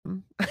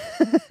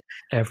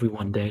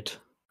Everyone did.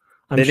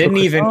 They didn't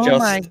even Oh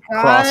my just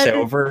cross God.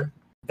 over.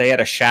 They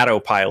had a shadow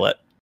pilot.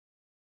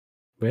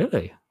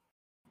 Really?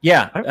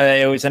 Yeah,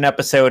 it was an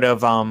episode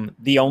of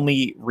the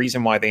only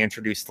reason why they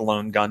introduced the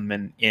lone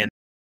gunman in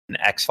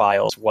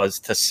X-Files was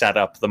to set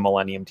up the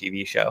Millennium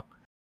TV show.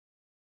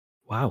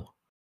 Wow.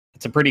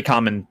 It's a pretty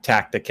common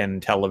tactic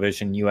in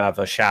television. You have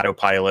a shadow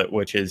pilot,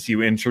 which is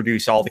you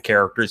introduce all the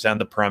characters and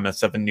the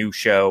premise of a new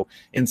show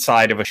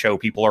inside of a show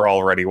people are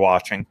already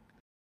watching.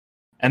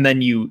 And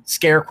then you,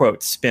 scare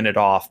quotes, spin it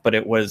off, but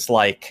it was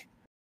like,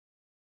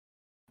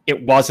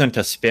 it wasn't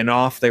a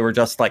spin-off. They were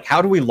just like,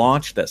 how do we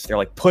launch this? They're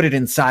like, put it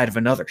inside of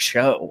another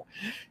show.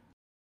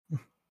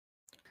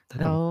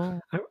 Oh.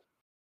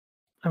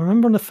 I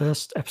remember on the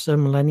first episode of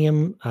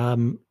Millennium,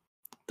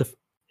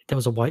 there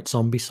was a White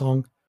Zombie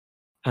song,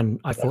 and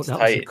I thought that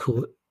was a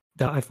cool.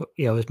 That I thought,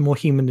 it was More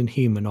Human Than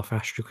Human off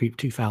Astro Creep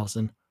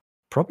 2000,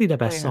 probably their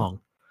best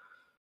song.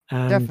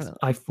 And Definitely.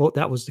 I thought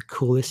that was the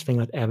coolest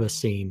thing I'd ever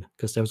seen,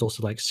 because there was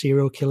also like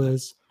serial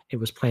killers. It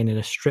was playing in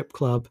a strip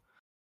club,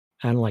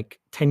 and like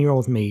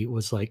 10-year-old me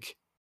was like,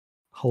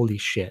 "Holy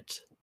shit!"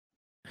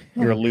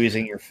 You're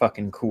losing your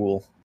fucking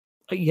cool.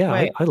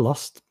 Yeah, I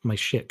lost my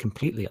shit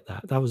completely at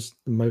that. That was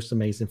the most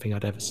amazing thing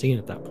I'd ever seen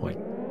at that point.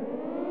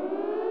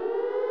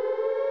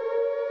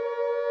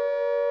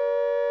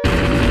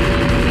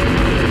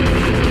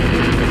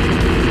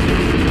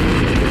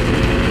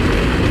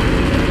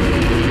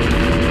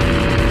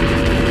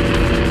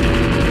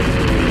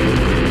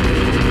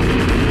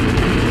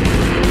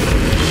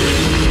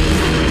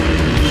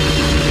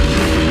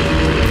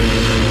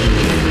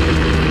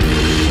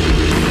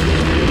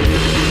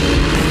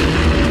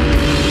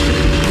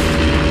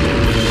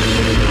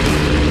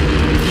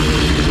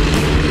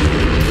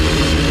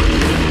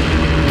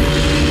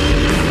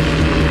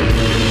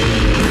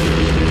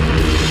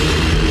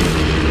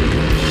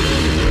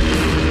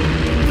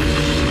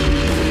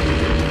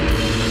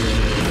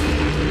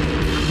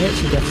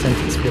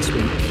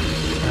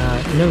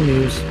 No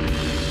news.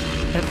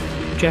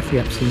 Jeffrey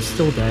Epstein's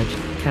still dead.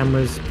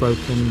 Cameras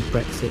broken.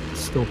 Brexit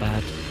still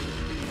bad.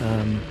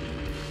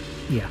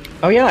 Yeah.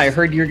 Oh yeah, I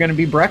heard you're going to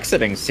be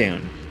Brexiting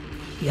soon.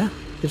 Yeah,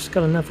 we've just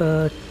got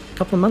another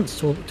couple of months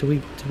till we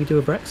do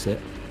a Brexit,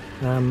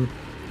 and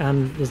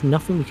there's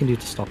nothing we can do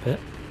to stop it.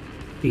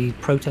 The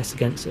protests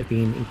against it have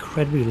been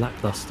incredibly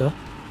lackluster.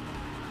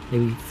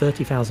 Maybe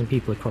 30,000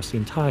 people across the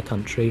entire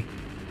country.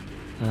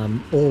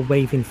 All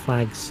waving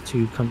flags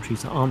to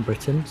countries that aren't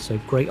Britain, so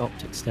great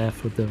optics there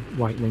for the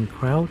right-wing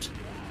crowd.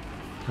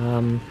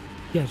 We're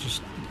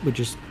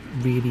just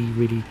really,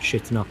 really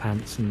shitting our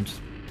pants and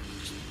just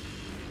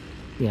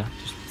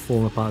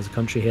falling apart as a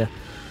country here.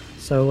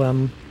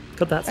 So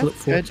got that to look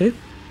forward to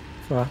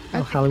for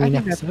our Halloween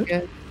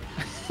episode.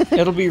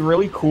 It'll be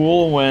really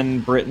cool when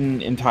Britain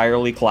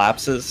entirely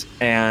collapses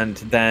and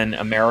then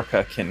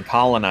America can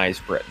colonize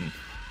Britain.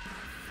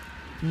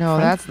 No,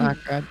 that's not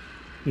good.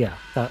 Yeah,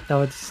 that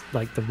was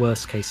like the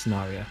worst case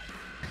scenario.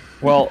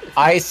 Well,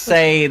 I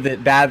say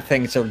that bad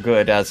things are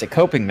good as a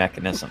coping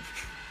mechanism.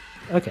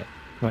 Okay,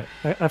 right,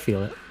 I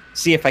feel it.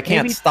 See, if I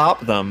can't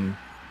stop them,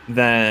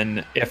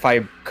 then if I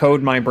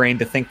code my brain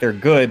to think they're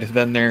good,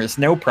 then there's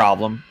no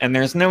problem, and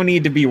there's no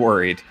need to be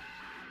worried.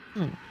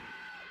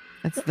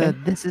 That's the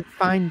 "this is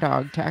fine"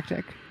 dog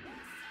tactic.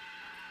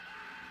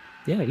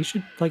 Yeah, you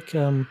should make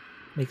some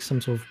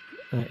sort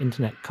of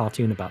internet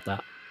cartoon about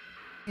that.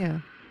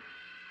 Yeah.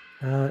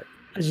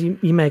 As you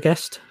may have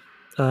guessed,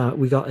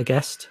 we got a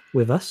guest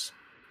with us.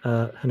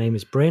 Her name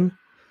is Bryn.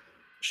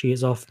 She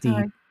is off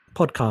the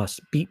podcast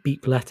Beep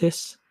Beep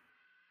Lettuce,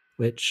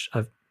 which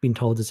I've been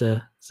told is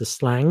a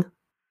slang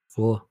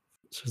for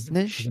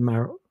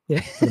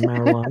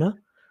marijuana.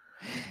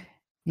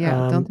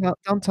 Yeah,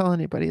 don't tell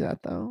anybody that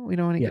though. We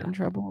don't want to get in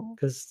trouble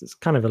because it's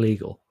kind of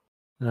illegal.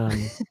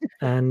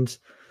 And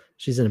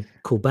she's in a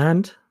cool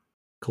band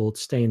called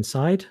Stay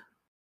Inside.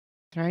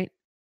 That's right.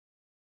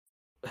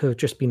 Who have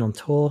just been on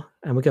tour,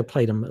 and we're going to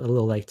play them a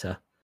little later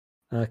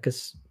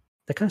because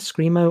they're kind of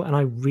screamo, and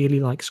I really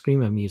like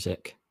screamo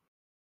music.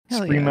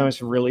 Screamo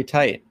is really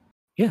tight.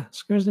 Yeah,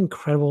 screamo is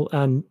incredible,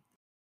 and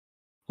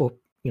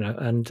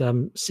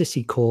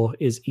Sissy Core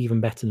is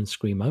even better than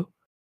screamo.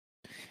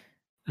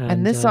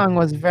 And this song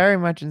was very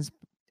much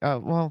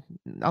well,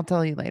 I'll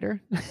tell you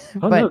later.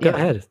 No, go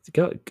ahead.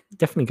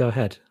 Definitely go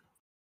ahead.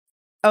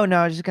 Oh no,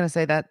 I was just going to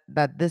say that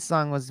this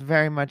song was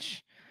very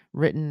much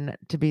written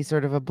to be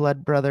sort of a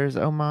Blood Brothers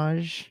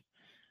homage.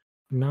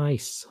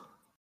 Nice.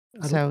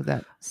 So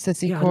that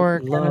Sissy Core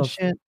kind of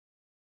shit.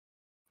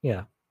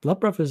 Yeah,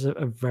 Blood Brothers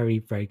are very,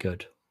 very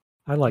good.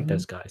 I like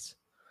those guys.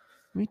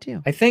 Me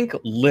too. I think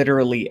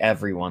literally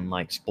everyone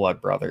likes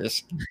Blood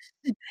Brothers.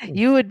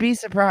 You would be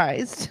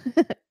surprised.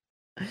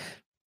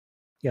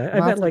 Yeah,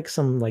 I bet like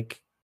some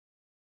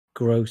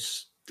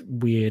gross,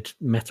 weird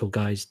metal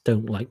guys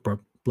don't like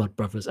Blood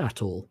Brothers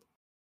at all.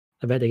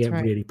 I bet they get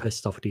really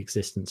pissed off at the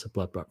existence of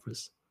Blood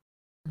Brothers.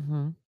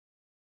 Mm-hmm.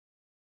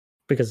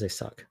 Because they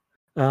suck.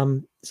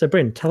 So,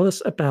 Bryn, tell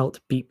us about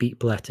Beep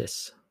Beep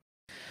Lettuce.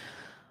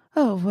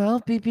 Oh,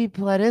 well, Beep Beep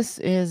Lettuce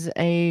is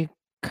a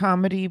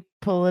comedy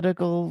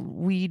political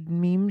weed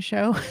meme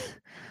show.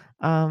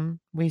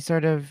 We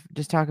sort of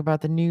just talk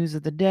about the news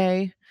of the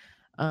day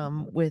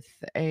with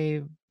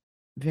a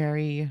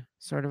very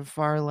sort of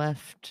far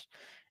left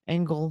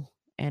angle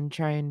and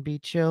try and be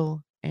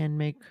chill and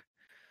make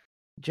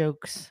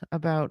jokes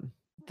about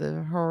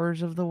the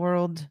horrors of the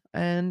world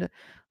and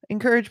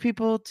encourage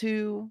people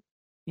to,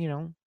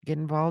 get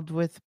involved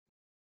with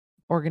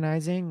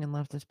organizing and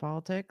leftist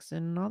politics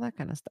and all that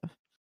kind of stuff.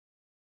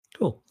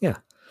 Cool. Yeah.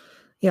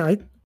 Yeah.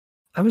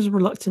 I was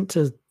reluctant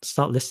to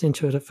start listening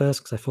to it at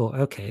first because I thought,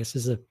 okay, this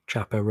is a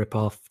Chapo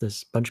ripoff.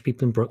 There's a bunch of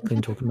people in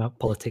Brooklyn talking about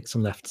politics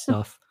and left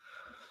stuff.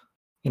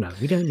 We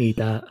don't need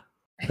that.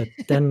 But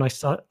then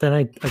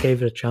I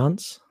gave it a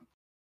chance,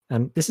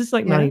 and this is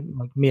like my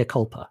mea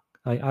culpa.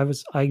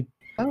 I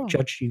Oh,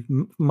 judged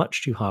you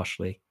much too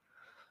harshly,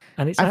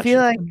 and it's I actually feel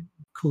like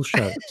a cool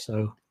show.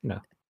 So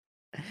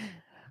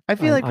I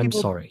feel like I'm people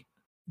sorry.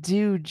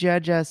 do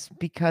judge us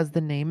because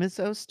the name is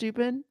so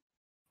stupid.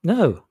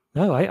 No,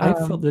 I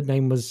thought the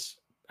name was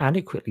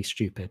adequately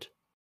stupid.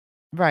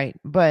 Right,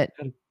 but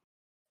And-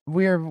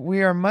 we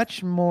are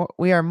much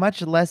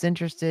less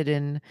interested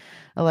in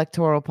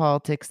electoral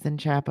politics than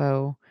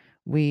Chapo.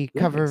 We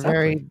Yeah, cover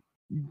exactly.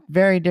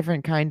 very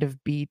different kind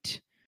of beat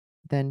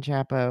than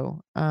Chapo.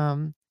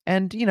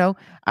 And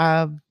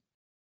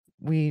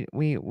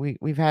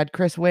we've had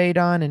Chris Wade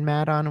on and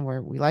Matt on,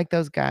 where we like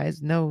those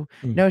guys. No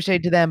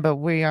shade to them, but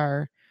we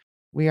are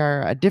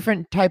a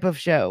different type of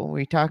show.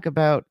 We talk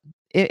about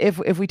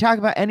if we talk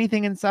about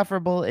anything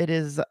insufferable, it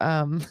is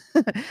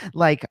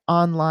like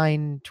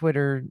online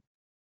Twitter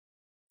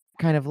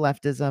kind of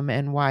leftism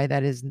and why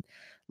that is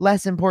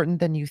less important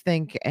than you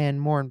think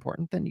and more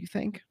important than you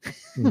think.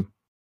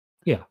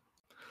 Yeah.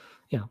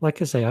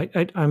 Like I say,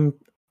 I'm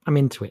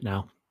into it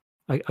now.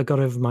 I got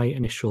over my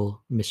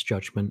initial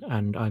misjudgment,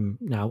 and I'm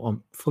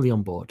now fully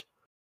on board.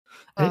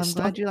 And I'm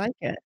glad you like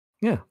it.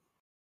 Yeah,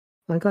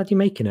 I'm glad you're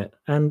making it.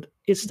 And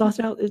it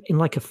started out in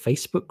like a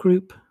Facebook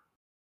group.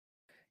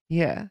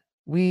 Yeah.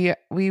 We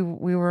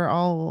were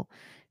all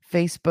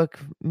Facebook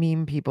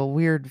meme people,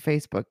 weird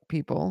Facebook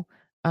people.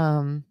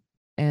 And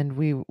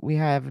we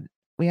had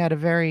a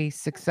very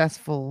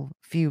successful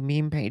few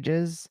meme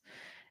pages,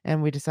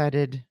 and we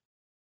decided,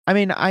 I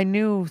mean, I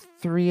knew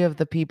 3 of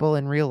the people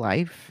in real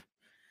life.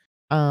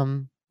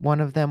 One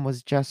of them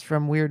was just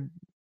from weird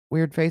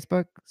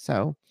Facebook,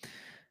 so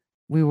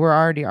we were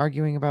already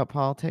arguing about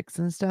politics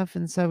and stuff,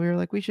 and so we were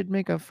like, we should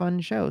make a fun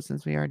show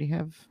since we already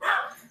have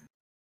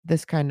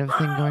this kind of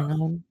thing going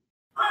on.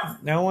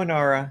 No,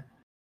 Nora.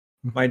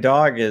 My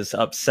dog is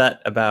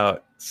upset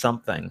about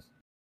something.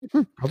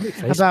 Probably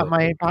Facebook. About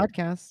my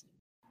podcast.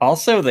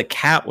 Also, the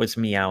cat was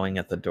meowing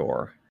at the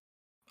door.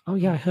 Oh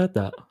yeah, I heard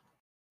that.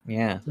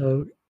 Yeah.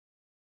 So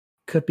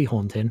could be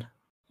haunting.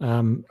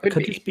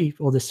 Could just be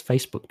all this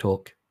Facebook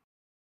talk.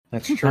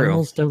 That's true.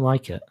 Animals don't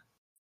like it.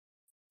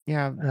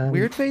 Yeah,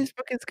 weird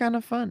Facebook is kind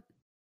of fun.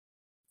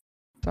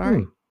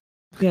 Sorry.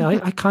 Yeah,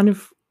 I kind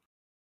of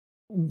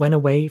went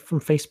away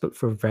from Facebook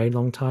for a very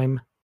long time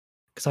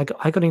because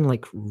I got in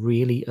like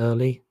really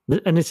early,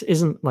 and this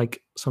isn't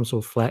like some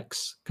sort of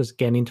flex because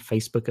getting into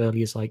Facebook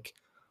early is like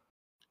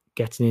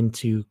going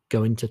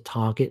to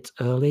Target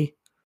early.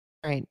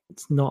 Right.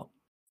 It's not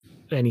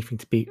anything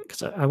to beat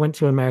because I went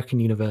to American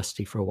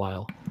University for a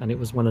while, and it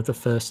was one of the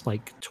first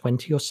like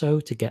 20 or so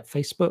to get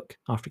Facebook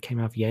after it came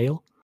out of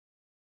Yale.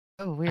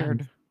 Oh, weird.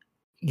 And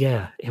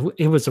yeah,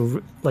 it was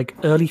like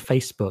early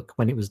Facebook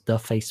when it was the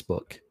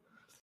Facebook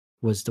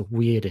was the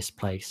weirdest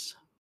place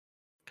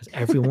because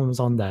everyone was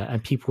on there,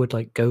 and people would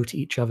like go to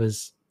each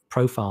other's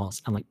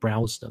profiles and like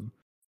browse them,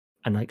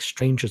 and like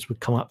strangers would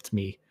come up to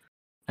me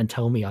and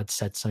tell me I'd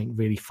said something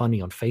really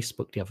funny on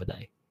Facebook the other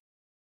day.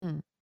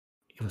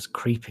 It was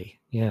creepy.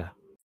 Yeah.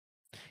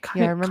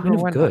 I remember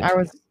when good. I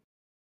was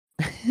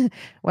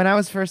when I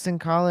was first in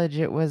college,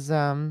 it was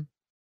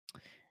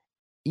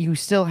you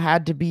still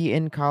had to be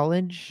in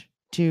college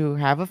to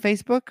have a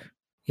Facebook.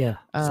 Yeah,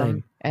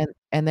 same.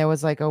 And there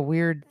was like a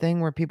weird thing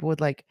where people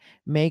would like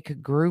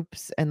make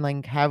groups and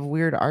like have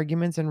weird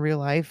arguments in real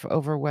life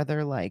over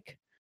whether like,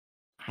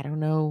 I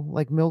don't know,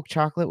 like milk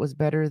chocolate was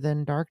better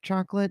than dark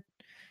chocolate.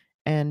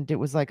 And it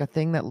was like a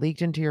thing that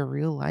leaked into your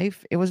real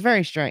life. It was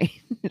very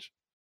strange.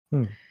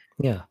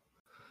 Yeah.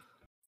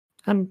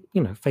 And,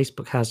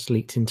 Facebook has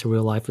leaked into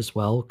real life as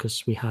well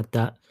because we had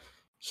that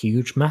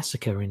huge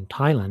massacre in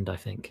Thailand, I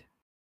think.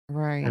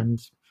 Right. And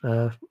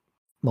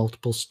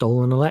multiple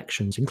stolen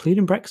elections,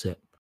 including Brexit.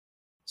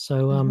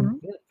 So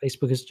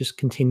Facebook has just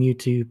continued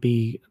to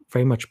be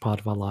very much part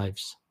of our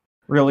lives.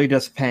 Really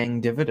just paying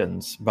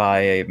dividends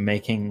by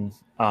making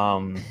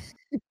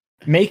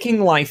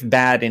life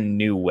bad in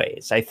new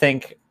ways. I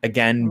think,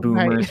 again,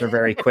 boomers are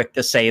very quick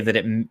to say that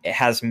it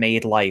has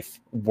made life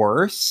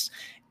worse.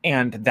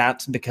 And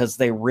that's because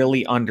they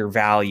really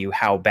undervalue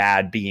how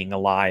bad being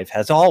alive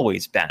has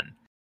always been.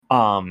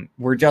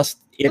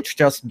 It's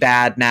just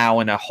bad now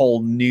in a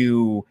whole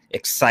new,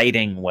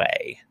 exciting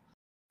way.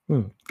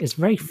 It's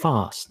very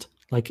fast.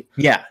 Like,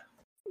 yeah,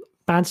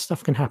 bad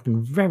stuff can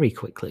happen very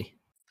quickly.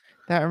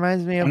 That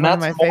reminds me of And one of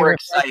that's my more favorite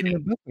parts in exciting. the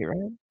book we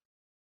read.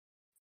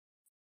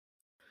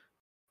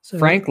 So,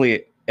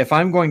 Frankly, if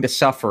I'm going to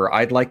suffer,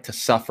 I'd like to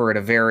suffer at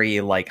a very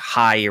like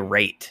high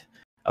rate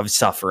of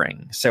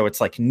suffering. So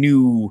it's like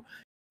new,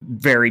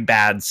 very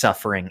bad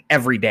suffering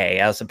every day,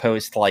 as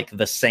opposed to like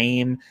the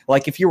same.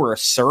 Like if you were a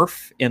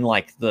serf in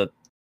like the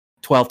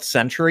 12th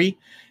century,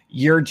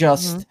 you're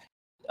just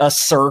a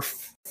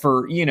serf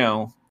for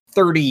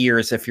 30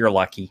 years if you're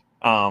lucky.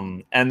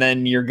 And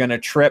then you're gonna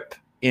trip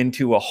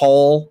into a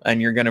hole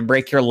and you're going to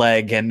break your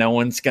leg and no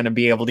one's going to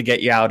be able to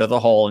get you out of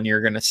the hole and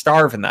you're going to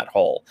starve in that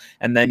hole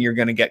and then you're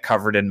going to get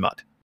covered in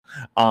mud.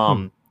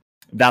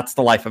 That's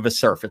the life of a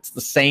serf. It's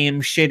the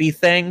same shitty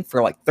thing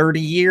for like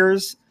 30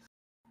 years.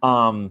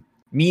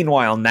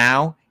 Meanwhile,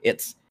 now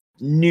it's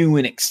new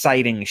and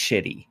exciting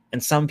shitty.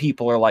 And some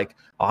people are like,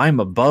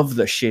 I'm above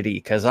the shitty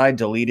because I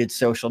deleted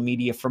social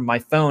media from my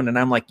phone. And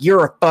I'm like,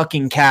 you're a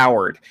fucking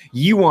coward.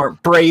 You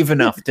aren't brave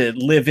enough to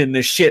live in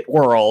the shit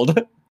world.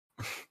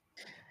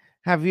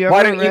 Have you ever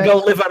Why don't you go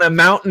live on a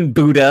mountain,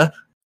 Buddha?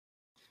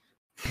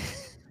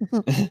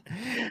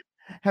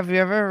 Have you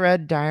ever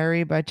read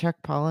Diary by Chuck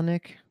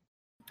Palahniuk?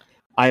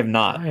 I have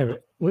not.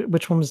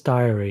 Which one was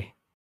Diary?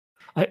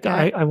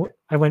 I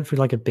went through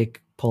like a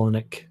big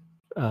Palahniuk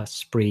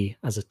spree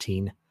as a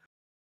teen.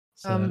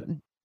 So.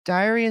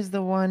 Diary is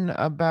the one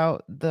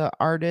about the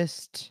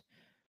artist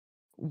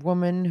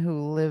woman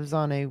who lives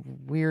on a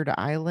weird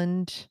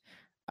island.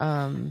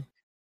 And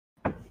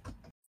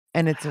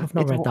I've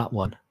not read that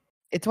one.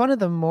 It's one of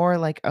the more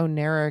like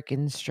oniric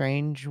and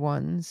strange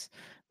ones.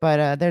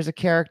 But there's a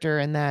character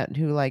in that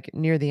who, like,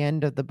 near the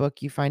end of the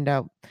book, you find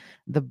out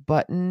the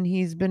button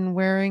he's been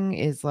wearing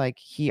is like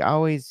he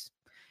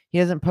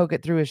doesn't poke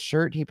it through his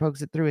shirt. He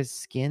pokes it through his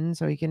skin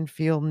so he can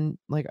feel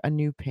like a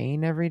new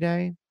pain every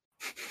day.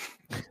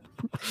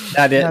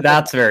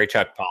 That's very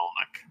Chuck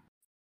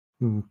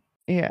Palahniuk.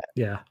 Yeah.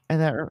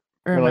 And that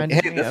you're like,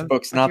 hey, this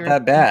book's not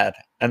that bad.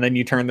 And then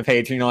you turn the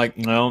page and you're like,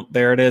 no,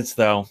 there it is,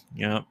 though.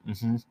 Yeah.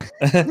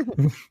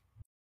 Mm-hmm.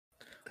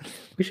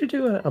 We should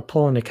do a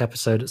Palahniuk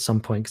episode at some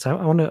point because I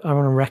want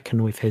to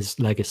reckon with his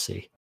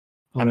legacy.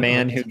 A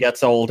man who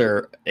gets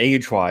older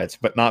age-wise,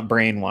 but not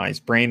brain-wise.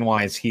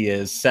 Brain-wise, he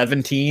is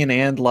 17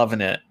 and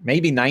loving it.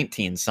 Maybe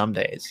 19 some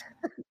days.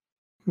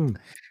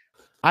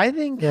 I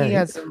think he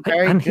has some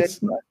very good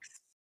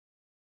books.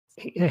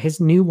 His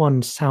new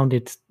one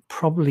sounded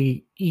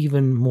probably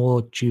even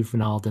more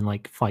juvenile than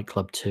like Fight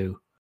Club 2.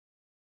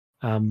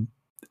 And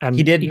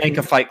he did make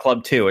a Fight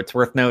Club 2. It's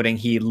worth noting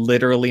he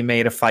literally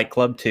made a Fight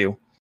Club 2.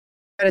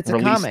 But it's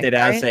released a comic, it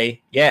as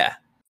a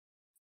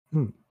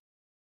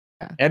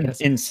and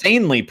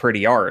insanely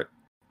pretty art.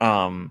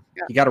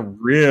 He got a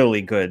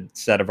really good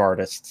set of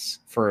artists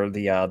for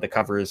the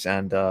covers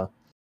and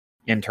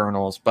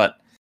internals, but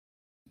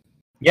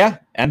yeah,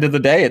 end of the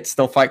day, it's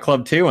still Fight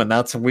Club 2, and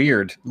that's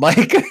weird.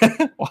 Like,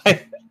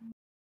 why?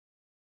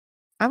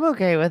 I'm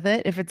okay with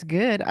it if it's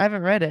good. I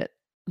haven't read it.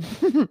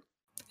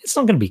 It's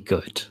not going to be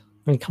good.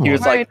 I mean, come on. He was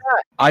like,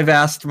 I've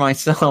asked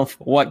myself,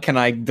 what can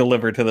I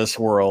deliver to this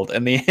world?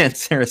 And the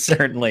answer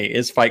certainly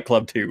is Fight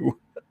Club 2.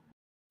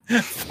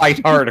 Fight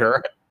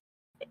harder.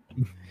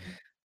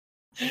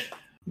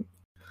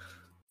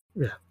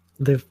 Yeah.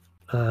 Live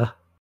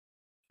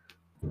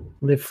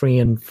free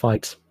and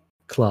fight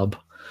club.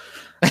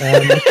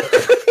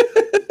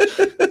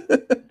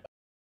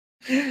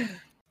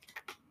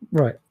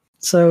 Right.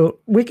 So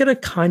we're going to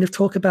kind of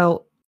talk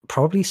about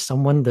probably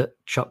someone that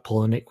Chuck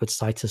Palahniuk would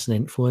cite as an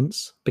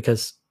influence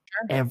because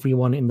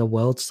everyone in the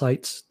world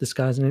cites this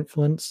guy as an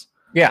influence.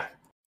 Yeah.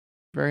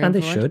 And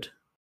they should.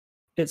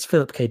 It's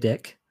Philip K.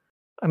 Dick.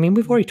 I mean,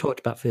 we've already talked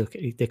about Philip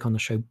K. Dick on the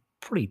show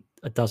probably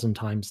a dozen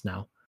times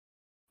now.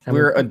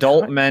 We're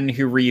adult men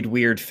who read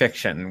weird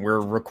fiction.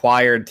 We're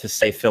required to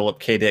say Philip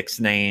K. Dick's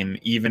name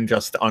even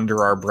just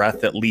under our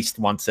breath at least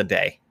once a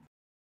day.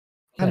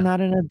 I'm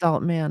not an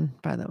adult man,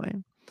 by the way.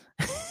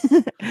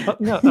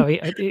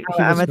 He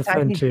was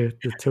referring to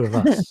the two of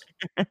us.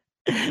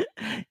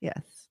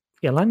 Yes.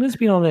 Yeah, Langdon's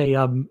been on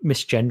a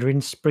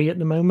misgendering spree at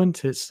the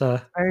moment. It's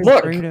look,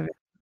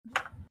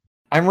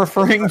 I'm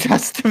referring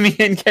just to me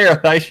and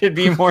Carol. I should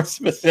be more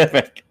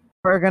specific.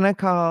 We're gonna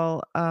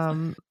call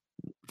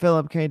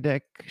Philip K.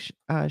 Dick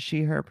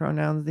she, her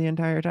pronouns the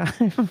entire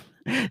time,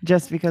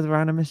 just because we're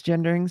on a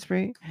misgendering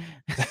spree.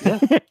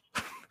 Yeah.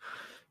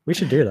 We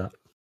should do that.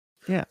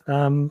 Yeah.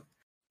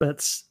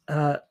 But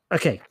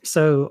okay,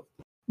 so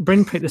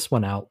Bryn picked this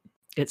one out.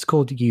 It's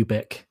called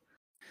Ubik.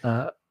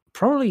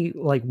 Probably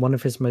like one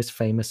of his most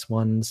famous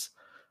ones,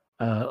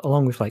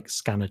 along with like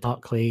Scanner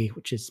Darkly,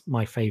 which is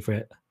my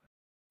favorite.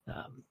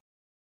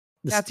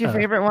 That's your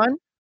favorite one?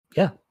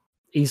 Yeah,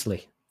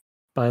 easily,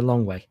 by a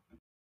long way.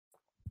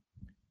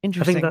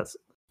 Interesting. I think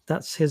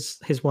that's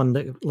his one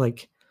that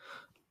like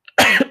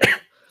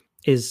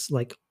is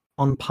like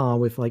on par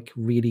with like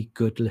really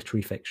good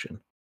literary fiction.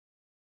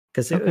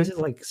 Because it was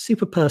like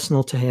super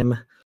personal to him.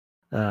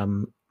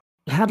 It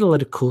had a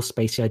lot of cool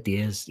spacey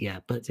ideas, yeah,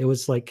 but it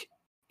was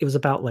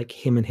about like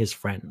him and his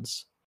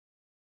friends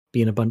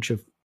being a bunch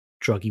of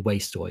druggy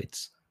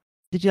wastoids.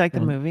 Did you like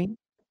the movie?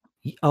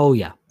 Oh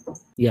yeah,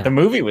 Yeah, The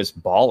movie was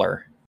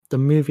baller. the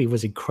movie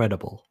was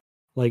incredible.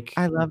 Like,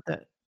 I loved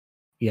it.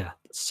 yeah,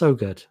 so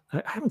good.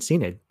 I haven't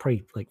seen it in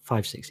probably like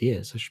 5-6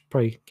 years. I should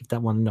probably give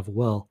that one another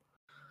whirl.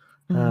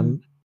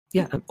 Mhm.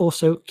 Yeah, and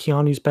also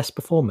Keanu's best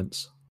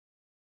performance.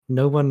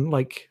 No one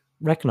like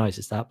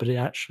recognizes that, but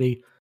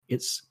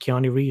it's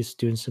Keanu Reeves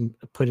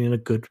putting in a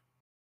good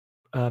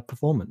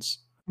performance.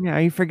 Yeah,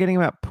 are you forgetting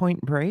about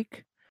Point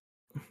Break?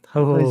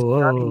 Oh, Plays oh,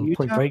 Johnny oh,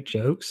 Point Utah? Break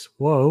jokes.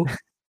 Whoa.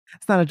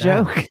 It's not a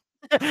Damn. joke.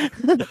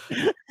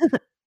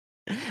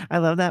 I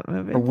love that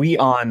movie. Are we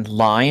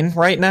online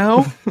right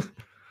now?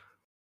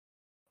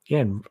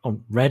 Yeah,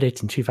 on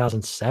Reddit in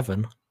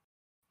 2007.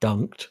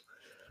 Dunked.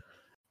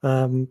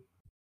 I'm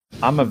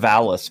a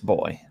Valis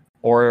boy.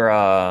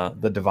 Or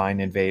the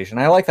Divine Invasion.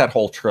 I like that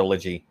whole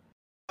trilogy.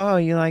 Oh,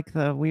 you like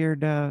the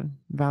weird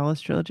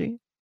Valis trilogy?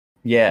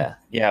 Yeah,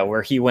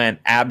 where he went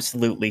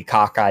absolutely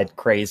cockeyed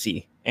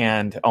crazy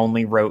and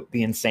only wrote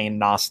the insane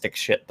Gnostic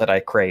shit that I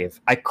crave.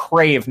 I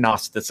crave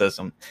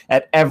Gnosticism.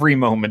 At every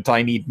moment,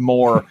 I need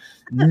more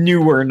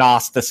newer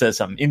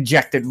Gnosticism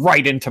injected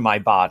right into my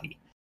body.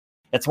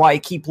 That's why I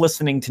keep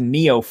listening to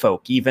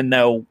Neofolk, even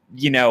though,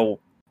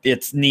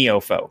 it's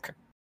Neofolk.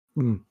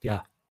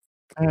 Yeah.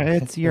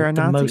 It's you're a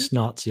the Nazi? most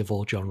Nazi of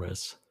all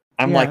genres.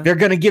 I'm Yeah. like, they're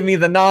going to give me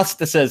the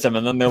Gnosticism.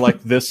 And then they're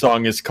like, this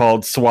song is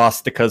called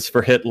Swastikas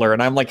for Hitler.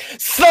 And I'm like,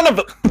 son of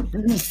a...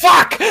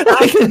 Fuck!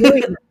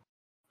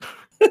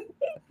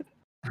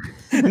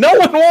 No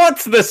one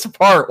wants this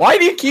part. Why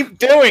do you keep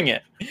doing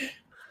it?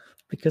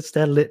 Because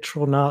they're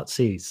literal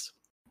Nazis.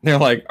 They're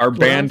like, our Well,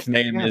 band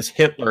name yeah. is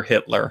Hitler.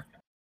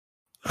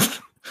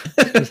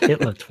 It's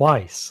Hitler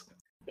twice.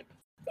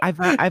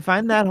 I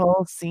find that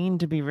whole scene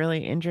to be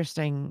really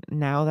interesting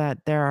now that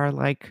there are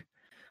like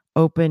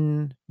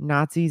open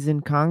Nazis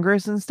in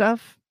Congress and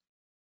stuff.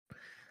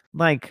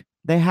 Like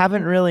they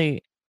haven't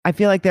really. I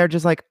feel like they're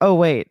just like, oh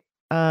wait,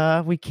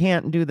 we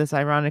can't do this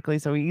ironically,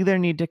 so we either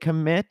need to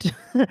commit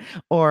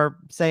or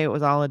say it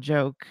was all a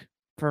joke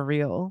for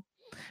real.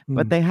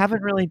 But they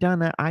haven't really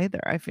done it either.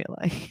 I feel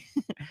like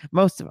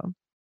most of them.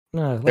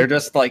 No, They're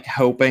just like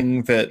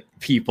hoping that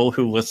people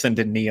who listen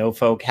to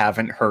Neofolk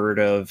haven't heard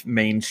of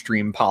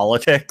mainstream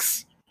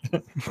politics.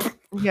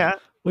 Yeah.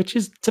 which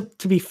is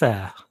to be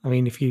fair. I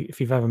mean, if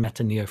you've ever met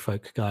a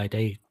neofolk guy,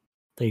 they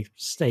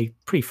stay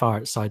pretty far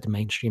outside the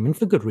mainstream, and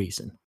for good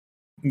reason.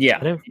 Yeah,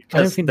 I don't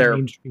because think the they're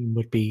mainstream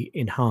would be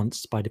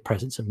enhanced by the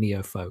presence of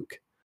neofolk.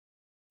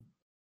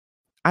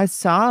 I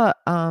saw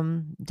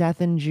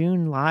Death in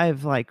June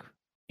live like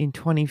in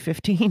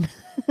 2015.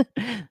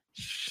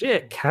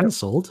 Shit,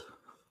 cancelled.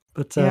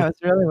 But Yeah, it was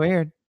really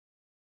weird.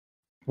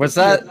 was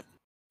that.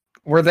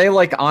 Were they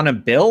like on a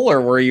bill,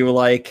 or were you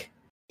like,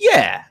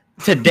 yeah,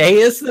 today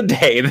is the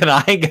day that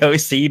I go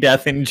see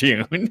Death in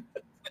June?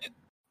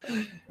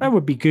 I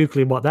would be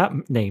googling what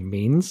that name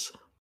means.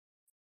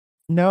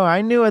 No,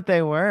 I knew what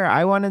they were.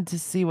 I wanted to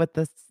see what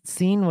the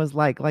scene was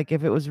like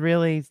if it was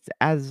really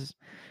as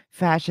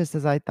fascist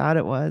as I thought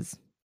it was.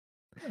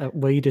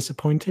 Were you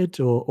disappointed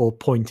or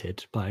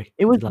pointed by?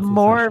 It was the level of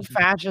more fascism?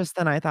 fascist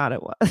than I thought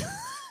it was.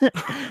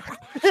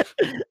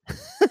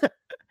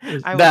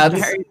 I was That's-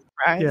 very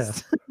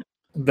surprised.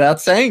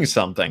 That's saying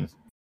something.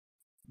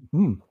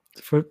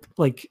 For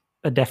like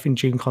a Death in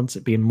June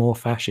concert being more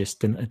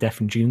fascist than a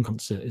Death in June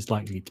concert is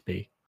likely to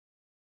be.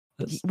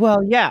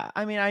 Well, yeah.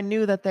 I mean, I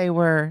knew that they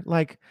were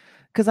like,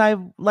 because I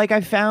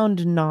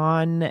found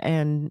Non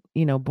and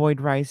Boyd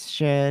Rice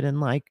shit,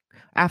 and like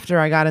after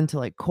I got into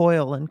like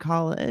Coil in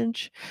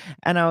college,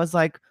 and I was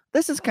like,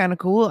 this is kind of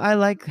cool. I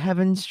like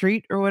Heaven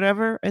Street or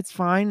whatever. It's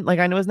fine. Like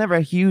I was never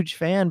a huge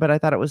fan, but I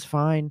thought it was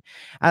fine.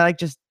 I like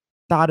just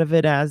thought of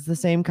it as the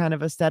same kind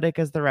of aesthetic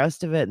as the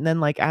rest of it. And then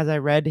like as I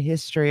read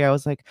history, I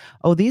was like,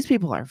 oh, these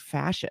people are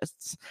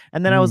fascists.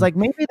 And then I was like,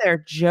 maybe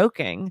they're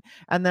joking.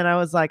 And then I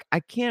was like,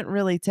 I can't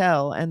really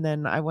tell. And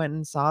then I went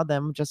and saw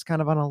them just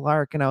kind of on a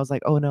lark, and I was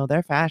like, oh no,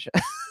 they're fascists.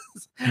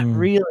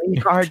 Really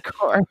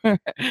hardcore.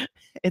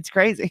 It's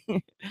crazy.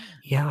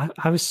 Yeah,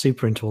 I was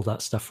super into all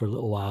that stuff for a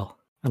little while,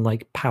 and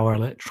like power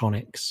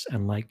electronics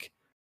and like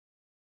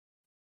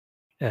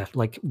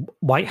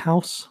White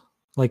House,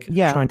 like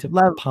trying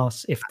to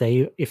pass if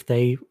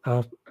they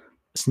are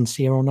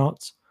sincere or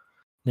not.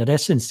 No, they're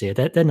sincere.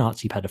 They're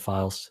Nazi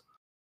pedophiles.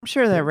 I'm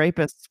sure they're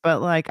rapists,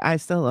 but like I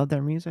still love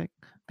their music.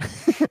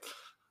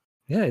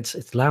 Yeah,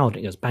 it's loud.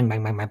 It goes bang,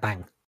 bang, bang, bang,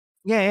 bang.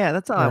 Yeah,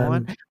 that's all I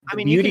want. I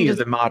mean, beauty you can of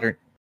the modern.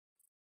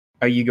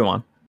 Oh, you go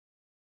on.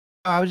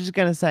 I was just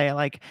gonna say,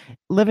 like,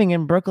 living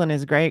in Brooklyn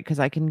is great because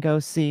I can go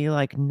see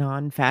like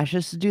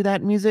non-fascists do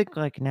that music.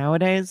 Like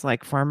nowadays,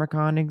 like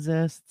Pharmakon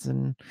exists,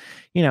 and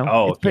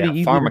it's pretty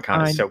easy to Pharmakon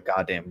find. is so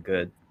goddamn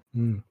good.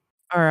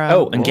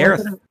 Or, and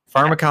Gareth,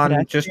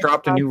 Pharmakon just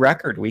dropped a new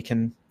record. We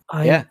can,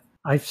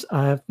 I've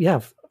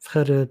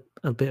heard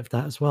a bit of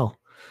that as well.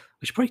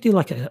 We should probably do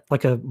like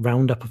a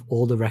roundup of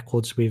all the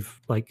records we've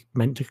like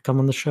meant to come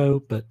on the show,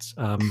 but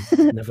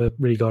never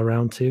really got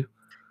around to.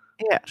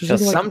 Yeah,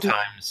 because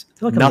sometimes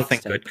nothing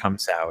good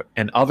comes out,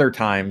 and other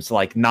times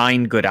like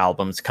 9 good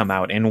albums come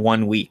out in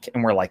 1 week,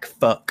 and we're like,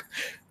 fuck.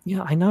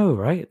 Yeah, I know,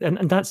 right? And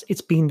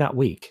it's been that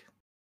week.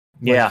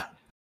 Yeah.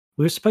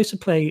 We were supposed to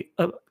play.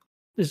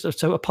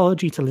 So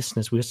apology to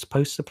listeners. We were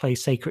supposed to play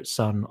Sacred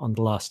Sun on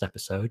the last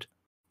episode.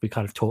 We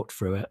kind of talked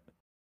through it.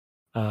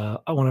 I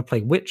want to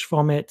play Witch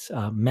Vomit.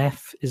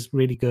 Meth is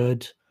really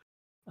good.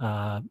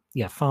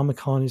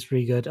 Pharmacon is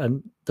really good.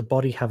 And The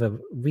Body have a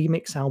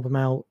remix album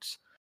out.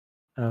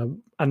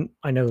 And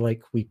I know,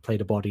 like, we play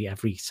The Body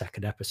every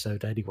second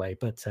episode anyway,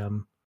 but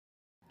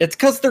it's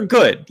because they're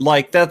good.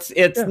 Like,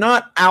 it's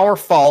not our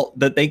fault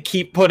that they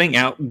keep putting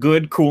out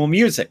good, cool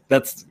music.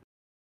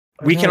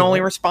 We can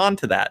only respond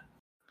to that.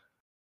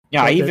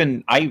 Yeah,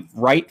 I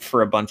write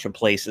for a bunch of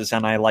places,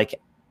 and I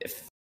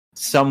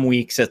some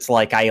weeks it's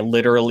like I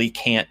literally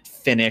can't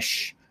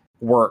finish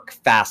work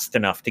fast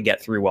enough to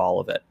get through all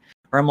of it.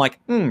 Or I'm like,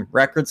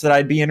 records that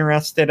I'd be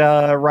interested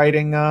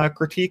writing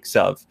critiques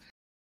of.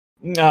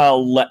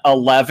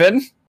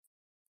 11.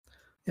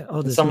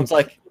 Yeah. Someone's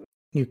like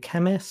New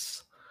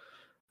Chemists.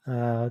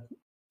 There's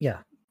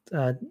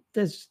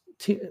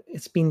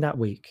it's been that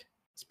week.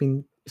 It's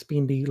been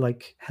the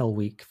like hell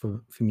week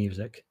for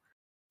music.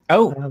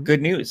 Oh,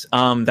 good news.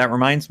 That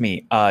reminds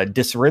me,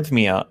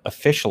 Dysrhythmia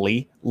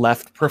officially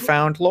left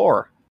Profound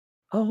Lore.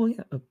 Oh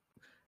yeah.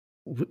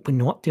 We're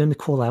not doing the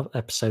call out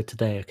episode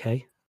today,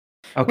 okay?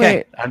 Okay,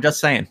 Wait, I'm just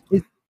saying.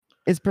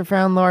 Is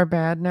Profound Lore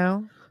bad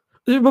now?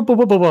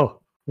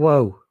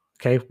 Whoa.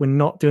 Okay, we're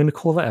not doing the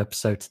call out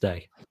episode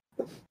today.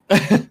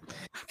 Okay,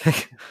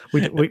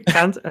 we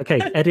can't. Okay,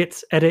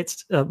 edit.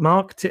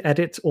 Mark to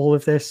edit all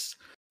of this.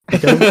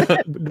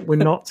 We're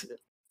not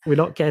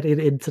getting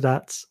into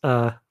that.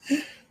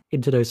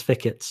 Into those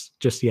thickets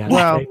just yet.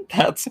 Well, okay?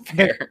 That's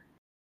fair.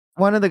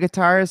 One of the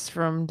guitarists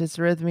from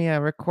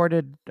Dysrhythmia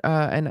recorded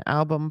an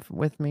album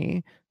with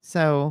me,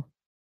 so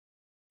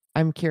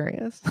I'm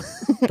curious.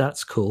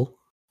 That's cool.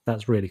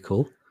 That's really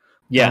cool.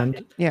 Yeah.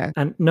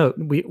 And no,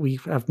 we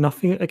have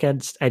nothing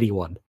against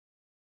anyone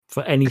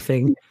for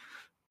anything.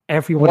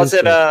 Everyone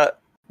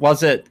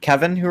was it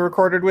Kevin who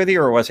recorded with you,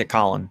 or was it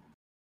Colin?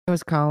 It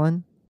was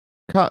Colin.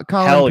 Colin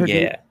Hell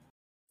yeah.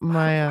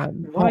 Why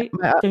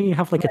don't you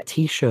have like a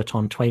T-shirt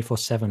on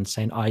 24/7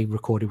 saying I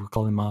recorded with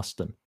Colin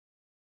Marston?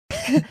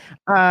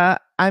 I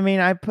mean,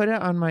 I put it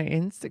on my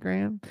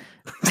Instagram.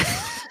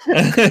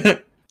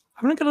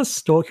 I'm not going to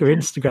stalk your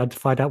Instagram to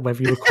find out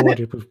whether you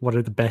recorded with one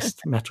of the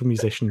best metal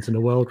musicians in the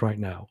world right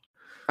now.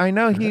 I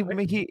know he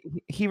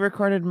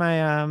recorded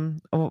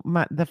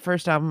the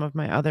first album of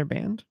my other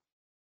band.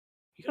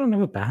 You don't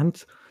have a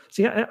band.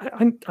 See,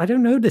 I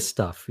don't know this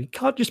stuff. You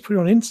can't just put it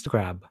on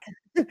Instagram.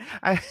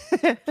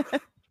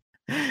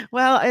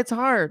 Well, it's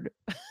hard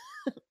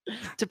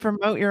to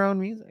promote your own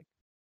music.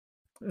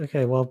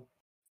 Okay, well,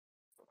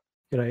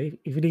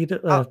 if you need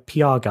a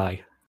PR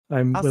guy,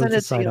 I'm willing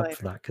to sign up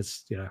for that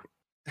because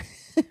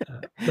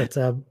but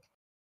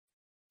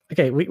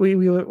okay,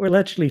 we were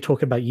allegedly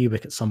talking about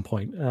Ubik at some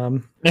point.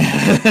 In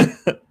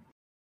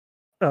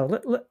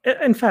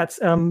fact,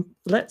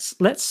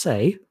 let's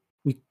say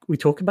we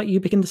talk about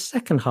Ubik in the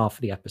second half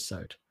of the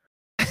episode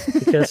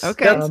because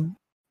okay,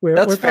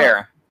 that's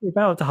fair. We're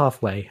about to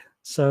halfway,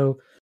 so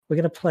we're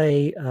gonna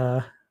play.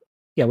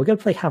 We're gonna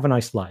play "Have a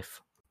Nice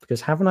Life"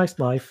 because "Have a Nice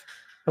Life."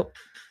 Oh,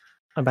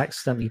 I've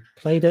accidentally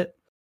played it.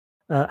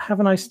 "Have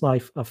a Nice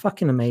Life" are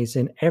fucking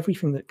amazing.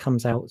 Everything that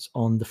comes out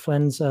on the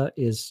Flenser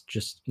is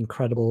just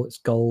incredible. It's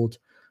gold.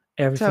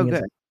 Everything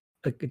is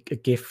a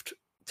gift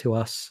to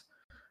us.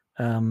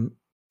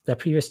 Their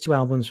previous two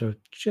albums were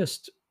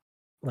just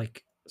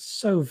like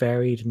so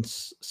varied and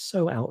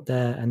so out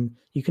there, and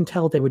you can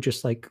tell they were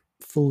just like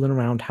fooling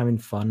around having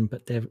fun,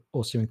 but they're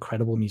also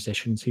incredible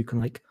musicians who can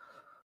like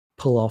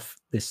pull off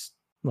this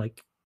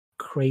like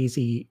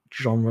crazy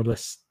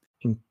genreless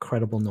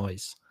incredible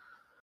noise.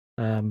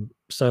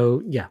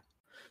 So yeah,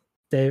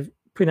 they've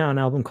put out an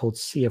album called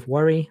Sea of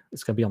Worry.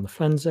 It's going to be on the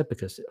Flenser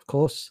because of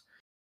course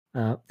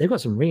they've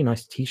got some really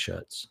nice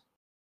t-shirts.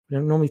 We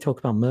don't normally talk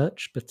about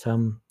merch, but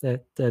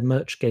their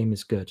merch game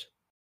is good.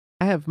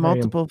 I have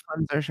multiple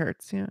Flenser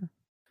shirts. Yeah,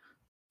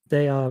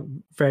 they are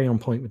very on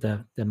point with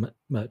their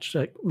merch.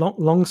 Like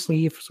long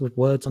sleeves with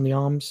words on the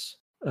arms.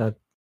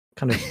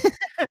 Kind of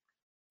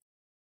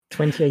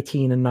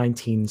 2018 and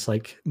 19's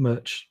like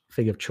merch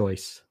thing of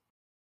choice.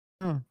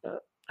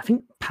 I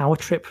think Power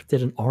Trip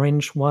did an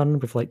orange one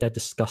with like their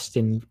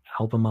disgusting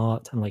album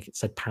art, and like it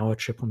said Power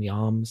Trip on the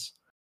arms,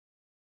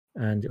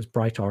 and it was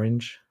bright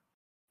orange,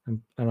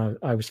 and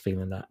I was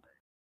feeling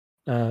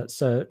that.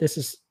 So this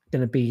is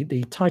going to be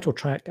the title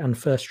track and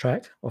first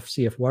track of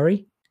Sea of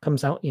Worry.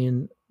 Comes out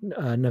in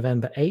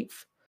November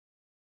 8th,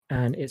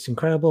 and it's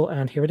incredible.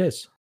 And here it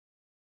is.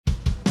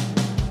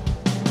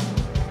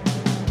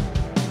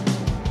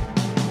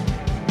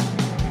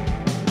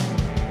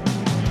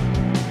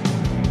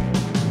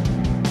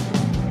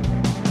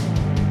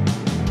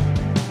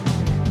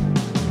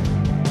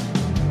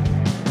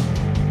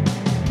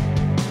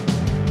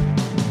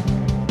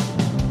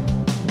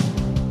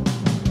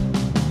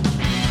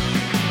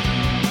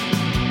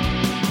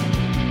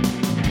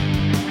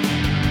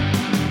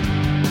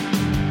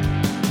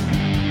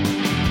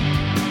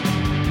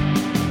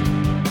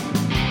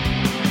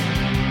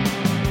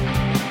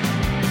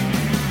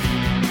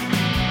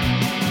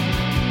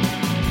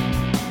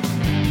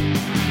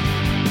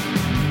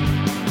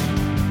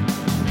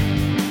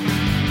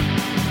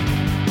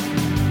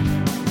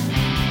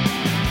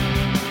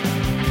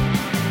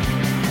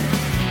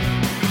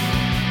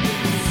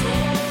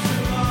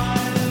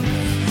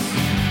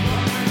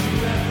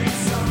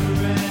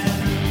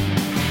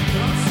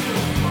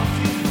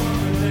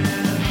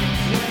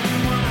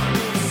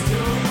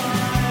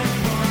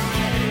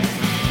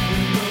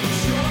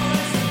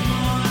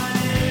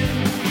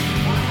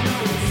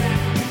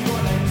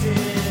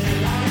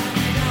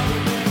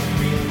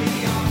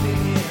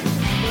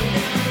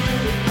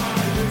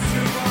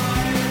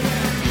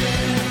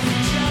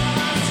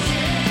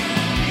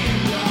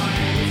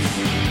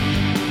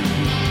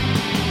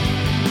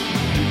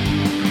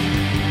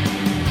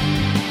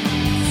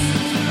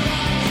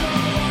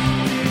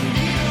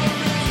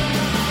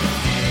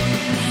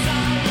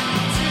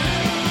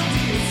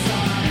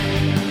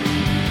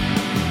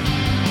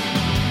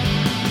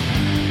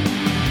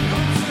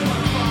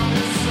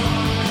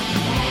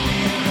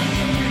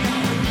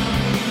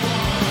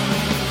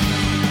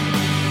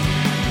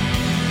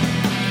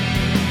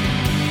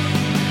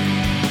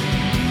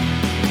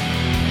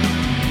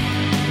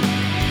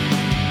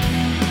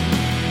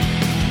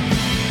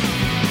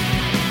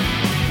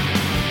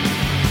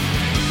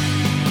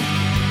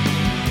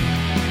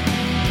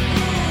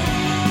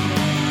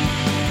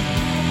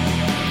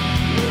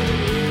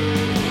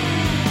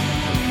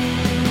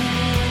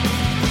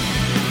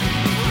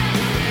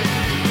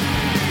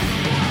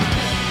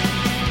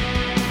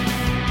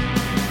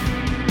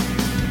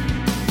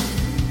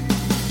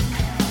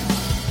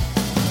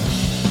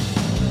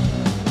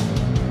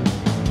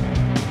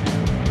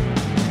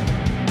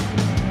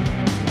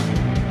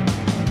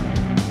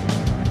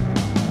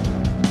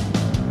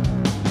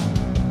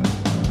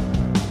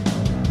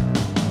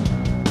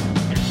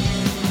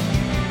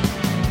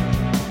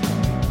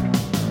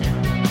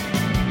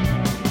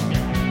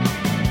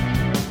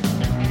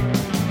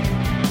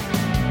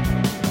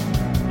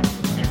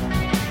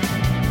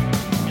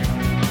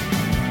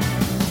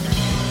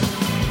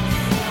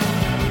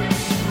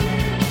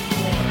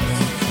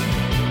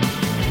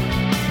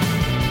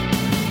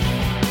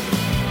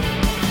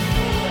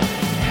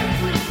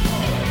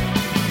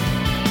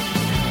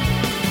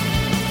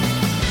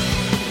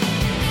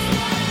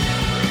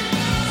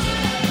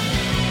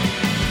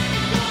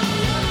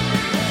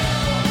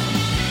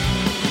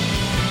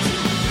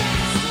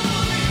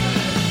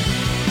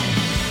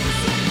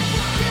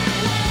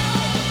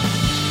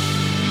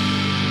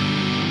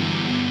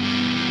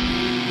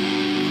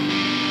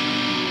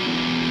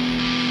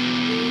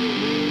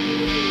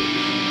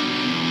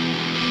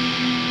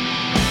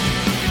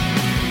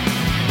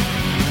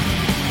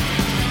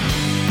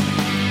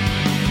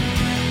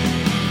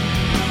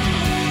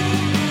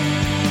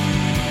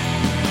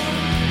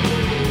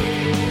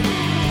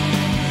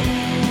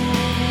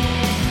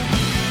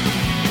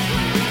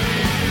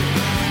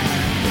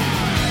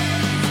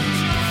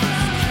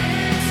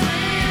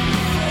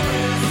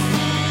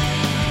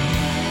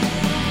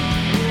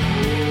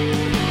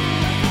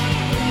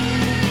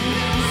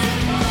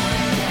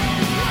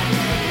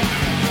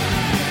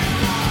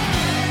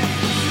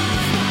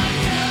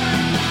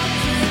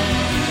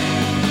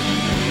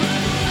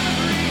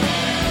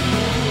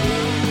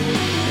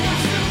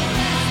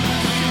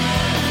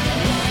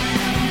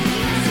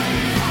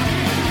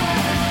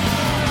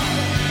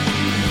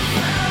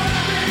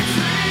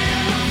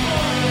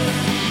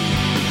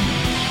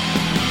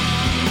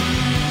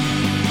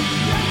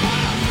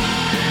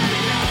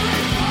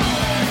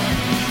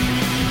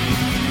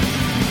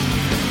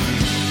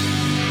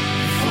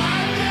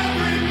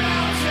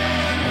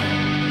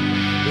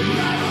 Yep,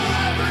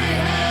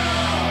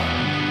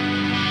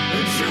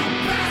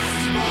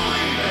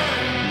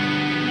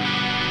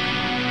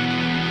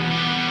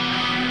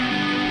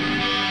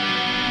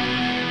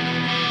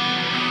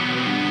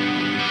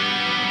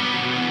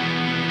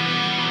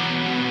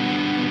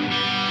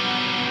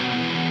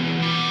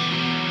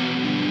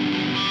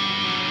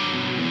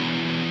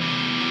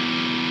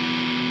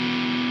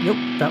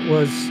 that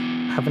was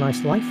Have a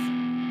Nice Life.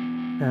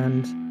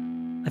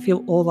 And I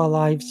feel all our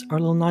lives are a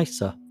little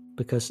nicer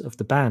because of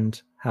the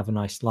band Have a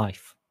Nice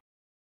Life.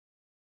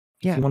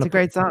 Yeah, it's a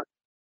great song.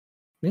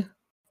 Yeah,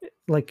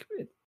 like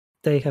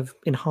they have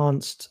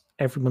enhanced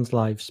everyone's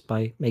lives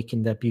by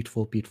making their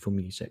beautiful, beautiful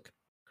music.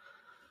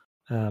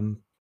 And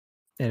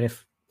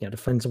if the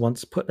friends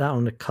wants to put that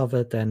on the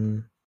cover,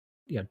 then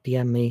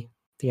DM me.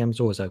 DM's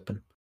always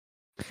open.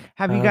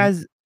 Are you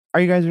guys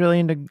really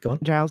into Go on.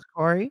 Giles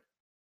Corey?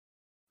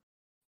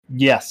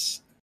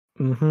 Yes.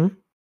 Mm-hmm.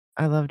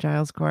 I love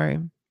Giles Corey.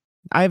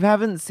 I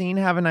haven't seen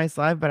Have a Nice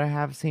Life, but I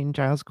have seen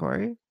Giles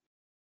Corey.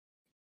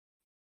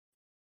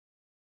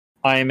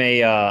 I'm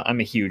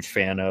a huge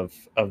fan of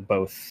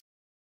both.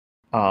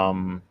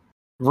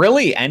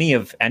 Really any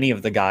of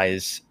the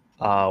guys'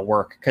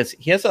 work, because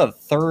he has a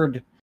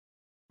third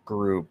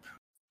group.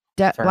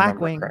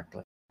 Blackwing.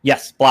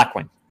 Yes,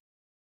 Blackwing.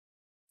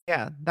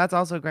 Yeah, that's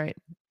also great.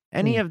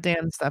 Any of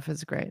Dan's stuff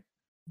is great.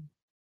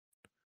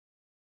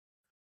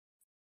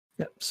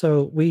 Yeah,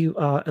 so we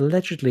are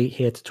allegedly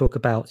here to talk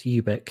about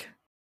Ubik,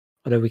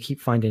 although we keep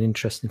finding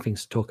interesting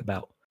things to talk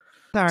about.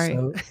 Sorry.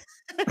 So,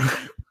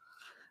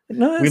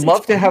 no, we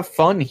love to have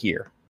fun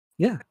here.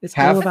 Yeah, it's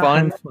have all about fun.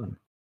 having fun.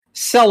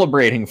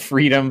 Celebrating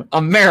freedom,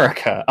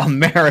 America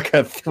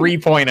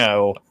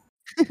 3.0.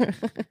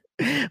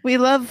 We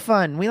love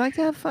fun. We like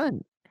to have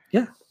fun.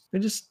 Yeah, we're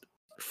just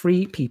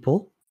free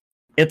people.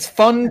 It's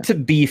fun to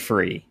be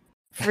free.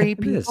 Free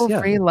people,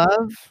 free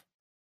love.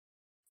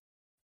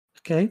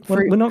 Okay, well,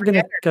 we're not going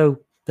to go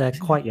there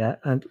quite yet,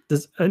 and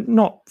there's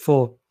not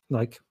for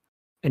like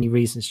any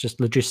reasons. Just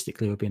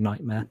logistically, it would be a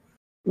nightmare.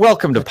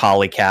 Welcome to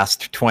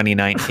Polycast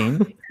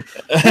 2019.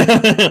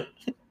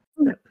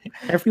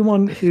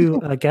 Everyone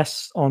who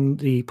guests on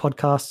the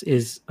podcast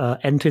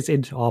enters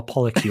into our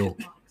polycule.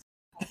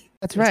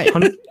 That's right.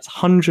 It's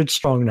 100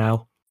 strong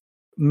now.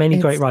 Many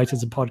great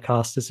writers and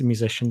podcasters and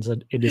musicians,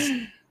 and it is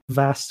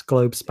vast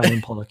globe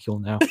spanning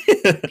polycule now.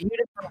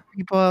 Beautiful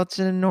people. It's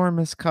an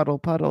enormous cuddle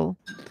puddle.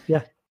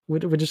 Yeah, we're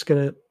just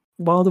gonna,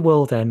 while the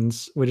world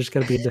ends, we're just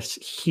gonna be this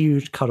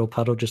huge cuddle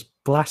puddle, just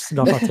blasting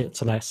off our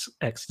tits and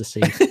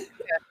ecstasy.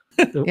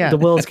 The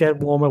world's getting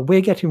warmer.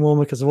 We're getting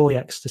warmer because of all the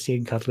ecstasy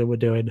and cuddling we're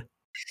doing,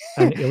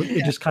 and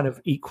it just kind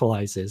of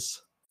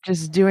equalizes.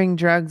 Just doing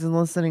drugs and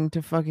listening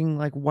to fucking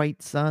like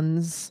White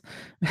Suns.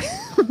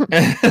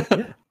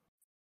 Yeah.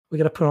 We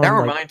gotta put on. That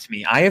reminds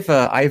me, I have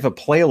a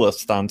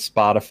playlist on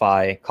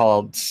Spotify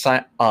called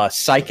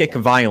Psychic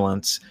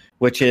Violence,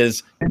 which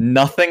is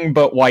nothing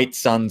but White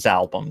Suns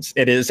albums.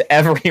 It is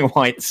every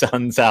White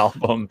Suns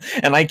album,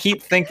 and I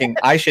keep thinking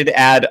I should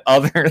add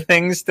other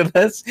things to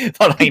this,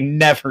 but I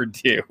never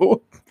do.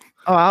 Oh,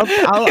 I'll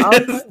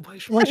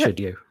why should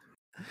you?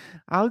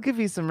 I'll give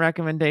you some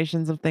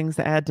recommendations of things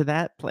to add to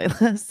that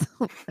playlist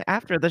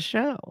after the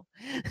show.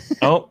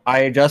 Oh,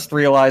 I just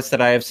realized that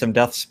I have some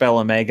Death Spell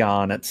Omega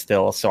on it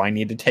still, so I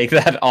need to take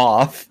that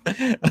off.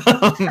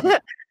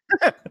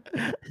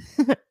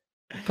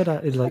 Put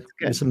out like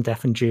some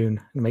Death in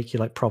June and make you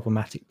like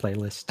problematic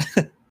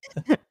playlist.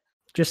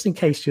 Just in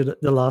case you're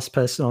the last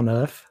person on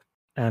Earth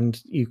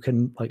and you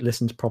can like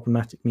listen to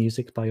problematic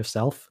music by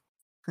yourself.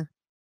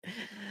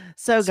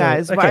 So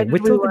guys, okay, we're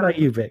talking about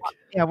Ubik.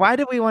 Yeah, why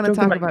do we want to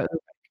talk about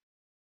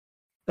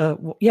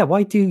Ubik? Yeah,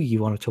 why do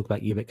you want to talk about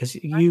Ubik? Because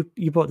you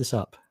brought this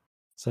up,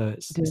 so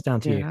it's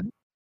down to you.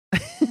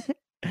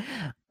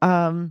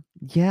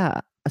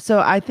 Yeah. So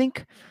I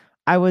think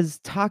I was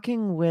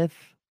talking with.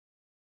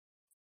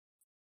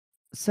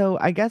 So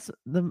I guess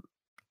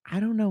I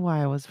don't know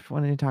why I was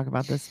wanting to talk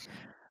about this.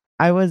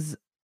 I was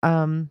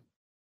I've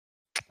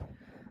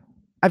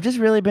just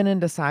really been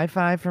into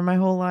sci-fi for my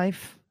whole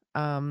life.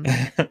 I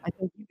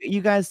think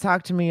you guys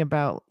talked to me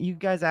about, you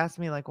guys asked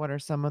me like what are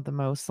some of the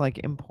most like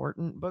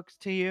important books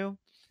to you,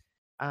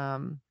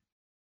 and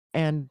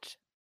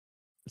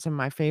some of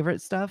my favorite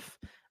stuff,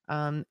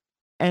 and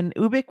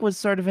Ubik was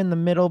sort of in the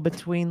middle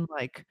between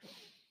like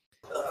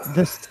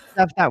the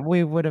stuff that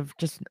we would have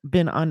just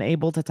been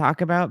unable to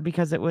talk about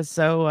because it was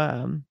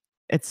so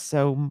it's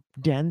so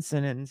dense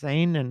and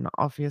insane and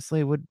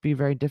obviously would be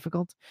very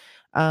difficult,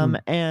 and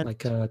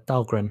like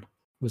Dahlgren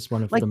was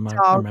one of like them.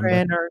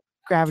 Dahlgren or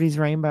Gravity's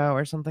Rainbow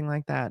or something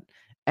like that.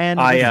 And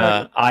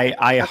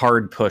I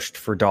hard pushed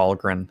for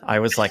Dahlgren. I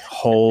was like,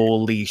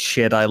 holy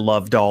shit, I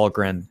love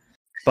Dahlgren.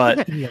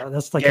 But yeah,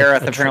 that's like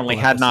Gareth apparently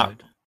had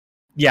not.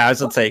 Yeah, I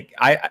was gonna say,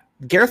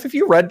 Gareth, have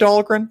you read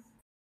Dahlgren?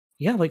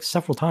 Yeah, like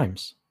several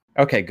times.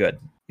 Okay, good.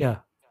 Yeah,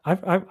 I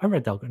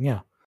read Dahlgren.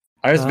 Yeah,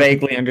 I was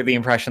vaguely under the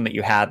impression that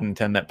you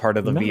hadn't, and that part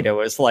of the veto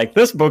is like,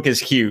 this book is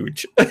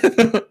huge.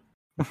 I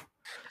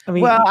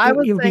mean, well, I it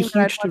would be saying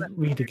huge to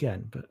read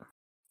again, but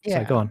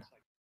yeah, so go on.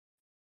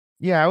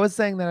 Yeah, I was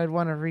saying that I'd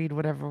want to read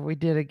whatever we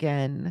did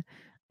again,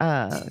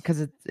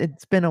 because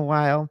it's been a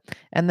while.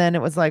 And then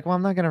it was like, well,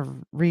 I'm not gonna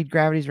read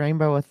Gravity's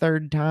Rainbow a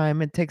third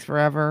time. It takes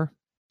forever.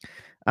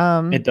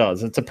 It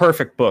does. It's a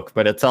perfect book,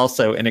 but it's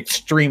also an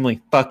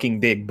extremely fucking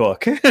big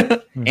book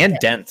and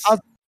dense.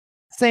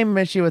 Same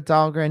issue with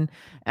Dahlgren.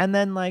 And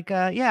then like we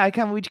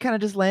kind of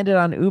just landed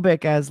on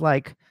Ubik as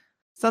like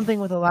something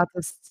with a lot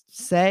to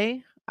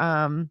say.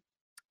 And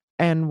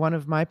one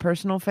of my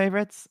personal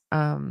favorites,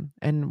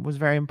 and was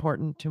very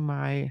important to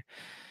my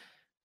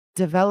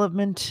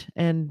development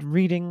and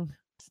reading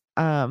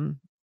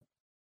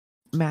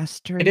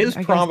mastery. It is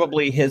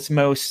probably his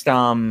most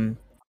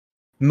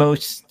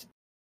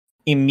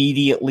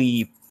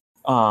immediately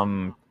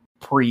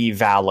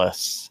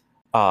pre-Valis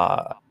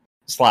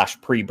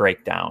 /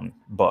 pre-breakdown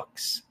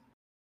books.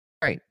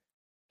 Right.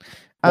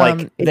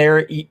 Like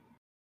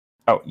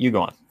oh, you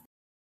go on.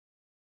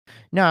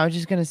 No, I was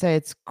just gonna say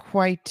it's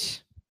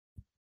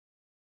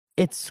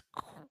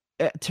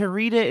to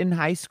read it in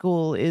high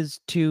school is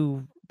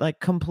to like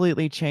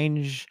completely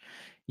change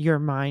your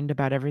mind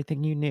about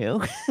everything you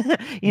knew.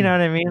 You know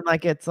what I mean?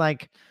 Like it's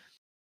like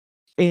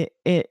it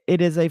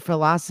is a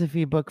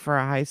philosophy book for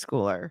a high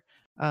schooler.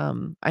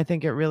 I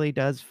think it really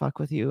does fuck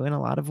with you in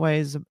a lot of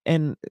ways,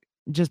 and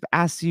just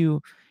asks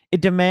you,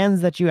 it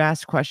demands that you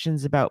ask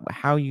questions about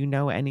how you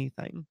know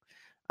anything,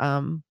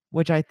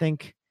 which I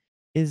think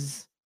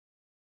is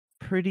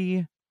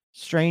pretty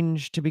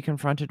strange to be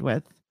confronted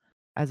with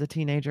as a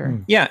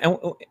teenager. Yeah, and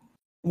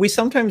we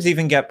sometimes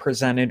even get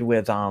presented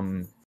with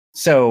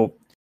so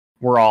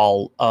we're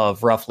all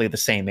of roughly the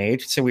same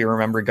age, so we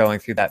remember going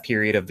through that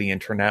period of the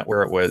internet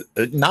where it was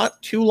not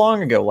too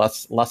long ago,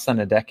 less than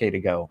a decade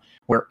ago,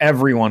 where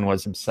everyone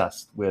was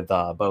obsessed with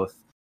both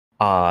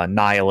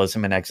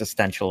nihilism and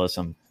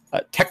existentialism.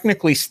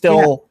 Technically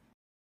still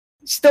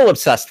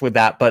obsessed with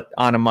that, but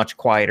on a much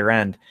quieter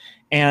end.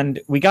 And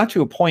we got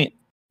to a point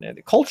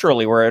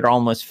culturally where it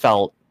almost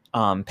felt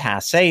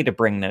passé to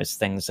bring those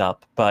things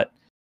up, but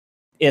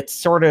it's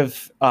sort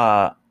of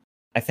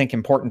I think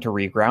important to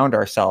reground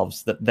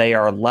ourselves that they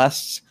are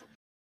less,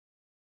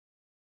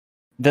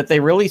 that they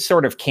really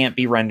sort of can't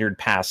be rendered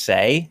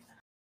passé.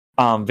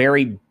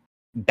 Very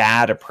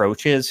bad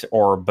approaches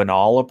or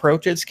banal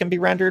approaches can be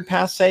rendered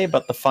passé,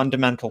 but the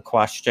fundamental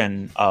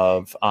question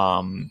of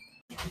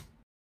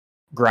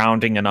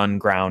grounding and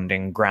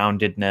ungrounding,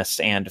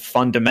 groundedness and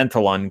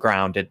fundamental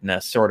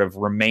ungroundedness sort of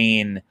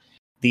remain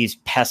these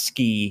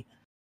pesky,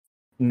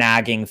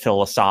 nagging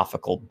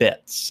philosophical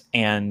bits.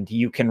 And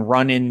you can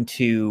run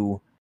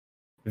into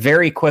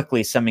very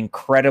quickly some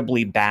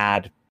incredibly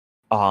bad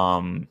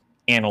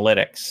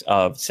analytics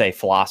of, say,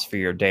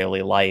 philosophy or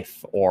daily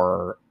life,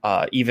 or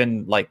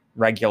even like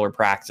regular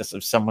practice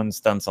of someone's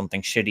done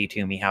something shitty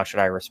to me, how should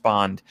I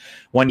respond,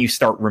 when you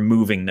start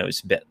removing those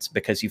bits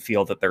because you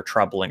feel that they're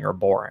troubling or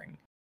boring.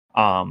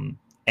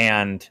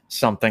 And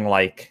something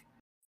like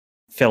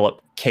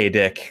Philip K.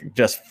 Dick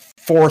just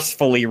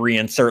forcefully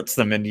reinserts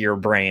them into your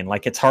brain.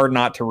 Like, it's hard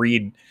not to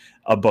read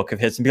a book of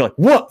his and be like,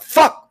 what?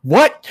 Fuck,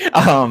 what?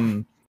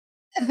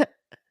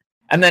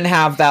 And then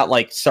have that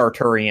like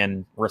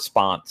Sartrean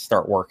response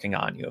start working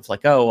on you of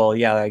like, oh, well,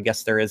 yeah, I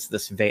guess there is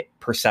this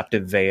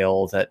perceptive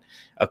veil that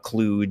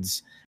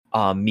occludes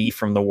me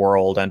from the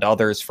world and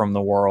others from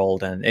the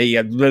world. And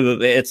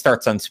it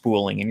starts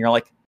unspooling and you're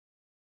like,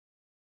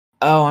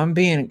 oh, I'm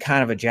being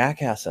kind of a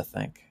jackass, I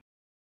think.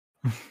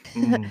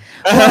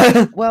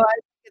 Well, I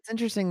think it's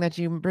interesting that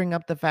you bring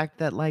up the fact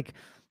that like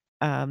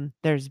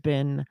there's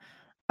been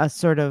a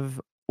sort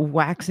of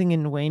waxing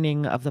and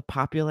waning of the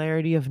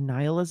popularity of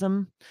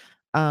nihilism,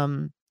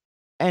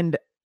 and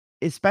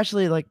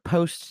especially like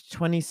post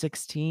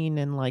 2016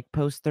 and like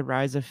post the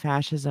rise of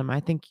fascism. I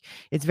think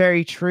it's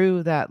very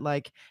true that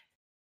like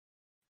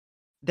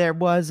there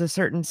was a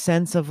certain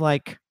sense of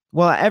like,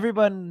 well,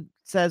 everyone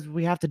says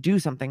we have to do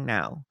something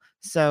now,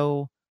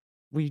 so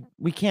we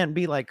can't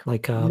be like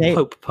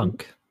hope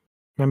punk.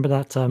 Remember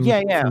that?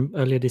 Yeah. From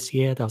earlier this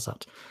year, that was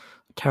that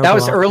terrible. That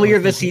was earlier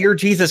this year.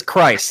 Jesus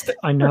Christ!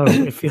 I know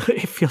it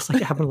feels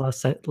like it happened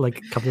last like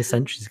a couple of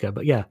centuries ago.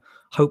 But yeah,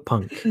 hope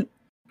punk.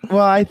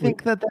 Well, I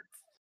think that's,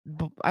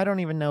 I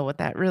don't even know what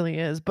that really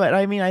is, but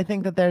I mean, I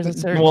think that there's a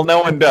certain. Well,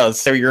 no one does,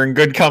 so you're in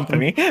good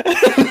company.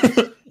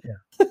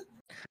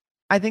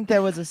 I think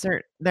there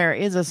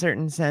is a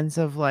certain sense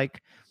of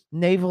like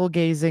navel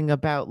gazing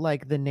about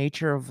like the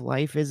nature of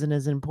life isn't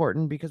as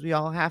important, because we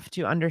all have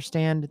to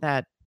understand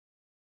that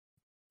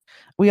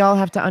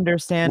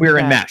we're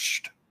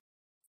enmeshed.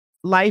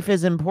 Life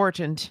is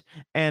important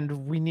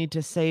and we need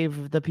to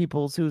save the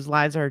peoples whose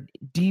lives are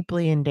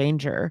deeply in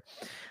danger.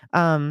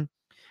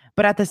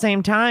 But at the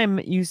same time,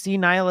 you see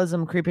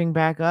nihilism creeping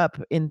back up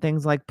in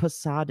things like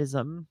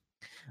Posadism,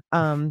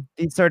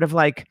 these sort of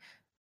like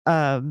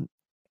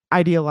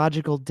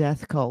ideological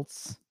death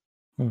cults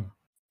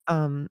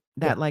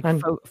that like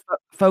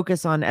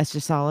focus on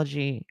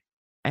eschatology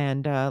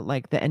and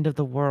like the end of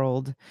the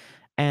world,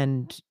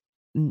 and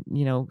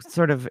you know,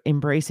 sort of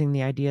embracing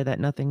the idea that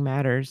nothing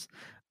matters.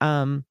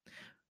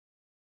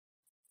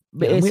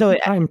 But Yeah, so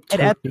I'm it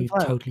ebbs and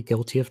flows. totally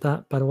guilty of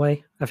that, by the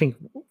way. I think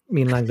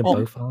me and Langdon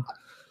both are.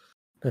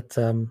 But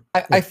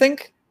I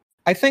think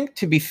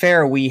to be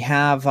fair, we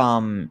have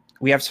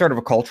sort of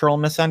a cultural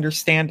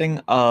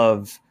misunderstanding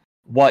of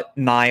what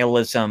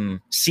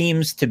nihilism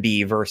seems to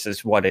be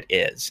versus what it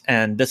is.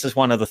 And this is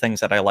one of the things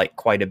that I like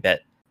quite a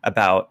bit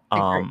about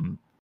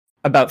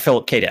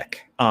Philip K.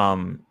 Dick.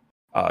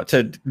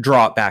 To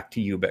draw it back to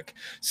Ubik.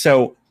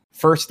 So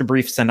first, a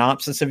brief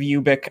synopsis of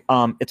Ubik.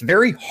 It's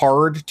very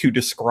hard to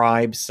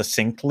describe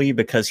succinctly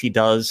because he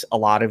does a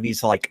lot of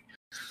these, like,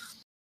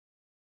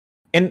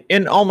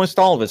 in almost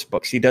all of his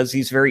books, he does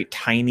these very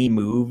tiny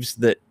moves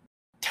that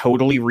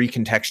totally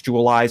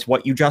recontextualize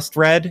what you just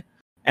read.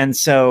 And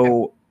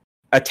so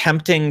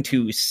attempting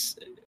to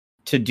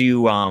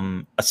do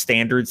a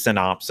standard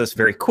synopsis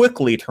very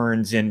quickly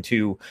turns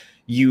into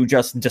you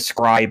just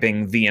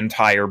describing the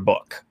entire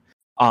book.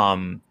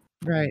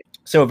 Right.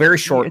 So a very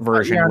short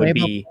version would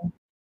be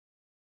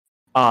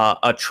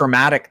a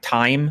traumatic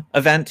time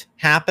event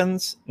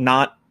happens,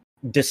 not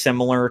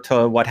dissimilar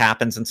to what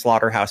happens in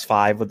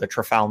Slaughterhouse-5 with the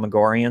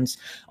Trafalgarians,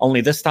 only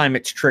this time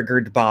it's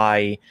triggered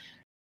by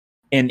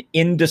an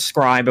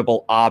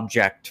indescribable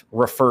object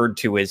referred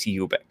to as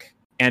Ubik.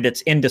 And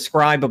it's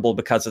indescribable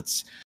because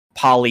it's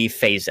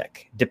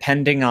polyphasic.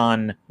 Depending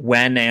on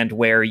when and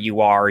where you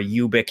are,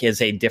 Ubik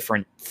is a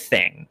different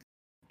thing.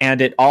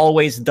 And it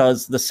always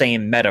does the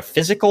same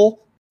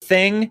metaphysical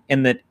thing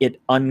in that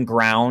it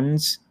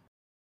ungrounds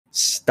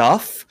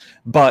stuff,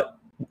 but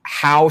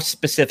how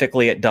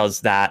specifically it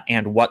does that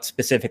and what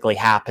specifically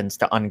happens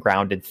to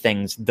ungrounded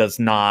things does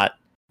not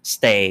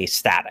stay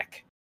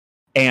static.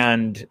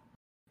 And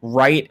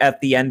right at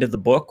the end of the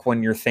book,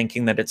 when you're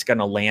thinking that it's going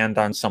to land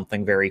on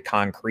something very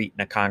concrete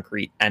and a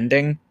concrete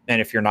ending, and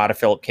if you're not a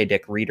Philip K.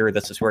 Dick reader,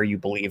 this is where you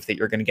believe that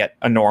you're going to get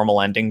a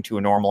normal ending to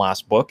a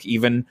normal-ass book,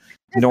 even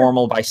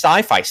normal by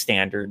sci-fi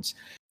standards.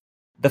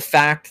 The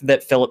fact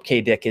that Philip K.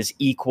 Dick is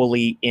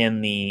equally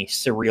in the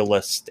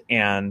surrealist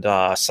and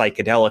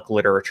psychedelic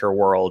literature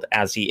world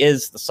as he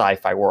is the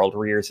sci-fi world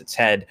rears its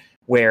head,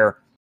 where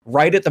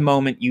right at the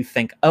moment you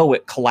think, oh,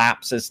 it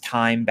collapses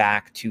time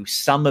back to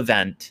some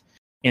event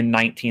in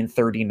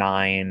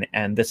 1939,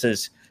 and this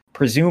is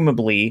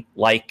presumably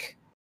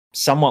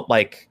somewhat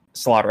like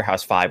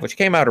Slaughterhouse-5, which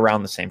came out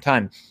around the same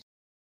time.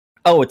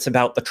 Oh, it's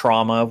about the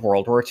trauma of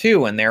World War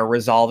II, and they're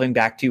resolving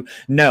back to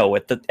no.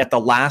 At the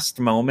last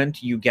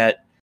moment, you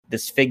get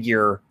this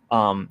figure.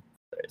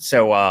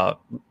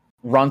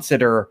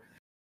 Runciter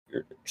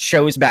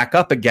shows back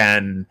up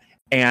again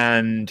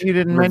and You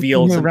didn't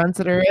reveals mention who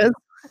Runciter is?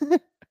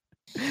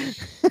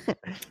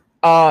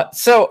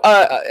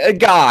 A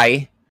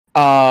guy.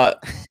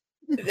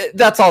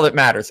 That's all that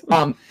matters.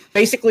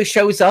 Basically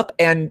shows up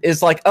and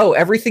is like, oh,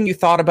 everything you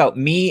thought about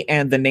me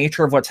and the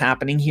nature of what's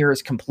happening here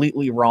is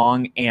completely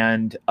wrong,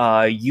 and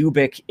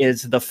Ubik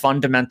is the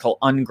fundamental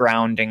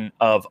ungrounding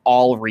of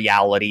all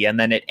reality. And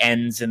then it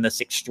ends in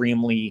this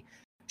extremely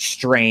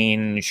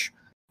strange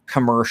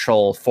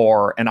commercial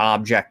for an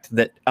object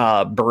that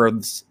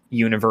births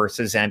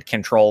universes and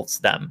controls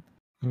them.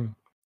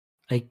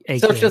 So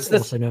it's just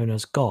also known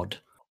as God.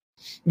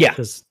 Yeah.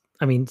 Because,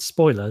 I mean,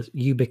 spoilers,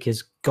 Ubik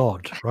is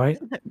God, right?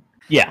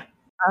 Yeah.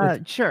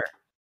 Sure.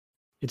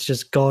 It's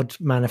just God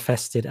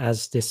manifested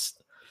as this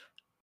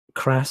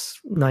crass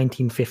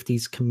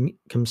 1950s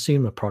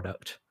consumer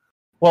product.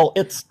 Well,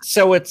 it's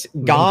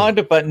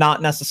God, but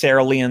not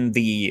necessarily in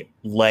the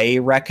lay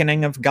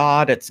reckoning of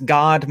God. It's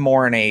God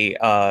more in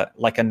a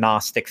like a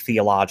Gnostic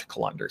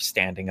theological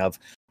understanding of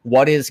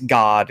what is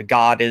God.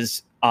 God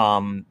is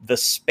the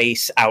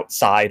space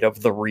outside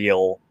of the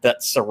real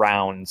that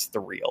surrounds the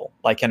real,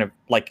 like in a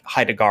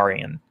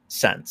Heideggerian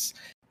sense.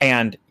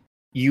 And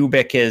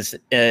Ubik is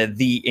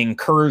the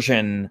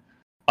incursion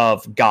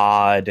of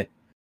God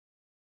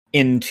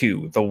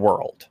into the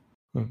world.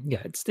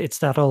 Yeah, it's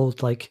that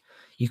old, like,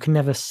 you can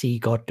never see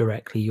God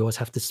directly. You always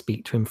have to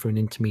speak to him through an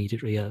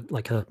intermediary,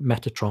 like a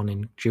Metatron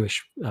in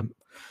Jewish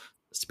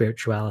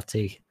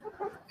spirituality.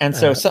 And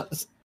so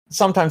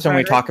sometimes when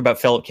we talk about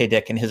Philip K.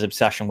 Dick and his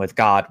obsession with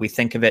God, we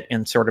think of it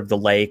in sort of the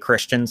lay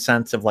Christian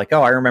sense of like,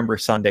 oh, I remember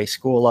Sunday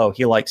school. Oh,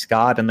 he likes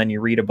God. And then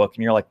you read a book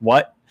and you're like,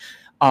 what?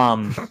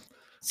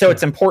 So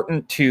it's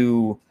important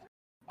to,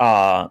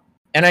 and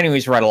anyone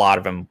who's read a lot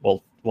of them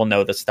will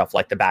know this stuff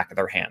like the back of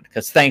their hand,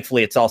 because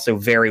thankfully it's also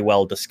very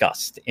well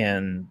discussed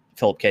in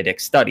Philip K.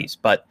 Dick's studies.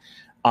 But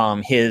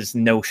his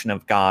notion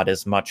of God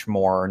is much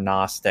more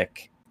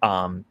Gnostic,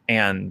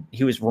 and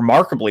he was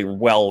remarkably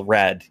well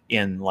read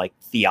in like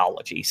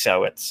theology,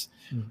 so it's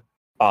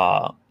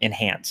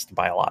enhanced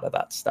by a lot of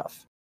that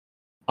stuff.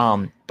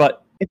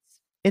 But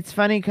it's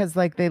funny because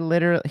like they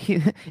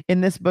literally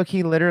in this book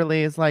he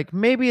literally is like,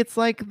 maybe it's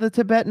like the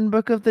Tibetan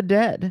Book of the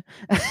Dead,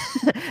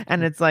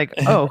 and it's like,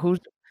 oh, who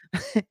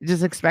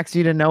just expects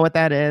you to know what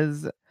that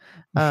is.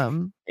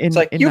 It's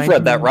like, you've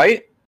read that,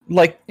 right?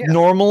 Like,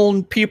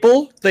 normal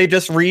people, they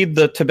just read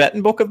the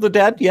Tibetan Book of the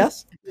Dead.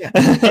 Yes.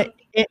 Yeah.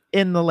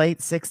 In the late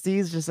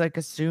 60s, just like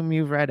assume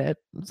you've read it.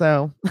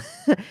 So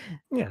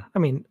yeah, I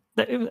mean,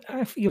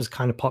 I think it was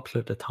kind of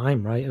popular at the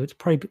time, right? It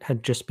probably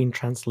had just been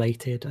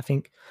translated. I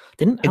think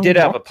didn't It Alan did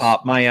have a Watts-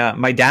 pop.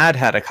 My dad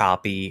had a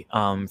copy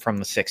from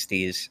the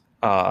 60s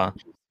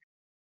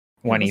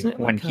when wasn't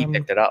it he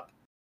picked it up.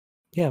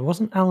 Yeah,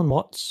 wasn't Alan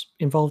Watts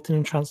involved in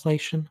a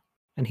translation?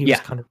 And he was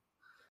Yeah. kind of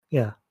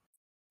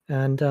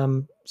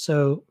and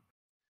so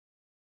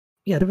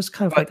yeah, there was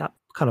kind of But- like that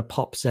kind of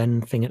pop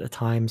zen thing at the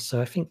time.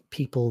 So I think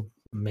people,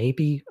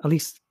 maybe at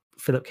least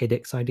Philip K.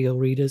 Dick's ideal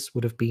readers,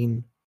 would have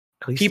been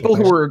at least people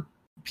who aware.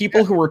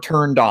 were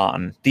turned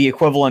on, the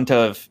equivalent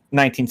of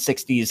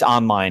 1960s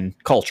online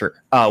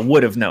culture,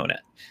 would have known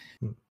it.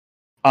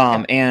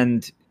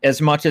 And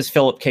as much as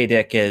Philip K.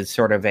 Dick is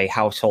sort of a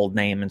household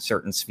name in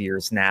certain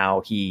spheres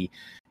now, he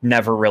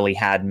never really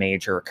had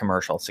major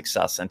commercial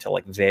success until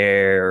like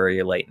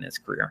very late in his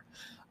career.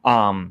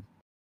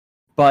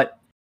 But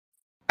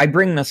I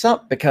bring this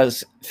up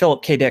because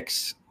Philip K.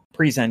 Dick's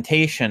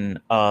presentation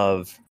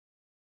of...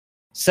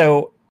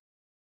 So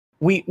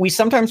we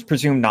sometimes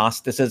presume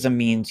Gnosticism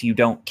means you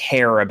don't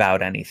care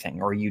about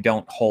anything or you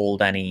don't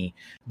hold any...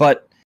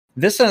 But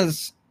this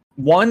is...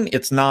 One,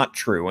 it's not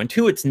true, and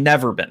two, it's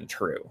never been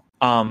true.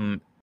 Do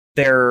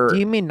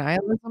you mean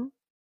nihilism?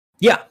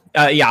 Yeah,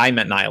 I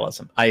meant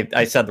nihilism.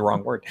 I said the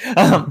wrong word.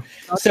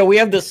 So we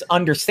have this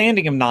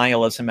understanding of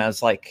nihilism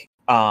as like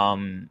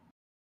the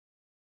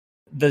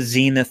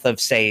zenith of,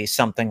 say,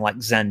 something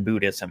like Zen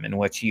Buddhism, in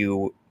which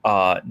you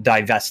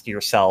divest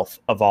yourself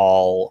of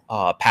all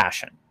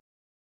passion.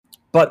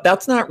 But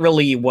that's not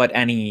really what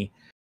any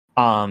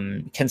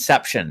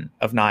conception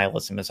of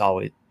nihilism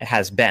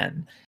has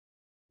been.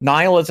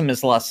 Nihilism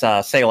is less,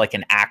 say, like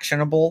an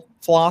actionable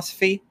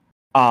philosophy.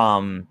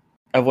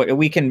 Of what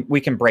we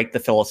can break the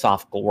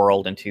philosophical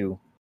world into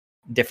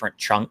different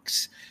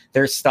chunks.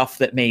 There's stuff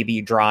that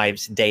maybe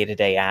drives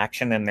day-to-day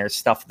action, and there's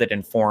stuff that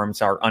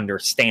informs our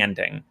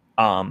understanding.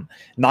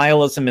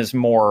 Nihilism is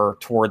more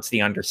towards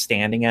the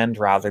understanding end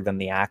rather than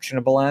the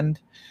actionable end,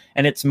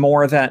 and it's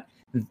more that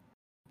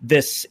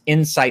this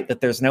insight that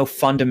there's no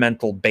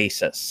fundamental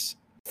basis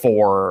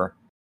for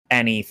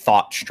any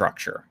thought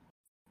structure.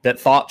 That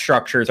thought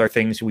structures are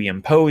things we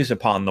impose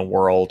upon the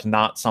world,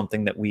 not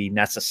something that we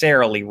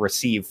necessarily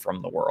receive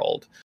from the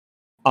world.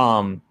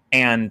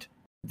 And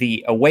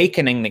the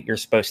awakening that you're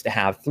supposed to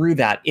have through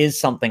that is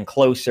something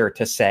closer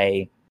to,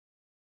 say,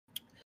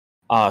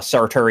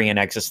 Sartrean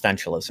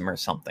existentialism or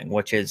something,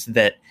 which is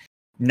that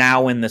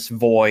now in this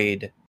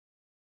void,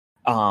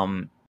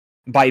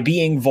 by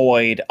being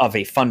void of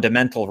a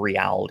fundamental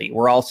reality,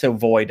 we're also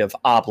void of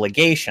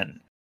obligation,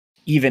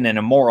 even in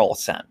a moral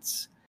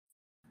sense.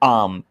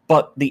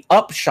 But the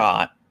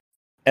upshot,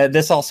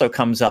 this also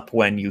comes up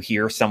when you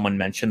hear someone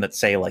mention that,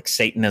 say, like,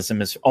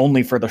 Satanism is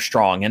only for the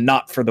strong and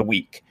not for the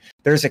weak.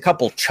 There's a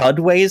couple chud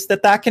ways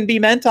that can be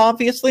meant,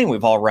 obviously, and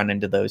we've all run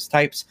into those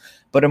types.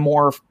 But a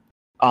more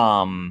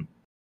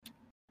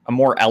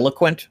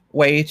eloquent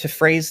way to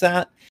phrase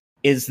that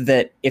is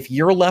that if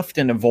you're left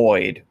in a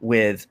void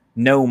with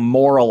no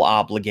moral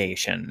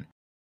obligation,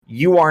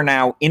 you are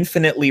now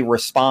infinitely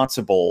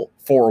responsible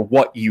for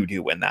what you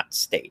do in that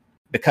state.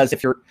 Because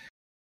if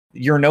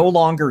you're no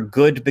longer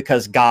good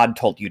because God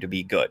told you to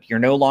be good. You're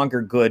no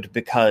longer good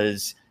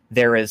because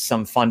there is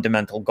some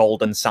fundamental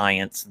golden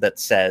science that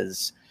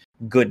says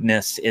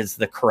goodness is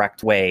the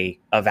correct way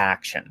of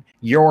action.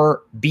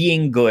 You're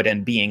being good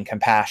and being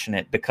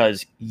compassionate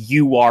because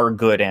you are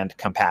good and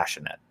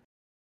compassionate.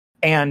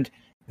 And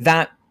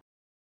that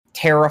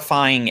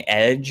terrifying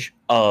edge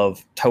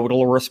of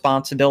total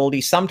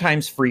responsibility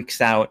sometimes freaks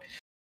out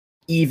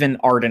even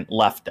ardent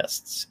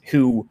leftists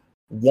who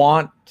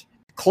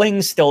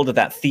cling still to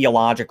that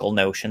theological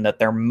notion that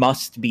there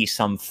must be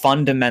some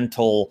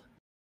fundamental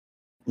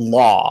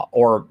law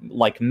or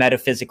like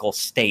metaphysical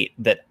state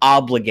that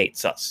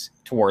obligates us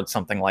towards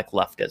something like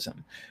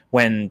leftism,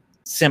 when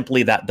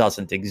simply that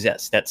doesn't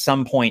exist. At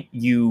some point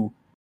you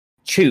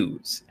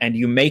choose and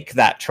you make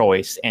that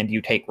choice and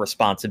you take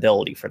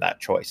responsibility for that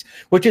choice,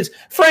 which is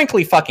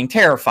frankly fucking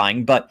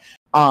terrifying. But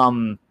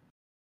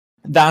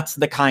that's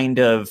the kind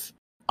of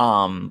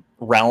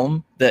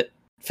realm that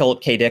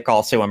Philip K. Dick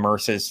also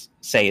immerses,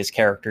 say, his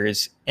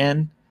characters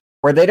in,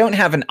 where they don't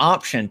have an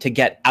option to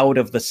get out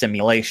of the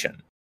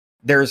simulation.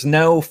 There's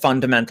no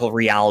fundamental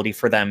reality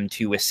for them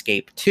to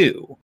escape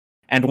to.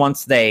 And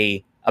once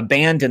they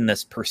abandon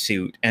this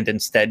pursuit and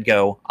instead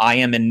go, I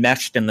am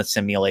enmeshed in the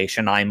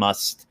simulation, I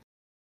must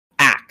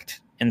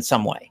act in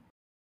some way.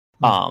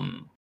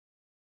 The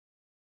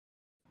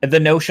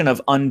notion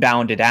of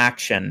unbounded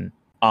action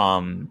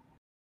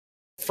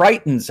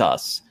frightens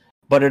us,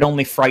 but it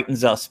only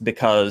frightens us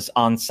because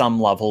on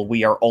some level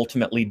we are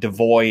ultimately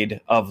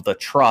devoid of the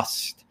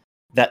trust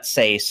that,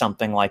 say,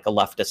 something like a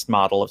leftist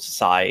model of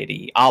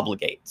society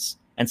obligates.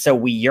 And so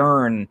we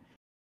yearn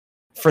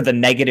for the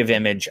negative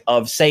image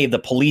of, say, the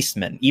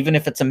policeman, even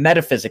if it's a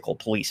metaphysical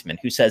policeman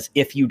who says,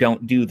 if you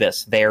don't do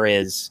this, there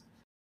is,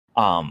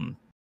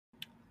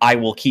 I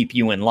will keep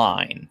you in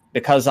line.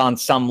 Because on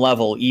some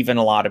level, even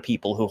a lot of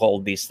people who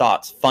hold these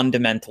thoughts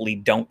fundamentally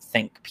don't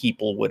think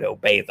people would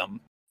obey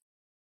them.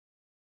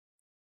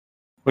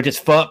 Which is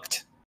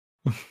fucked.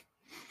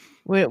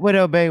 Would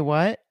obey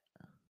what?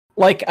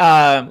 Like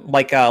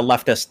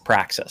leftist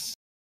praxis.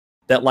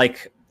 That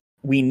like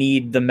we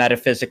need the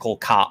metaphysical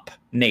cop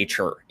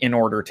nature in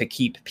order to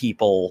keep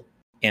people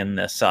in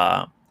this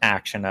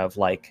action of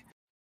like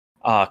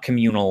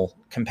communal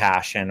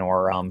compassion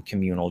or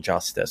communal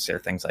justice or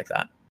things like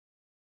that.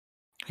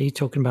 Are you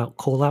talking about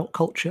call out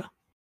culture?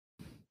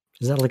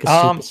 Is that like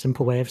a super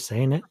simple way of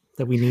saying it?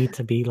 That we need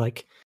to be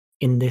like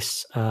in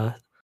this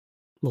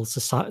little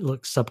society,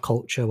 like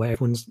subculture where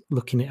everyone's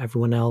looking at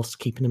everyone else,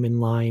 keeping them in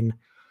line.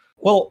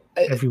 Well,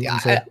 I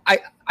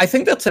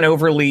think that's an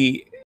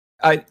overly.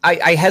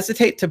 I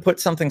hesitate to put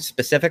something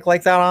specific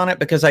like that on it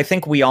because I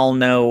think we all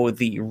know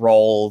the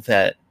role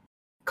that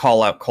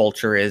call out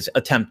culture is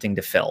attempting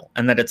to fill,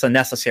 and that it's a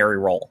necessary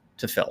role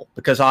to fill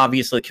because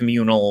obviously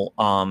communal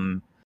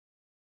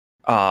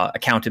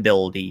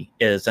accountability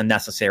is a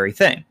necessary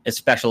thing,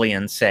 especially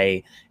in,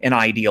 say, an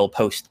ideal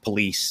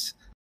post-police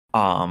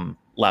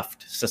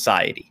left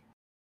society.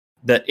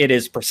 That it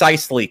is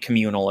precisely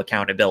communal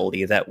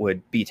accountability that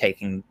would be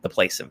taking the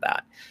place of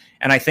that.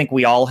 And I think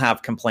we all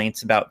have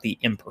complaints about the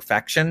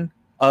imperfection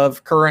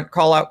of current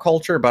call-out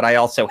culture, but I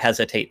also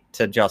hesitate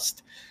to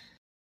just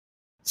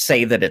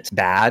say that it's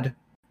bad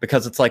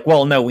because it's like,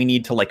 well, no, we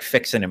need to like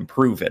fix and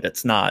improve it.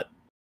 It's not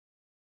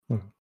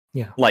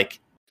like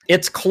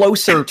it's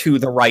closer to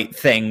the right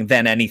thing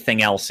than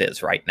anything else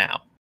is right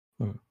now.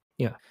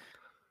 Yeah.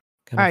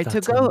 All right,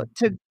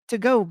 to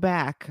go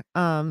back,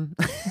 you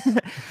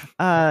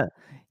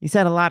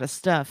said a lot of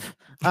stuff.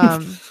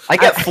 I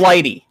get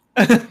flighty.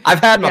 I've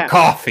had my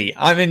coffee.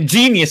 I'm in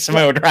genius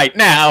mode right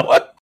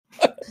now.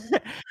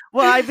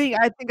 Well, I think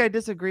I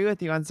disagree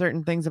with you on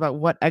certain things about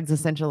what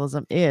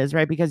existentialism is,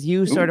 right? Because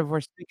you sort of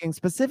were speaking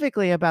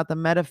specifically about the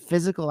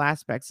metaphysical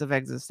aspects of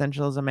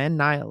existentialism and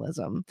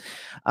nihilism.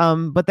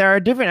 But there are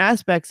different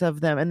aspects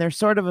of them, and there's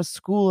sort of a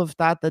school of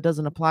thought that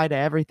doesn't apply to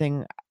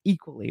everything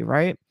equally,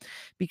 right?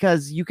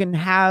 Because you can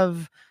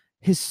have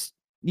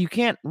you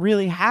can't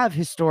really have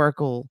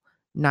historical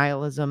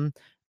nihilism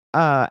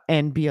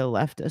and be a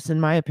leftist, in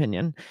my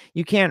opinion.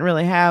 You can't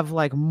really have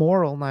like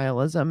moral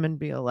nihilism and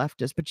be a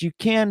leftist, but you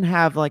can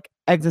have like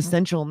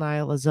existential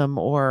nihilism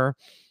or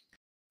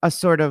a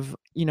sort of,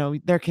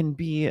 there can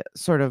be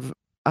sort of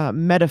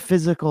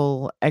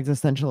metaphysical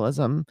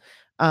existentialism.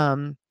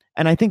 And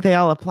I think they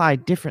all apply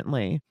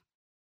differently.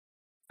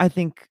 I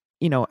think,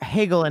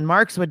 Hegel and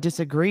Marx would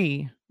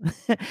disagree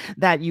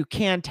that you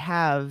can't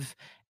have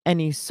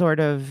any sort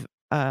of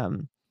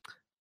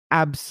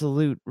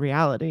absolute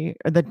reality,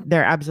 or that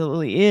there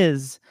absolutely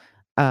is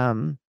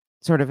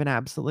sort of an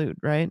absolute,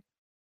 right?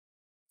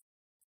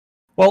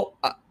 Well,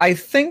 I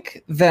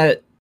think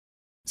that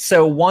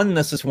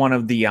this is one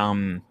of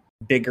the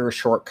bigger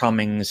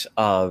shortcomings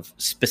of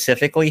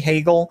specifically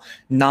Hegel,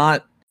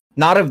 not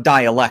of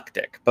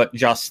dialectic, but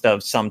just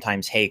of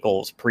sometimes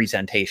Hegel's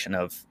presentation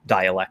of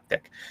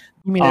dialectic.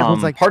 You mean it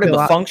was like part of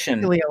the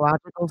function,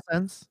 teleological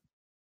sense?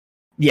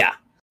 Yeah.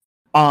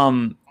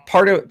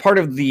 Part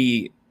of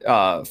the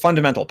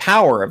fundamental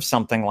power of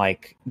something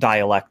like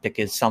dialectic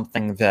is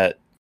something that,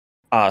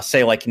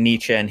 say, like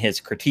Nietzsche and his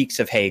critiques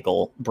of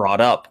Hegel brought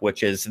up,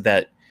 which is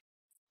that,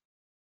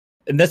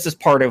 and this is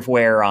part of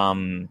where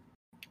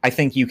I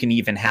think you can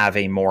even have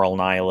a moral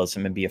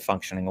nihilism and be a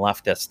functioning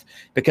leftist,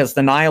 because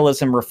the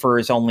nihilism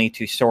refers only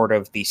to sort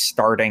of the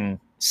starting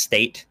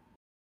state,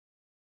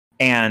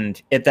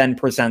 and it then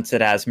presents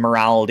it as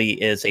morality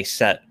is a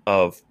set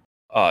of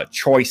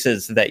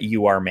choices that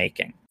you are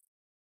making.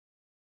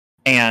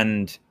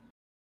 And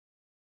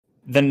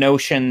the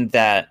notion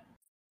that,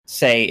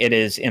 say, it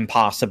is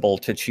impossible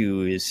to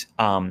choose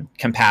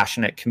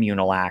compassionate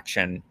communal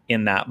action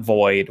in that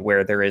void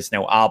where there is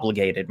no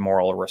obligated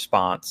moral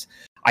response,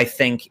 I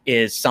think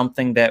is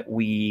something that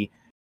we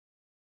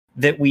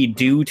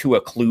do to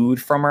occlude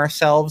from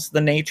ourselves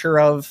the nature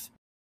of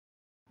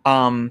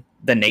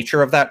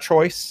that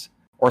choice,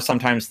 or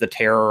sometimes the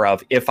terror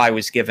of, if I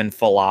was given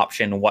full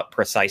option, what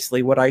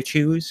precisely would I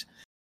choose?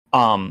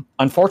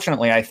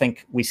 Unfortunately, I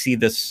think we see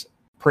this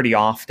pretty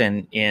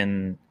often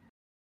in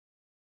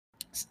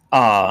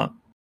the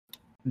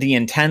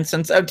intense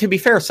and, to be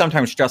fair,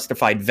 sometimes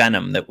justified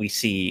venom that we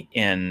see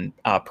in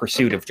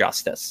Pursuit of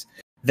Justice.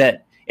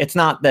 That it's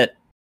not that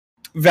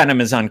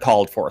venom is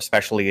uncalled for,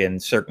 especially in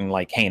certain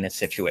like heinous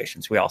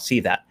situations. We all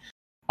see that.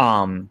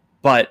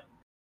 But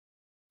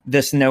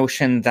this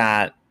notion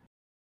that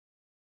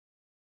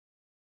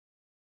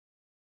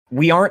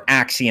we aren't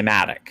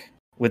axiomatic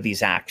with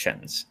these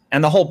actions.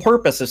 And the whole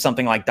purpose of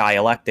something like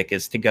dialectic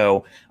is to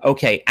go,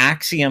 okay,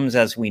 axioms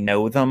as we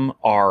know them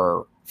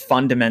are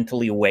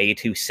fundamentally way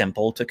too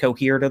simple to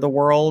cohere to the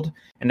world.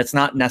 And it's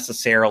not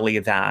necessarily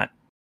that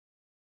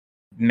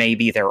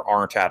maybe there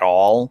aren't at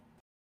all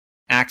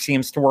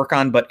axioms to work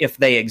on, but if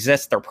they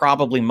exist, they're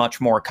probably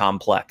much more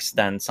complex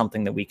than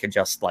something that we could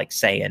just like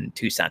say in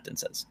 2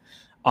 sentences,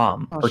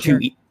 two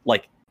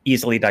like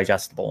easily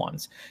digestible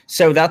ones.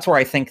 So that's where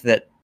I think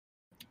that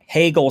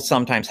Hegel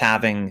sometimes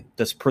having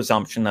this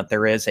presumption that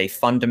there is a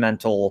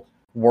fundamental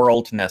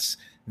worldness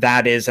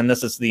that is, and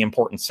this is the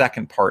important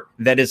second part,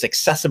 that is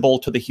accessible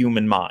to the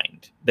human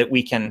mind, that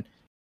we can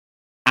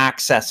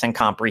access and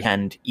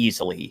comprehend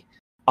easily.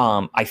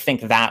 I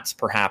think that's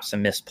perhaps a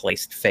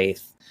misplaced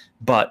faith,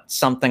 but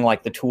something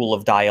like the tool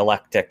of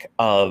dialectic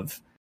of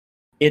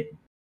it,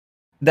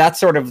 that's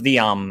sort of the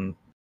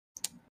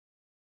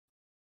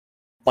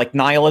like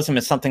nihilism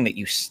is something that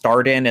you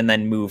start in and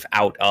then move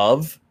out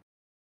of.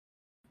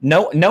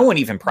 No one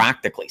even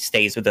practically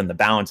stays within the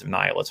bounds of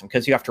nihilism,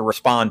 because you have to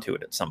respond to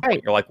it at some point.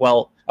 Right. You're like,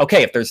 well,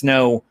 okay, if there's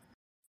no,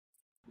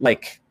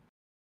 like,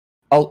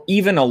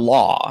 even a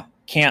law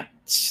can't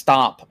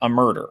stop a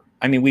murder.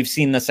 I mean, we've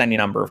seen this any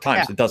number of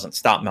times. Yeah. It doesn't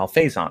stop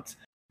malfeasance.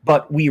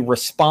 But we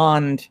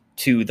respond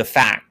to the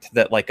fact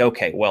that, like,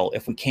 okay, well,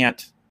 if we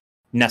can't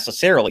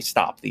necessarily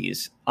stop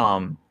these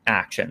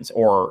actions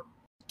or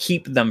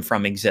keep them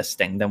from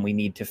existing, then we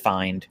need to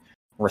find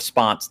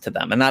response to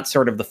them. And that's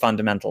sort of the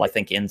fundamental, I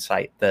think,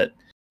 insight that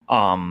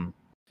that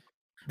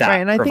Right,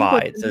 and I think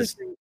provides.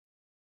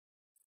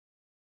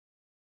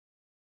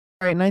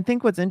 and I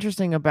think what's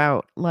interesting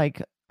about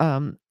like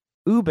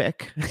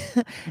Ubik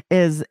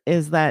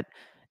is that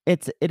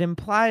it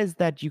implies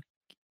that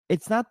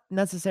it's not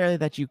necessarily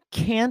that you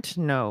can't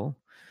know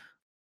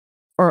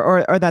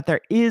or that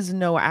there is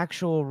no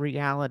actual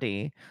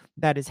reality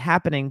that is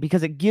happening,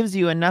 because it gives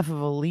you enough of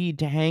a lead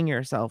to hang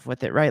yourself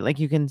with it, right? Like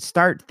you can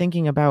start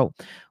thinking about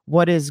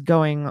what is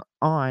going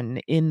on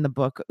in the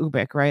book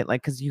Ubik, right?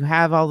 Like, because you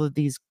have all of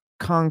these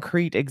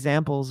concrete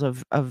examples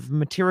of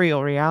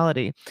material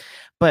reality,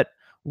 but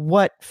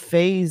what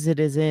phase it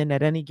is in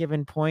at any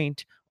given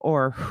point,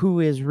 or who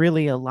is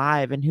really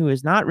alive and who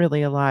is not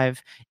really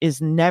alive,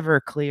 is never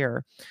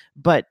clear.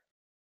 But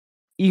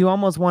you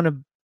almost want to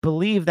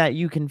believe that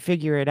you can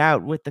figure it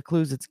out with the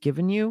clues it's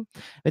given you.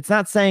 It's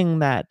not saying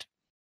that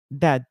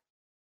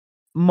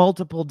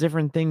multiple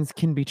different things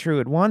can be true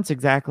at once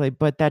exactly,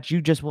 but that you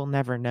just will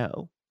never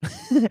know.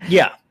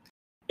 Yeah.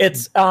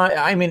 It's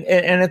I mean,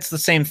 and it's the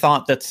same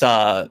thought that's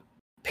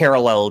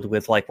paralleled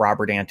with like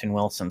Robert Anton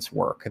Wilson's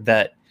work,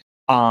 that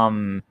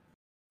I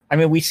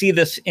mean, we see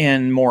this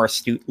in more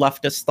astute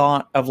leftist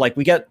thought of like,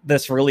 we get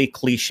this really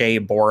cliche,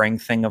 boring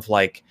thing of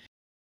like,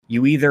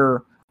 you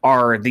either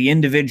are the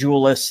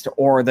individualist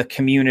or the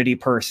community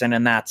person,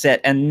 and that's it.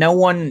 And no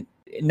one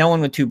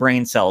with two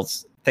brain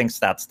cells thinks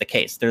that's the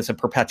case. There's a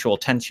perpetual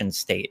tension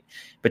state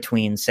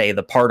between, say,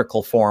 the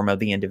particle form of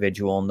the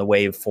individual and the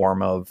wave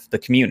form of the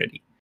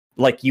community.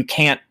 Like, you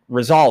can't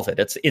resolve it.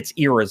 It's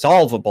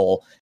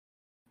irresolvable.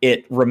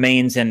 It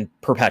remains in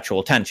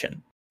perpetual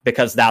tension,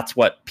 because that's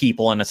what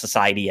people in a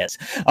society is.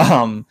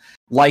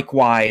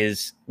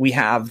 Likewise, we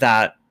have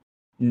that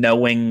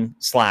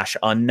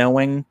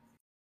knowing/unknowing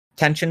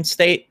tension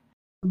state.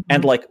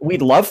 And like,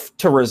 we'd love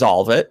to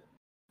resolve it.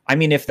 I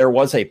mean, if there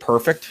was a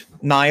perfect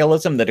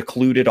nihilism that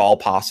occluded all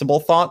possible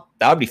thought,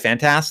 that would be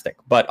fantastic.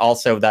 But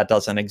also, that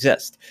doesn't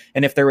exist.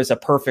 And if there was a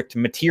perfect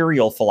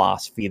material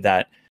philosophy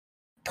that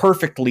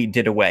perfectly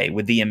did away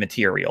with the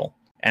immaterial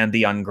and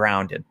the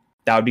ungrounded,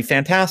 that would be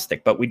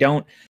fantastic. But we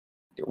don't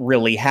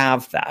really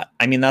have that.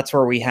 I mean, that's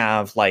where we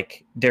have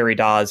like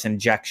Derrida's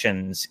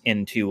injections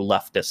into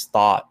leftist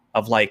thought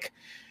of like,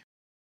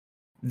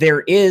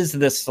 there is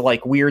this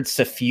like weird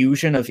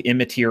suffusion of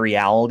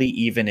immateriality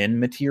even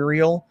in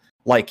material.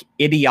 Like,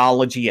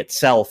 ideology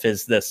itself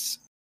is this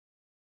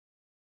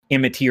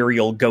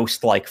immaterial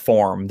ghost-like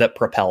form that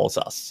propels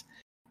us.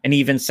 And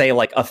even say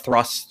like a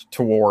thrust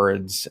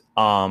towards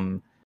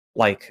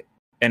like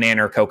an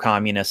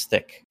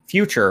anarcho-communistic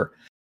future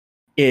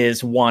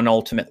is one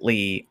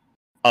ultimately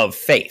of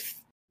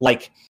faith.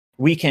 Like,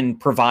 we can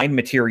provide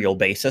material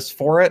basis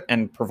for it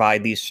and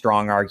provide these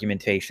strong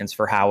argumentations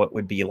for how it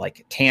would be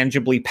like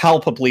tangibly,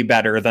 palpably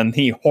better than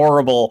the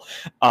horrible,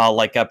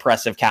 like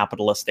oppressive,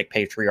 capitalistic,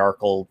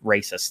 patriarchal,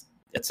 racist,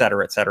 et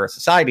cetera,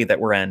 society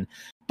that we're in.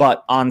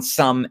 But on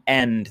some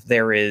end,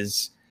 there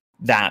is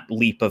that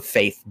leap of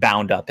faith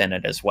bound up in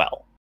it as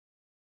well.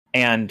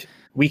 And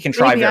we can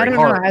try very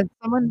hard.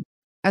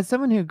 As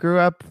someone who grew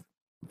up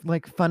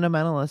like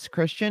fundamentalist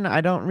Christian, I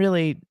don't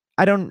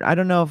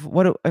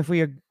know if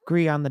we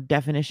agree on the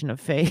definition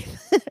of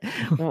faith.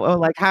 Well,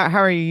 like how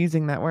are you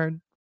using that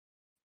word?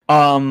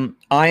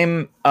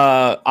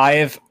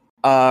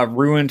 I've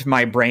ruined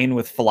my brain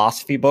with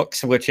philosophy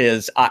books, which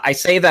is, I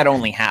say that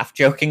only half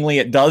jokingly.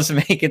 It does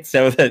make it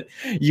so that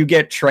you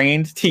get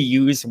trained to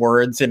use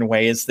words in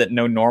ways that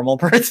no normal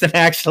person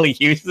actually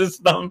uses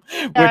them,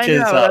 which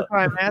is that's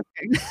why I'm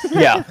asking.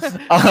 Yeah.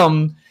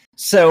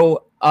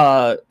 So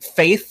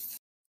faith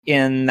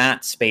in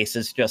that space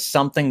is just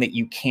something that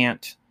you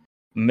can't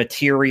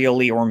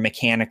materially or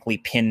mechanically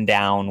pin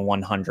down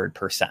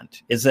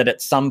 100%. Is that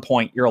at some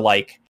point you're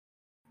like,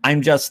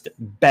 I'm just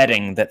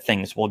betting that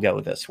things will go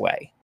this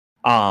way.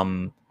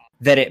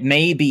 That it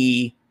may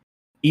be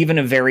even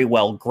a very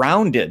well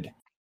grounded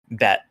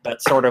bet,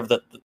 but sort of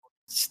the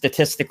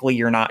statistically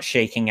you're not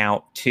shaking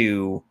out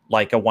to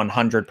like a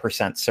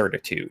 100%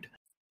 certitude.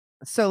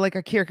 So like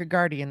a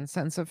Kierkegaardian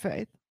sense of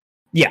faith.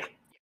 Yeah.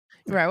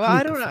 Right. Well,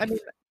 I don't know. I mean,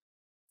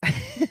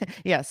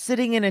 yeah,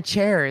 sitting in a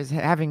chair is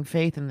having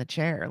faith in the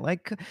chair.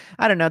 Like,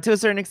 I don't know, to a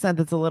certain extent,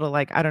 it's a little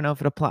like, I don't know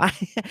if it applies.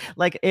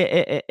 Like,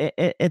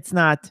 it's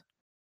not.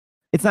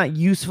 it's not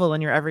useful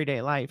in your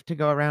everyday life to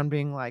go around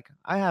being like,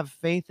 I have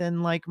faith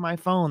in like my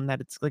phone that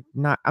it's like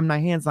not, my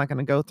hand's not going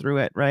to go through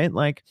it, right?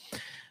 Like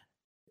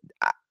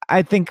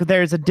I think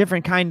there's a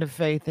different kind of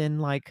faith in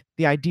like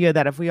the idea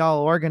that if we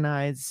all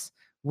organize,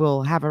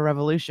 we'll have a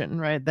revolution,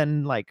 right?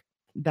 Than like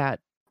that,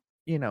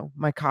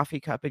 my coffee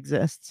cup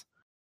exists.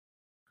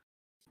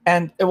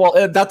 And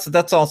well,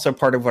 that's also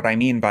part of what I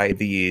mean by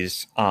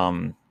these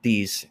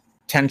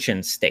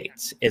tension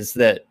states, is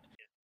that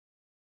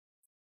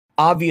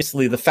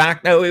obviously the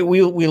fact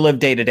we live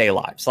day-to-day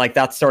lives. Like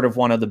that's sort of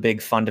one of the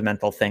big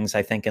fundamental things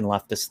I think in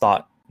leftist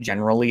thought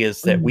generally,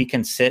 is that we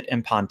can sit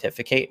and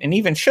pontificate, and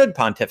even should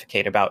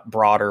pontificate, about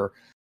broader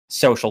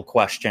social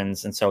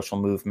questions and social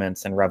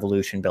movements and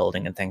revolution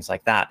building and things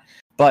like that.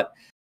 But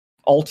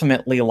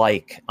ultimately,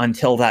 like,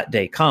 until that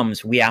day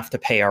comes, we have to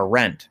pay our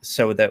rent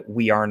so that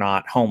we are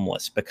not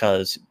homeless,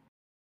 because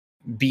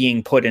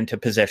being put into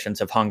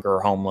positions of hunger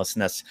or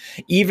homelessness,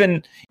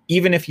 even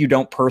if you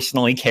don't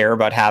personally care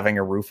about having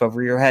a roof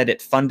over your head, it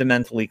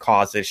fundamentally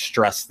causes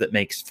stress that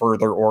makes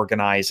further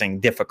organizing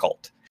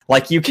difficult.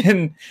 Like, you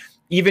can,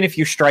 even if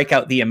you strike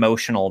out the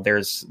emotional,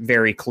 there's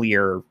very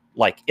clear,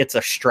 like, it's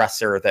a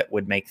stressor that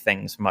would make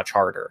things much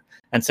harder.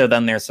 And so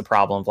then there's the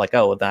problem of like,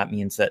 oh, that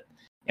means that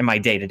in my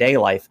day-to-day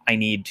life, I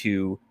need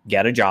to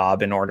get a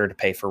job in order to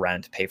pay for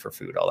rent, pay for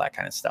food, all that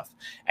kind of stuff.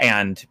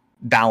 And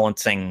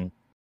balancing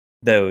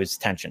those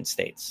tension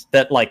states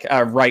that like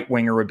a right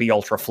winger would be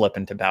ultra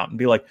flippant about and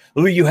be like,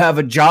 oh, you have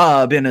a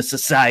job in a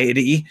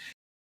society.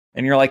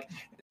 And you're like,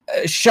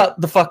 shut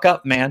the fuck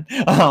up, man.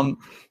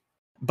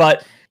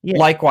 But yeah.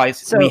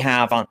 Likewise, we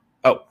have on.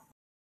 Oh,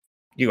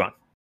 you go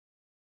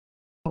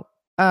on.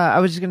 I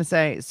was just going to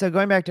say, so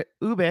going back to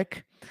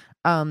Ubik,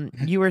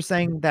 you were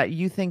saying that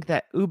you think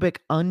that Ubik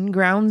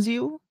ungrounds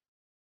you?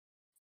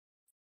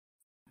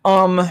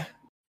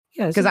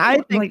 Yeah, because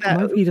I think that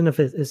my reading of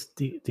it is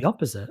the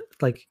opposite.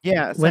 Like,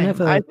 yeah,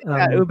 whenever I think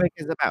that Ubik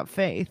is about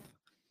faith.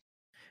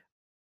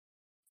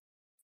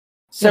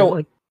 So, yeah,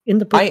 like in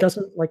the book,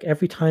 doesn't like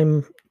every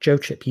time Joe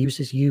Chip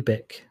uses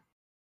Ubik,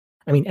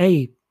 I mean,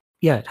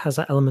 it has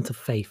that element of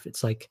faith.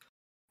 It's like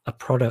a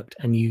product,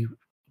 and you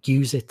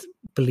use it,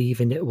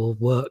 believing it will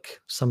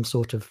work. Some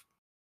sort of,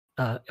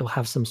 it will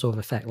have some sort of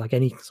effect, like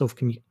any sort of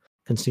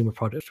consumer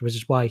product, which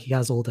is why he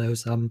has all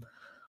those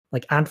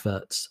like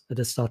adverts at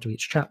the start of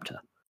each chapter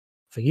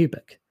for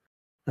Ubik.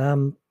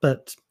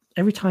 But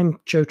every time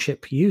Joe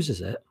Chip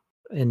uses it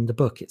in the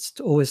book, it's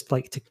always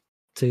like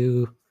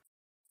to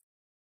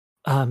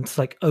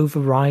like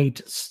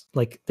override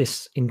like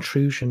this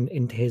intrusion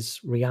into his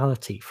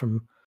reality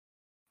from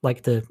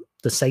like the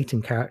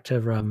Satan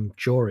character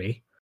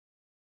Jory,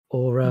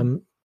 or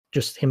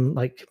just him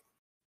like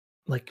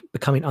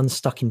becoming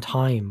unstuck in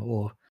time,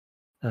 or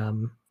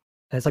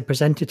it's like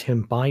presented to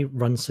him by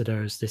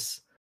Runciter as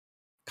this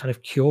kind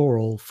of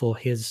cure-all for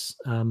his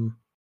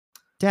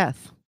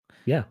death.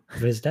 Yeah,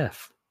 for his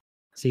death.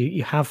 So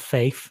you have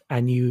faith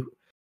and you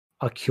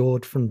are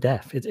cured from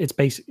death.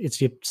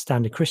 It's your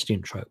standard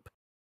Christian trope.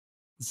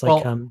 It's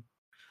like what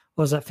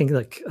was that thing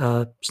like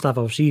Slavoj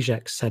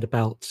Žižek said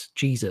about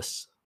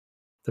Jesus?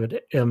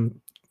 That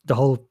the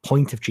whole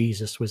point of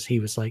Jesus was he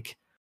was like,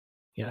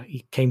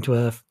 he came to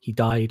earth, he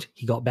died,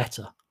 he got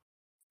better,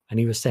 and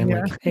he was saying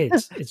like, hey,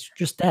 it's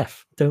just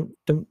death. Don't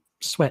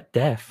sweat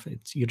death.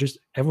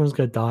 Everyone's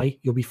gonna die.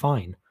 You'll be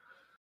fine.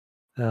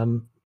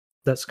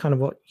 That's kind of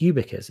what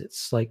Ubik is.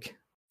 It's like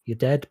you're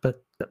dead,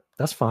 but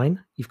that's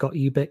fine. You've got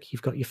Ubik,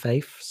 you've got your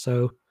faith,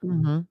 so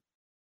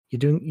you're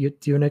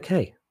doing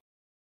okay.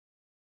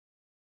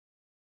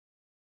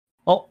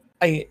 Well,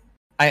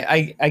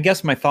 I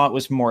guess my thought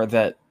was more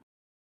that,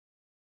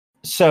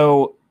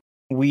 so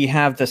we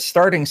have the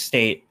starting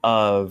state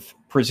of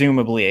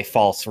presumably a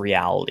false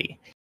reality,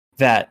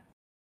 that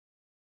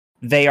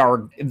they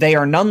are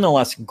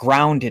nonetheless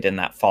grounded in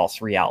that false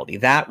reality.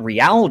 That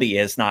reality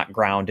is not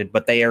grounded,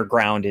 but they are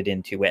grounded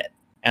into it.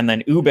 And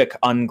then Ubik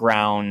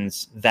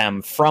ungrounds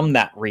them from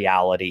that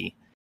reality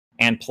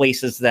and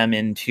places them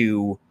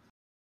into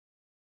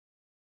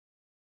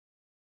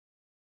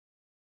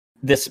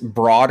this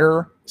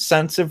broader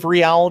sense of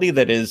reality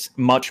that is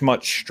much,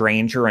 much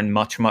stranger and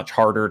much, much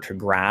harder to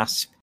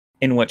grasp,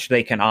 in which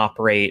they can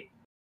operate.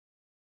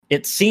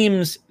 It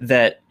seems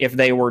that if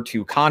they were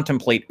to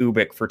contemplate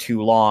Ubik for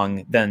too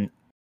long, then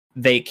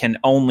they can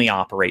only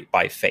operate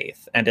by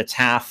faith. And it's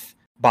half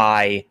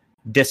by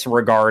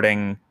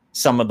disregarding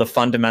some of the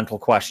fundamental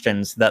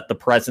questions that the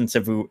presence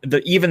of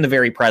even the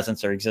very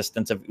presence or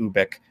existence of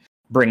Ubik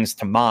brings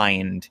to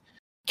mind.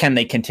 Can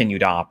they continue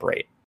to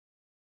operate?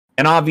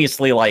 And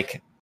obviously,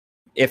 like,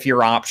 if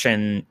your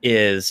option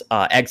is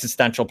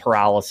existential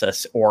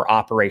paralysis or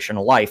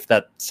operational life,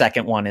 that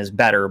second one is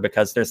better,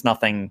 because there's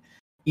nothing,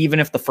 even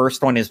if the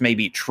first one is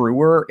maybe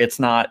truer, it's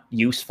not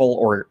useful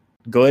or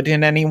good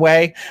in any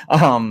way.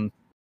 Well,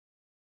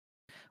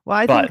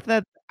 I think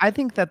that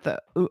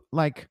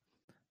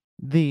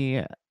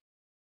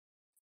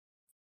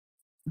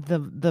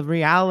the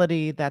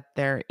reality that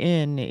they're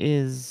in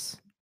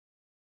is,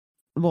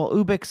 well,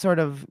 Ubik sort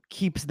of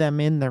keeps them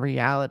in the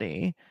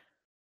reality.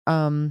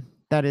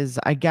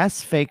 I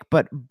guess fake,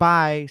 but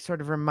by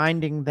sort of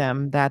reminding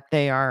them that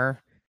they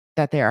are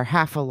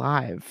half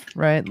alive,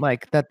 right?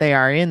 Like that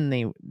they're in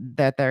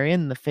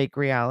the fake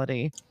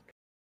reality.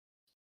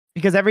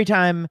 Because every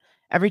time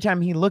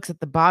he looks at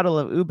the bottle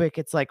of Ubik,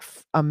 it's like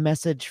a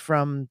message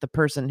from the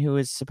person who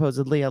is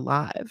supposedly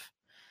alive,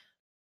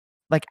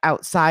 like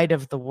outside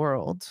of the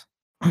world.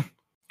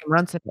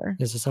 Runcitor.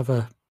 There's this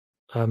other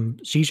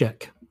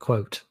Zizek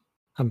quote.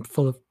 I'm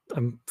full of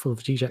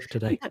Zizek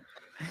today.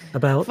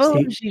 About Full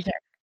of Zizek.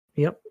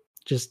 Yep,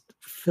 just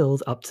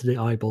filled up to the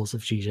eyeballs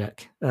of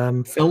Zizek.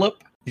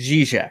 Philip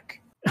Zizek.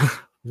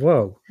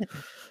 Whoa.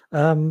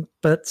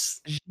 But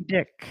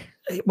Zizek.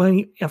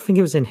 Well, I think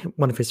it was in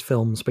one of his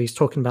films, but he's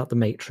talking about the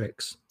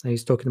Matrix. And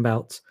he's talking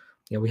about,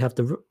 we have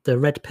the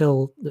red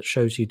pill that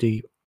shows you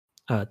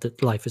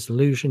that life is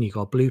illusion. You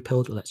got a blue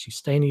pill that lets you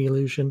stay in the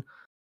illusion.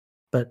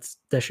 But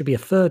there should be a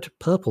third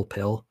purple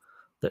pill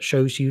that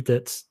shows you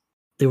that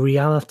the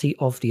reality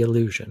of the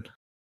illusion.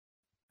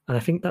 And I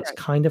think that's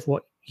kind of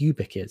what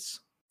Ubik is.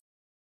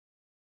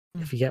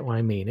 If you get what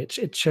I mean.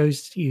 It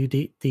shows you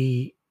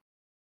the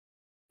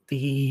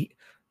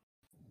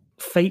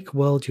fake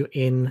world you're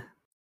in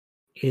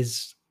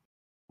is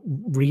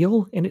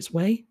real in its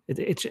way.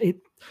 It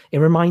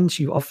reminds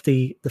you of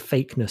the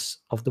fakeness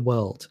of the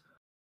world,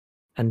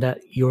 and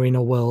that you're in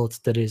a world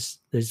that is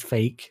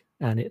fake,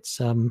 and it's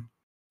and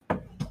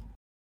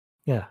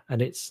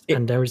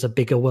there is a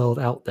bigger world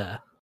out there.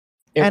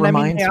 It and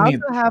reminds they me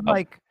also have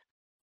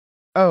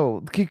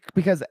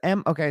because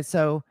okay,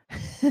 so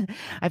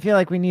I feel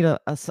like we need a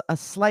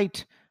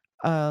slight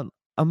a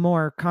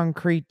more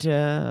concrete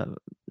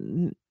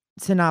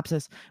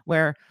synopsis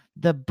where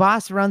the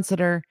boss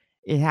Runcitor,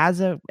 it has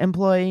an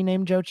employee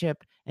named Joe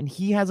Chip, and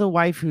he has a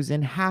wife who's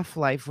in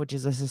Half-Life, which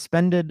is a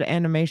suspended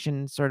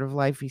animation sort of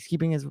life. He's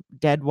keeping his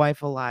dead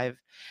wife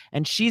alive,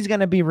 and she's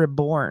going to be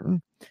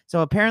reborn.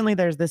 So apparently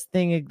there's this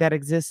thing that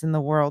exists in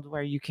the world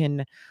where you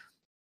can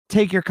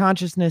take your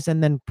consciousness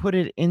and then put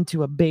it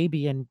into a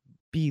baby and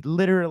be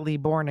literally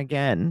born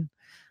again.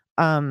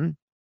 And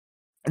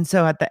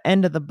so at the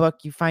end of the book,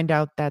 you find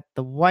out that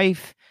the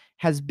wife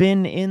has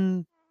been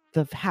in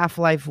the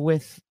Half-Life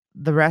with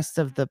the rest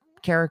of the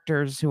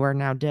characters who are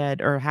now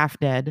dead or half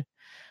dead.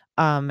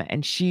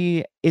 And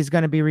she is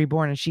going to be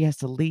reborn and she has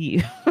to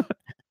leave.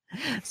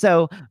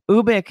 So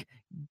Ubik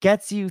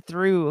gets you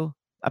through,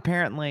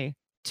 apparently,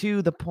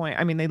 to the point.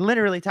 I mean, they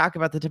literally talk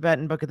about the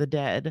Tibetan Book of the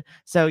Dead.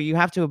 So you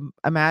have to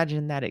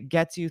imagine that it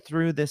gets you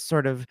through this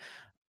sort of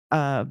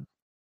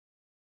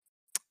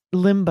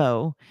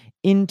limbo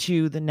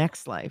into the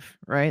next life,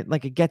 right?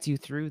 Like it gets you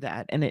through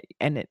that, and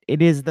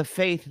it is the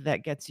faith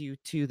that gets you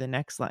to the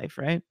next life,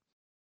 right?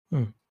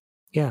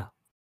 Yeah,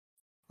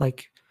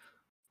 like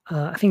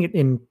I think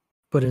in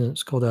Buddhism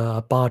it's called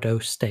a bardo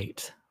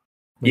state.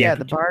 Yeah,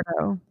 the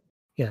bardo.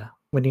 Yeah,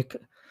 when you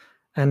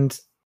and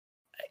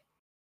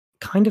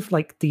kind of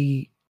like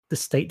the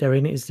state they're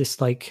in is this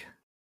like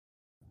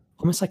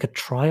almost like a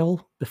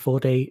trial before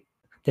they've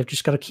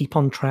just got to keep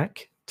on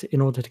track in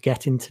order to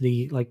get into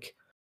the like.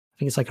 I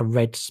think it's like a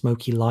red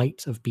smoky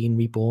light of being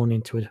reborn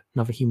into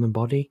another human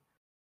body.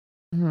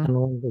 And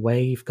along the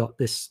way, you've got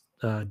this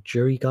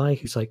jury guy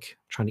who's like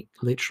trying to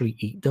literally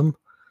eat them.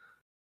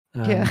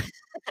 Yeah.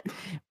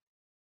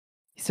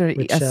 So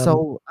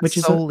a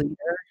soul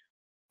eater.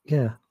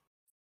 Yeah.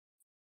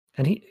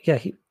 And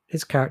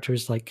his character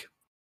is like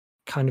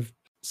kind of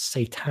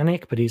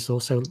satanic, but he's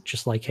also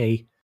just like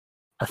a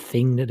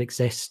thing that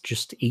exists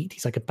just to eat.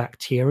 He's like a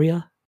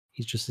bacteria.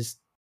 He's just this.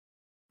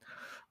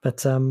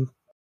 But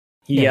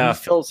he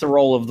fills the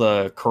role of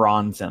the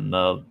Qurans and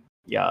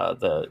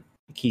the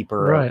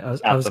keeper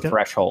at the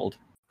threshold.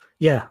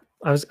 Yeah,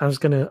 I was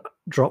gonna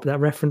drop that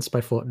reference, but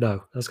I thought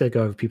no, that's gonna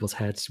go over people's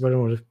heads. We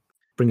don't want to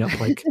bring up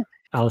like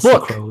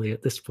Aleister Crowley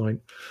at this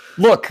point.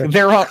 Look,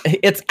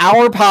 it's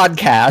our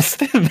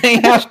podcast.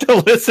 They have to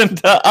listen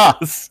to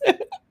us. Yeah,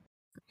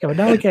 but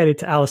now we're getting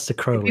to Aleister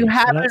Crowley. If you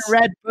haven't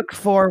read book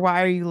 4,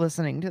 why are you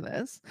listening to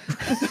this?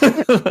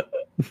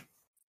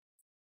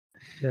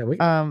 Yeah,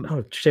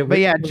 oh shit! But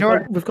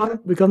Jordan,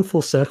 we've gone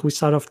full circle. We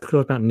started off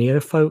talking about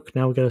Neofolk.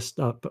 Now we're going to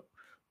start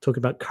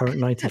talking about Current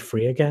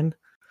 93 again.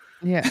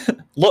 Yeah.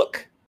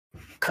 Look,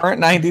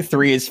 Current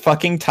 93 is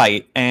fucking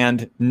tight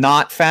and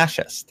not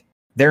fascist.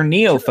 They're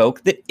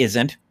Neofolk that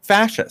isn't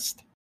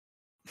fascist.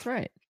 That's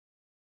right.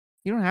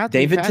 You don't have to.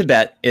 David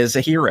Tibet is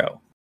a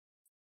hero.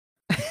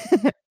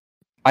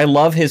 I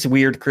love his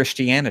weird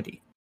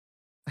Christianity.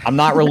 I'm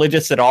not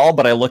religious at all,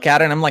 but I look at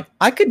it and I'm like,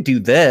 I could do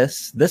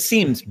this. This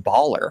seems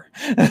baller.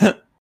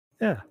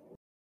 Yeah.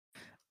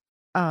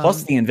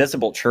 Plus, The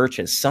Invisible Church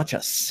is such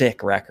a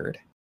sick record.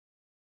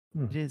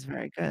 It is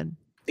very good.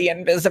 The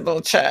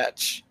Invisible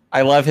Church.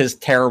 I love his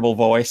terrible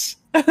voice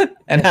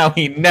and how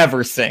he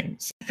never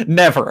sings.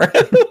 Never.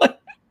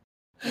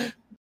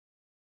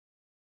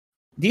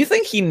 Do you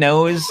think he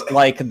knows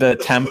like the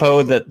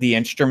tempo that the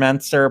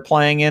instruments are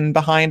playing in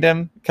behind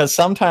him? Because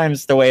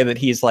sometimes the way that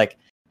he's like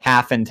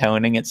half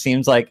intoning, it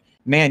seems like,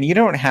 man, you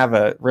don't have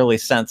a really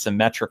sense of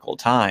metrical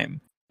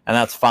time, and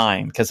that's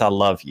fine because I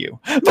love you.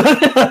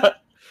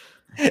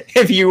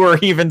 If you were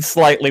even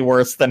slightly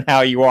worse than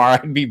how you are,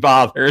 I'd be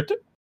bothered.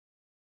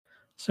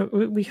 So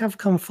we have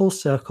come full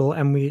circle,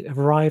 and we have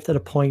arrived at a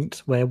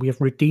point where we have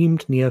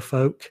redeemed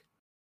Neofolk.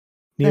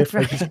 That's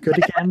Neofolk is right. good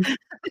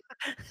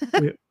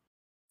again.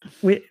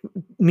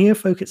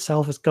 Neofolk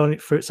itself has gone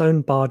through its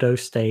own Bardo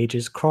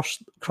stages,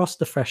 crossed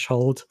the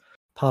threshold,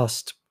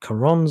 past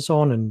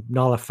Karonzon and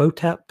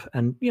Nyarlathotep,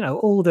 and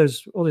all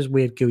those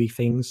weird gooey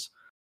things.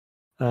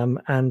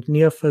 And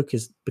Neofolk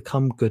has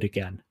become good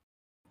again.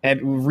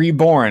 And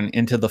reborn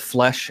into the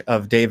flesh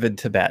of David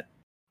Tibet.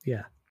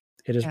 Yeah.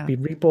 It has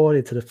been reborn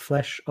into the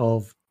flesh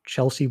of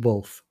Chelsea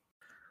Wolfe.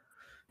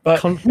 But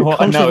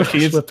Controversial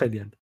she's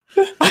opinion.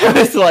 I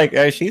was like,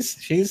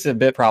 she's a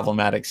bit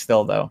problematic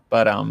still, though.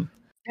 But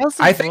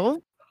Chelsea I think.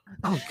 Wolfe?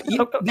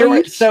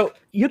 You're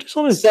just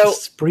on a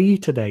spree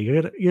today.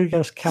 You're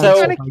just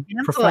cancel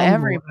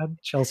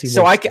Chelsea.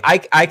 So Wolfe.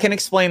 I can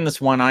explain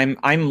this one.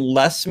 I'm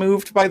less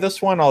moved by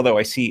this one, although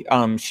I see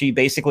she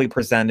basically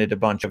presented a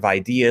bunch of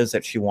ideas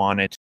that she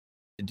wanted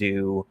to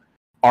do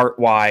art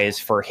wise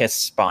for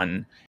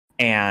Hisspun,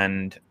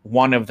 and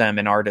one of them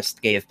an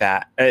artist gave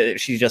that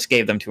she just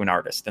gave them to an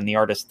artist, and the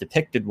artist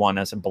depicted one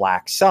as a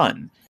black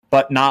sun,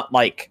 but not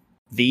like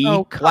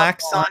the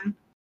black sun.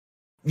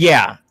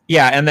 Yeah,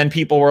 and then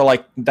people were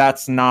like,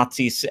 that's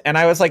Nazis. And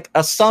I was like,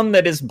 a sun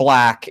that is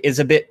black is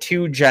a bit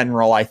too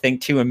general, I think,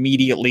 to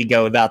immediately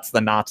go, that's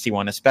the Nazi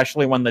one,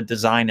 especially when the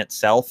design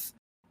itself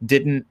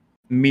didn't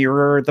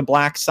mirror the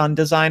black sun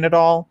design at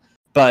all.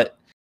 But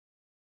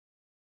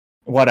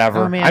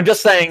whatever. I'm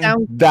just saying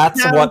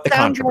that's what the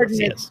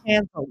controversy is.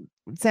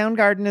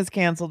 Soundgarden is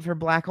canceled for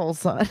Black Hole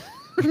Sun.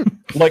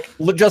 Like,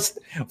 just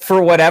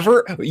for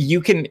whatever,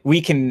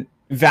 we can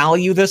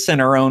value this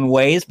in our own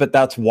ways, but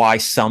that's why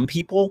some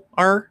people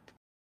are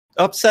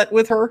upset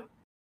with her.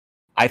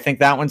 I think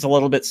that one's a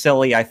little bit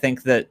silly. I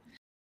think that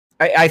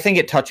I think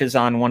it touches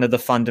on one of the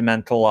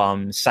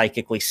fundamental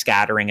psychically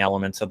scattering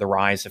elements of the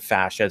rise of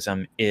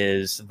fascism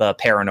is the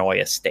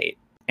paranoia state,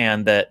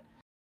 and that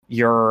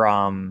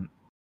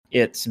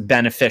it's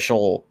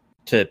beneficial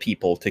to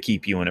people to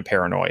keep you in a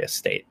paranoia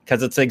state,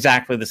 because it's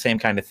exactly the same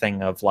kind of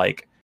thing of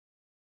like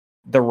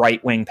the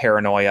right-wing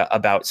paranoia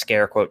about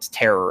scare quotes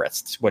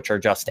terrorists, which are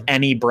just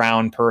any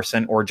brown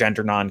person or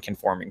gender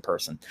non-conforming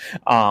person,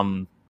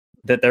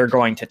 that they're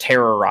going to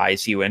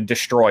terrorize you and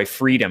destroy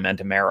freedom and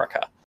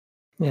America.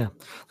 Yeah,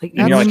 like,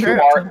 do you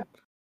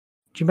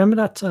remember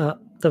that there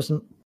was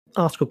an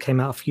article came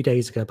out a few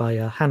days ago by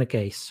Hannah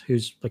Gase,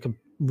 who's like a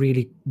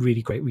really,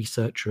 really great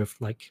researcher of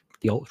like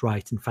the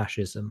alt-right and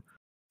fascism,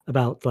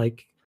 about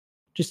like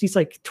just these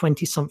like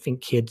 20-something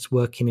kids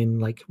working in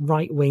like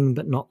right-wing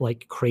but not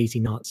like crazy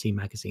Nazi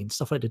magazines,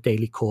 stuff like the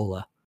Daily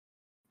Caller,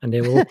 and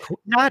they were all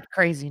not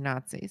crazy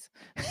Nazis.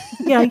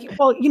 Yeah,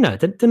 well,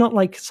 they're not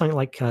like something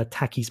like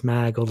Tacky's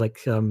Mag or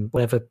like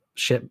whatever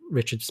shit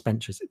Richard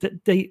Spencer's.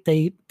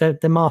 They're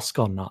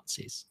mask-on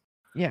Nazis.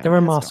 Yeah, they're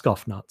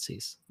mask-off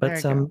Nazis.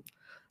 But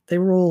they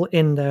were all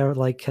in there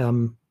like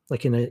in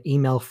an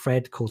email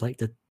thread called like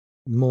the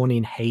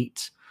Morning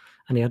Hate,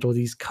 and they had all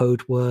these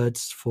code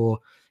words for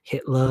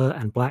Hitler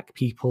and black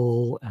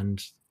people and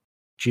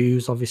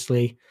Jews,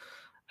 obviously,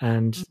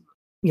 and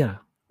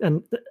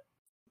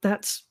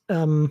that's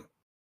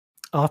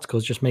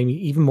articles just made me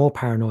even more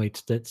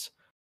paranoid that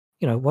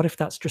what if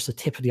that's just a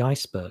tip of the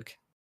iceberg?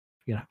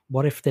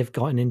 What if they've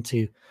gotten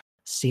into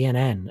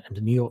CNN and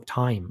the New York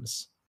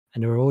Times,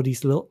 and there are all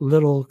these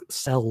little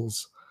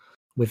cells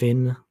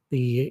within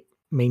the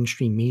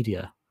mainstream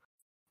media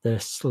that are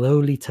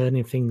slowly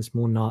turning things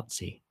more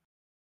Nazi.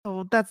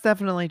 Oh, that's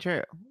definitely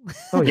true.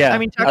 Oh yeah, I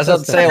mean, Tucker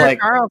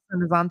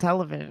Carlson is on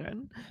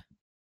television.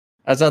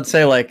 I was about to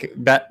say, like,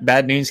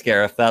 bad news,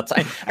 Gareth.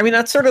 I mean,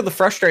 that's sort of the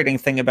frustrating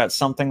thing about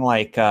something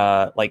like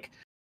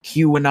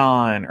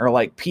QAnon or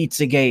like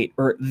Pizzagate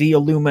or the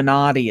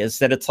Illuminati, is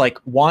that it's like,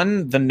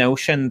 one, the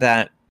notion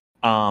that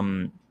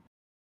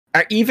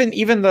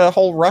even the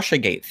whole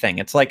Russiagate thing,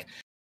 it's like,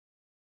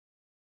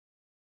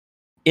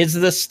 is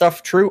this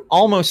stuff true?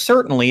 Almost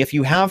certainly. If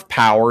you have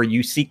power,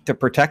 you seek to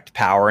protect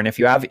power, and if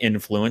you have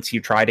influence, you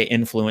try to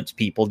influence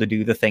people to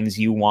do the things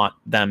you want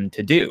them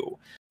to do.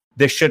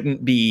 This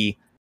shouldn't be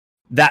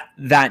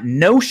that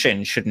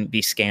notion shouldn't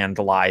be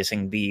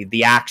scandalizing.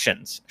 The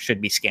actions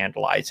should be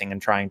scandalizing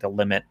and trying to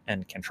limit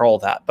and control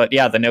that. But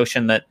yeah, the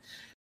notion that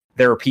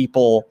there are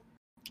people,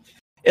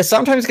 it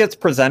sometimes gets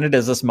presented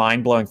as this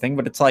mind-blowing thing,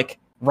 but it's like,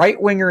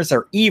 right-wingers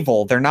are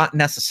evil. They're not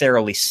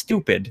necessarily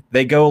stupid.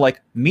 They go like,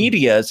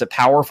 media is a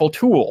powerful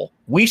tool.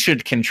 We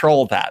should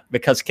control that,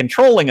 because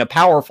controlling a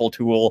powerful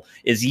tool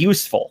is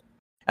useful.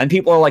 And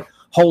people are like,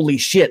 holy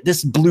shit,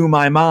 this blew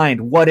my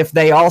mind. What if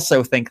they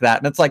also think that?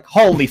 And it's like,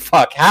 holy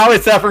fuck, how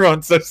is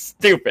everyone so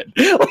stupid?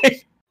 Or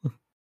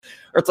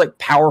it's like,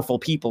 powerful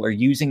people are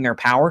using their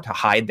power to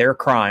hide their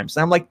crimes.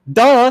 And I'm like,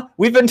 duh,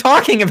 we've been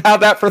talking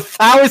about that for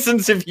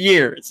thousands of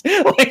years.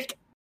 Like,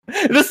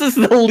 this is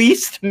the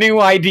least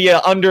new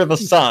idea under the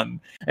sun.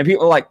 And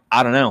people are like,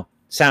 I don't know,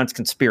 sounds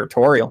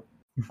conspiratorial.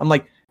 I'm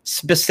like,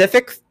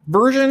 specific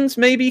versions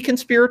may be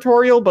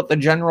conspiratorial, but the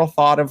general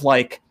thought of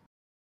like,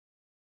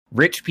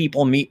 rich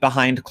people meet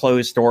behind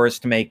closed doors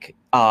to make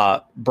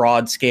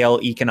broad scale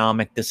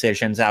economic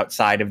decisions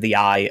outside of the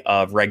eye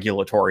of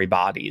regulatory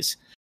bodies.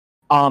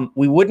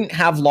 We wouldn't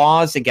have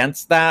laws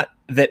against that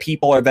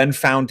people are then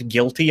found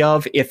guilty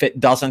of if it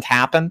doesn't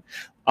happen.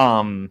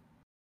 And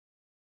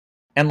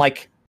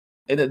like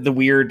the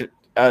weird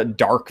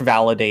dark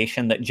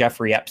validation that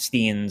Jeffrey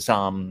Epstein's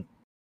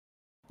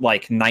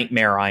like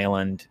Nightmare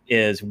Island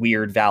is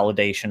weird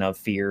validation of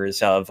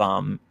fears of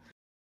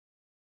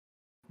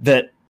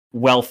that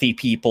wealthy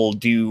people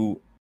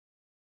do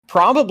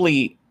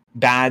probably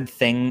bad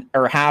thing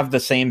or have the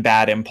same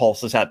bad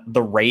impulses at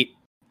the rate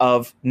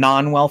of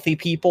non-wealthy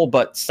people,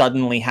 but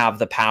suddenly have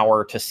the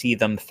power to see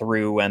them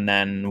through and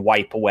then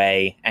wipe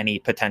away any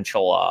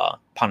potential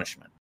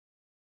punishment.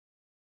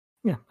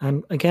 Yeah,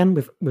 and again,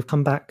 we've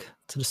come back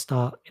to the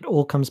start. It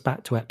all comes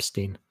back to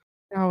Epstein.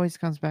 It always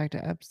comes back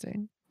to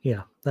Epstein.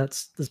 Yeah,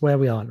 that's where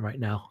we are right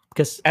now.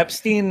 Because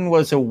Epstein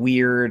was a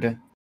weird.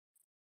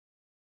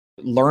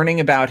 Learning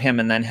about him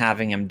and then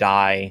having him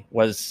die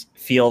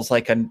feels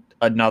like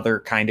another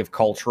kind of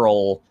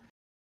cultural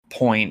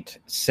point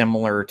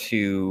similar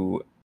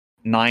to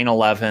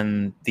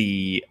 9/11,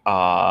 the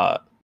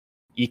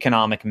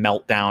economic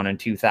meltdown in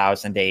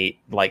 2008,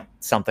 like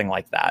something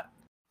like that.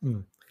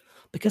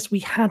 Because we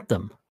had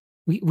them.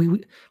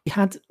 We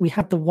had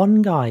the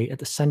one guy at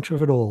the center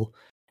of it all,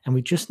 and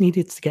we just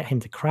needed to get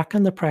him to crack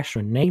under pressure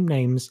and name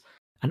names,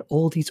 and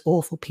all these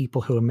awful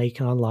people who are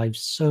making our lives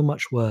so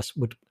much worse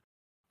would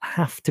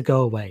have to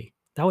go away.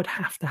 That would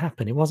have to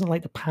happen. It wasn't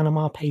like the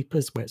Panama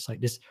Papers where it's like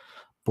this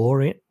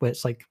boring, where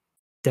it's like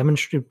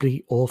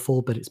demonstrably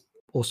awful, but it's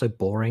also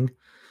boring,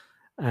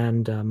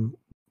 and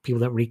people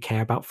don't really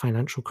care about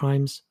financial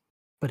crimes.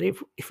 But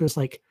if it was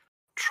like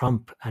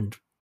Trump and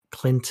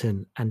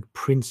Clinton and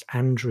Prince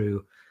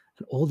Andrew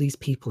and all these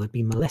people had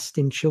been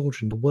molesting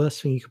children, the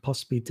worst thing you could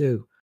possibly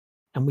do,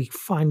 and we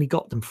finally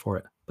got them for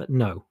it. But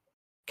no,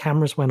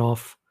 cameras went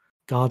off,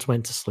 guards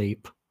went to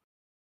sleep,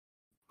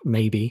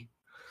 maybe.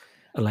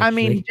 Allegedly. I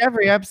mean,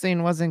 Jeffrey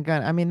Epstein wasn't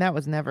gonna. I mean, that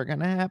was never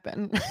gonna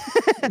happen.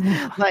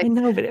 I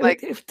know, but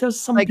like, if there's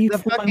some like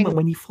beautiful moment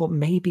when you thought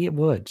maybe it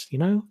would, you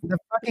know, the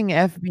fucking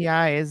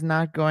FBI is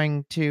not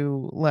going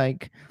to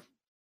like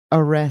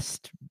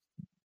arrest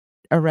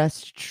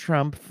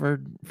Trump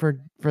for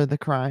the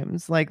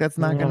crimes. Like, that's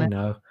not gonna.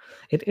 No,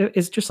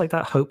 it's just like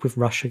that hope with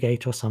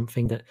Russiagate or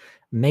something that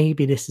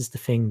maybe this is the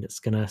thing that's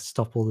gonna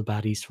stop all the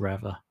baddies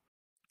forever.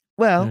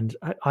 Well, and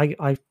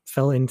I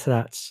fell into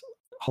that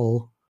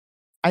whole.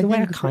 I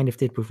kind of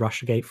did with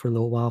Russiagate for a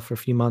little while, for a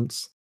few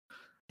months. I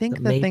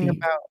think the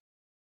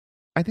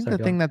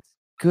thing that's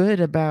good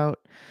about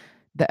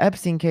the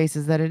Epstein case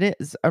is that it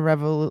is a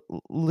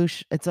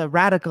revolution. It's a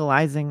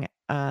radicalizing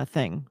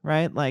thing,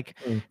 right? Like,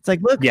 it's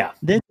like, look,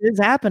 this is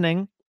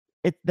happening.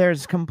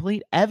 There's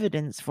complete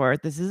evidence for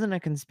it. This isn't a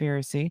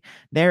conspiracy.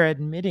 They're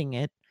admitting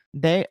it.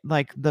 They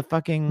like the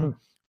fucking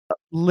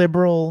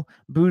liberal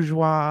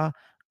bourgeois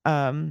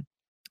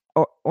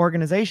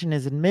organization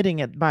is admitting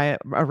it by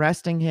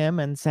arresting him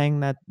and saying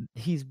that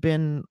he's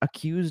been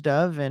accused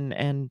of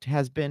and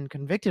has been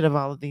convicted of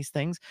all of these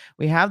things.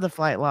 We have the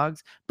flight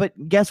logs, but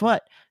guess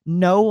what?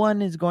 No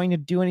one is going to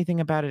do anything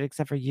about it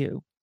except for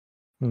you.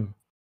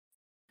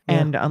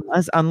 And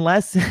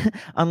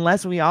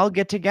unless we all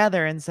get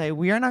together and say,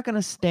 we are not going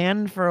to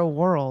stand for a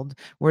world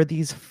where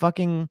these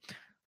fucking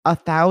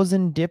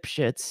 1,000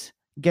 dipshits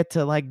get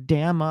to like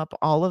dam up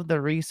all of the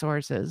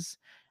resources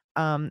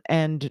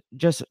and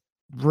just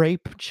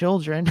rape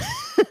children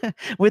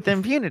with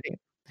impunity.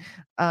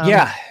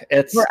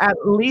 It's for at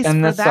least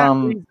and for this, that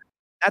reason,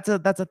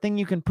 that's a thing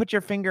you can put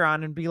your finger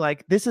on and be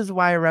like, this is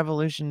why a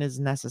revolution is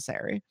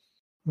necessary.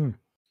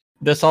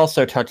 This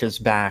also touches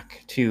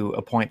back to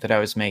a point that I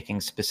was making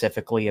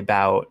specifically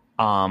about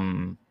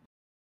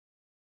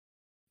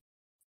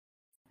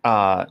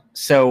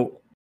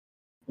so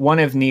one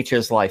of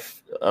Nietzsche's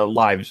life's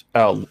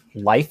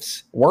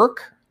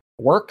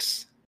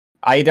works.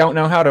 I don't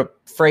know how to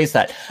phrase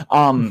that.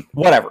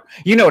 Whatever.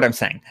 You know what I'm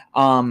saying.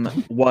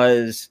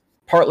 Was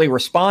partly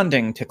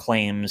responding to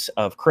claims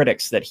of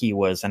critics that he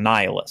was a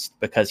nihilist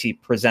because he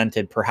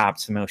presented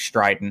perhaps the most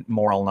strident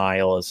moral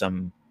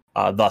nihilism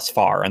thus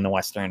far in the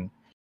Western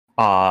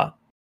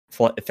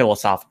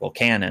philosophical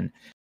canon.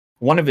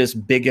 One of his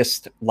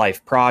biggest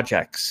life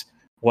projects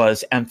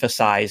was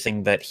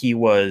emphasizing that he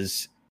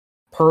was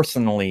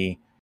personally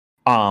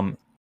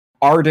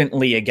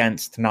ardently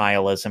against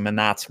nihilism, and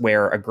that's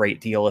where a great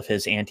deal of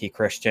his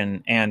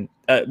anti-Christian and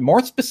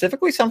more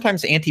specifically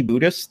sometimes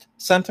anti-Buddhist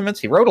sentiments.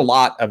 He wrote a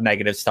lot of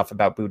negative stuff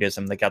about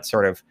Buddhism that got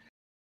sort of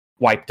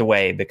wiped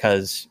away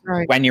because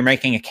when you're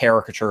making a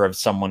caricature of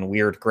someone,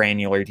 weird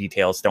granular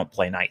details don't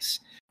play nice.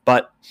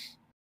 But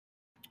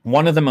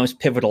one of the most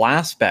pivotal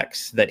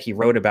aspects that he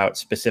wrote about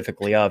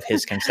specifically of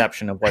his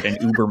conception of what an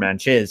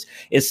Übermensch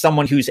is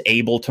someone who's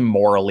able to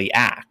morally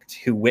act,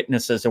 who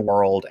witnesses a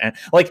world. And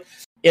like,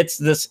 it's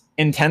this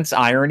intense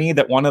irony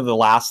that one of the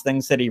last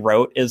things that he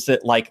wrote is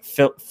that like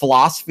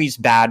philosophy's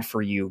bad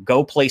for you.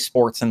 Go play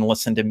sports and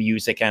listen to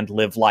music and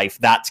live life.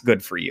 That's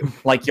good for you.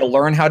 Like, you'll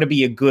learn how to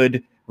be a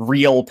good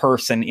real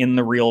person in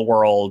the real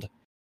world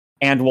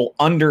and will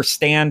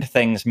understand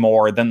things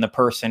more than the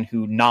person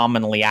who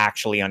nominally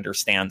actually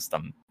understands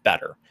them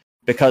better.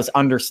 Because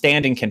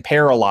understanding can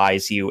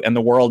paralyze you, and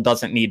the world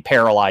doesn't need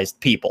paralyzed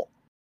people.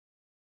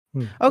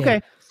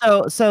 Okay,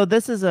 so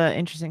this is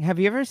interesting. Have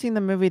you ever seen the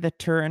movie The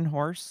Turin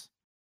Horse?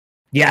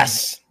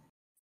 Yes.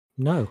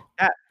 No.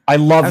 I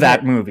love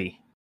that movie.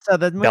 So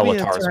the movie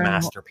Bellatar's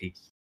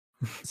masterpiece.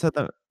 So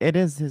it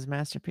is his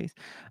masterpiece.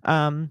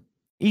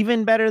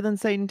 Even better than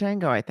Satan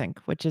Tango, I think,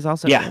 which is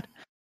also good.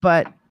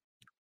 But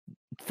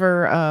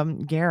for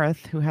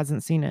Gareth, who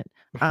hasn't seen it,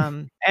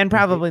 and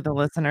probably the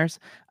listeners,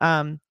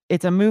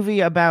 it's a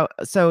movie about.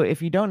 So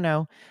if you don't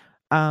know,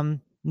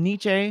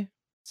 Nietzsche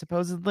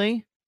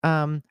supposedly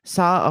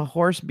saw a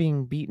horse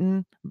being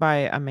beaten by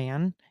a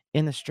man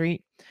in the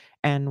street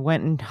and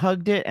went and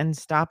hugged it and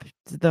stopped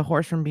the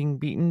horse from being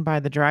beaten by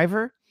the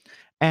driver,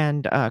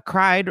 and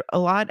cried a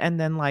lot, and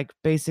then like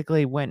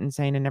basically went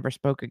insane and never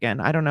spoke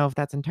again. I don't know if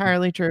that's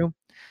entirely true.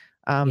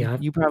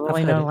 You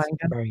probably know, it's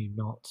very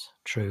not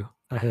true.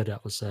 I heard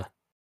that was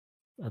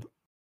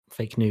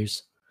fake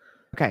news.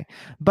 Okay,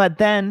 but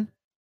then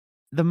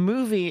the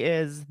movie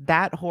is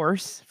that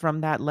horse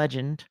from that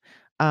legend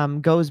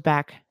goes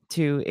back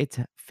to its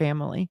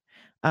family,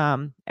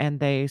 and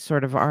they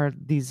sort of are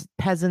these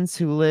peasants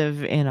who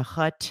live in a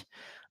hut,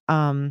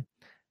 and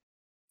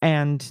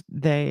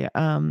they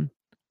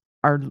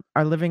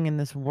are living in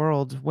this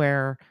world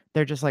where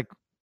they're just like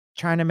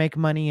trying to make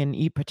money and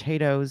eat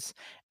potatoes,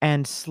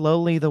 and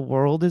slowly the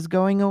world is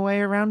going away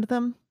around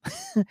them.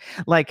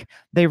 Like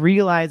they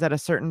realize at a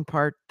certain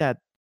part that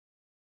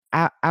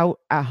out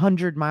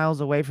 100 miles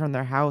away from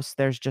their house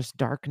there's just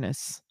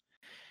darkness,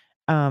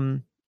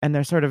 and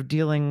they're sort of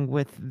dealing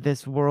with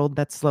this world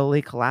that's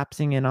slowly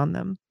collapsing in on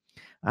them,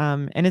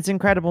 and it's an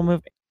incredible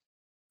movie.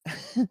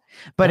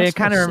 But That's it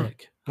kind of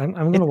sick.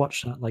 I'm gonna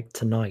watch that like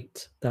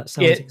tonight. That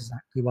sounds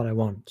exactly what I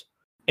want.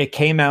 It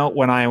came out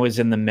when I was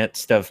in the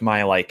midst of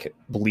my like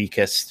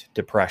bleakest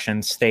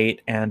depression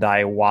state, and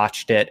I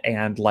watched it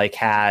and like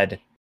had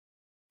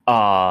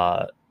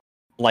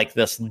like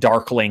this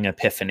darkling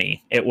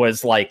epiphany. It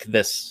was like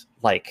this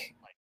like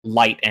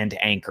light and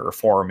anchor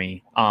for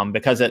me,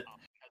 because it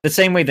the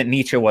same way that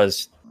Nietzsche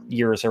was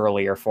years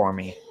earlier for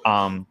me,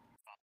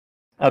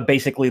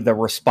 basically the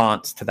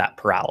response to that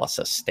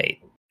paralysis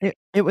state.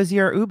 It was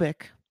your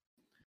Ubik.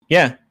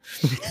 Yeah.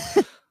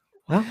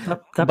 Well,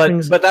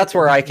 but that's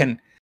where I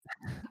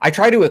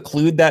try to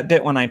occlude that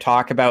bit when I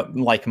talk about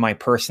like my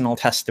personal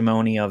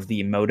testimony of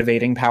the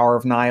motivating power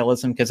of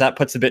nihilism, because that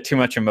puts a bit too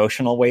much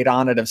emotional weight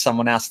on it if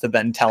someone has to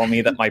then tell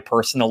me that my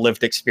personal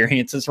lived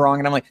experience is wrong,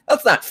 and I'm like,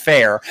 that's not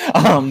fair.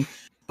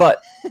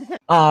 But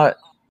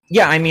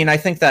yeah, I mean, I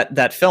think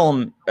that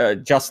film,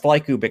 just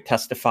like Ubik,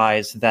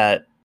 testifies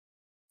that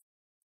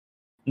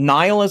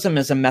nihilism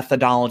is a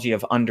methodology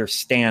of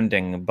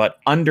understanding, but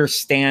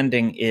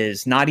understanding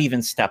is not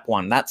even step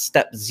one. That's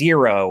step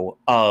zero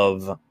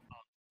of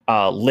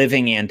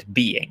living and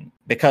being.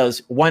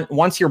 Because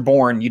once you're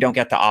born, you don't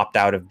get to opt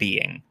out of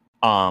being,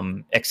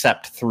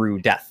 except through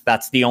death.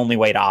 That's the only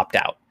way to opt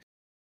out.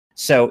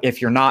 So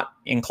if you're not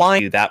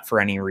inclined to do that for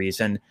any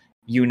reason,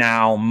 you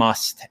now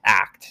must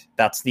act.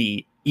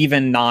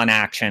 Even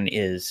non-action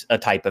is a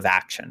type of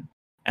action.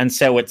 And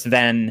so it's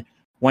then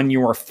when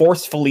you are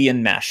forcefully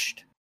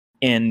enmeshed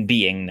in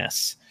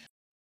beingness,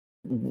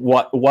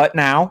 what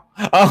now?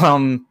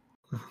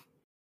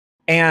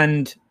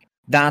 And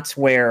that's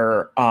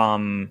where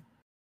Ubik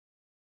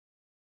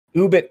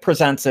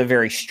presents a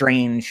very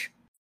strange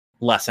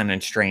lesson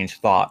and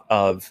strange thought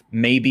of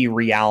maybe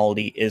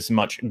reality is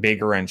much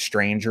bigger and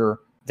stranger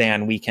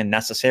than we can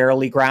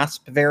necessarily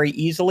grasp very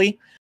easily.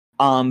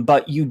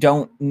 But you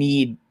don't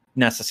need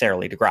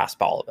necessarily to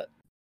grasp all of it.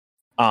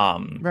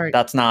 Right.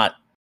 That's not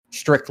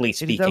strictly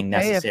speaking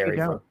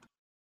necessary.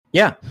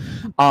 Yeah.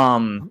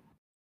 And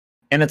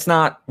it's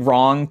not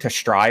wrong to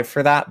strive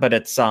for that, but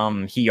it's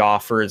he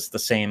offers the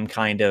same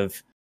kind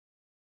of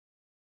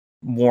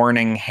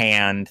warning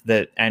hand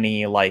that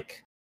any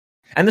like,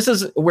 and this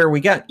is where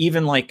we get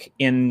even like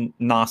in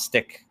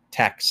Gnostic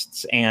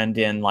texts and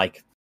in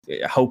like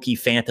hokey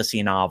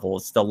fantasy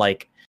novels,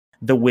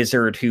 the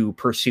wizard who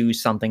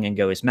pursues something and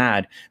goes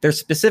mad. They're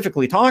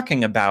specifically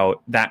talking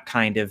about that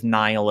kind of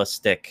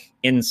nihilistic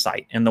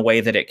insight and the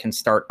way that it can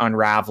start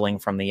unraveling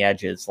from the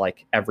edges,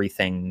 like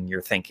everything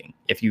you're thinking.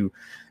 If you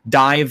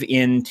dive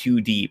in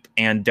too deep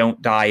and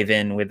don't dive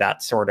in with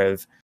that sort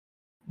of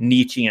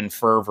Nietzschean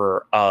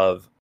fervor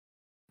of,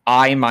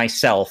 I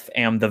myself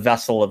am the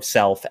vessel of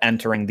self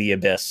entering the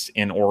abyss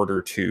in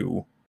order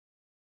to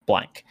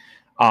blank.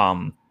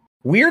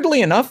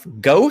 Weirdly enough,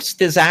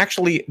 Ghost is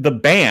actually, the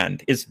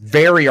band is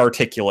very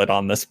articulate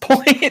on this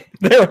point.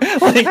 They're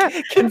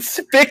like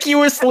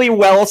conspicuously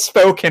well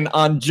spoken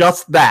on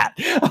just that.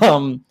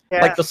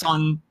 Like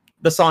the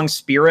song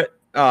Spirit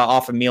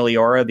off of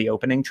Meliora, the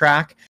opening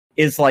track,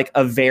 is like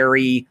a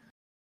very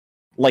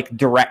like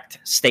direct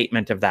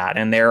statement of that.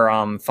 And their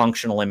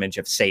functional image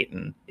of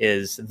Satan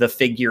is the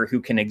figure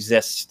who can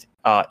exist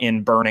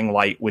in burning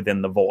light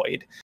within the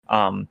void.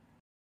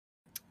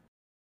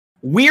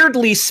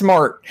 weirdly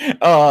smart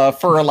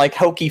for like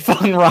hokey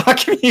fun rock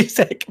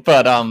music,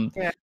 but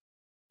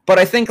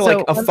I think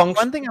like a function.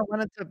 One thing I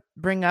wanted to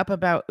bring up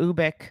about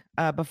Ubik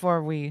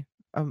before we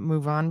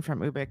move on from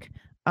Ubik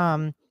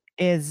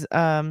is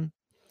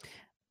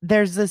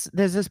there's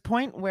this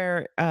point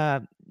where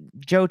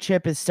Joe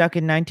Chip is stuck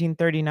in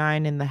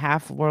 1939 in the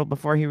half world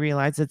before he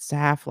realizes it's a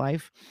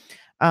Half-Life.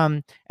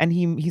 And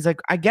he's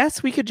like, I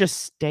guess we could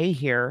just stay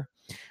here.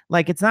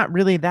 Like, it's not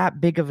really that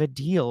big of a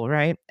deal,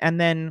 right? And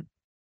then,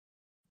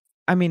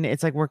 I mean,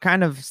 it's like we're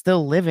kind of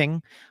still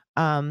living.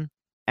 And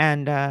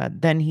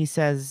then he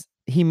says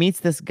he meets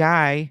this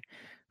guy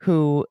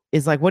who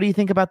is like, "What do you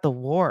think about the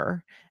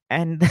war?"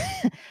 And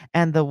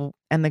and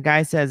the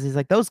guy says, he's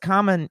like, "Those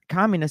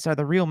communists are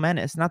the real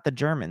menace, not the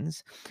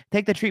Germans.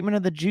 Take the treatment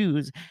of the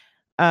Jews."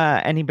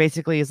 And he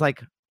basically is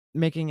like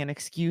making an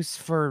excuse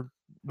for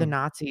the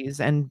Nazis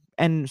and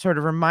sort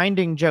of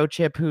reminding Joe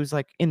Chip, who's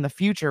like in the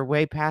future,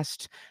 way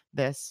past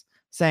this,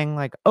 saying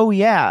like, "Oh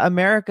yeah,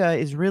 America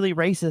is really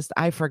racist.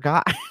 I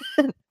forgot."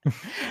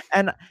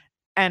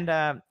 and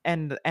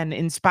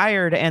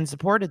inspired and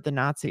supported the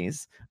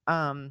Nazis,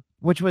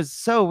 which was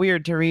so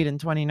weird to read in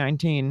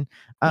 2019,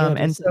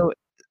 and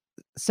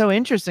so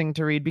interesting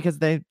to read because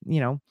they,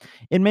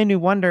 it made me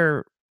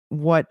wonder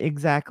what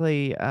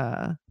exactly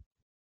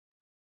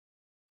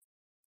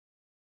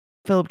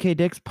Philip K.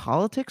 Dick's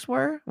politics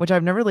were, which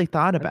I've never really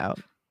thought about.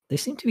 They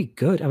seem to be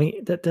good. I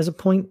mean, there's a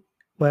point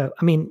where,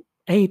 I mean,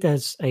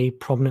 there's a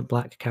prominent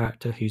black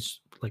character who's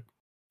like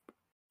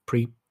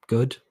pretty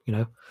good,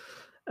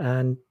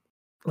 and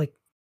like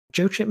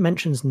Joe Chip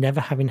mentions never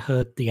having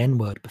heard the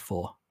N-word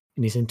before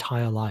in his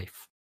entire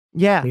life.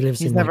 Yeah, he lives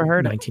he's in never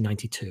heard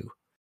 1992.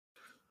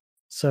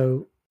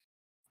 So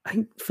I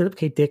think Philip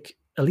K. Dick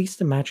at least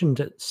imagined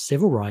that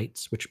civil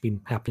rights, which have been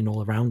happening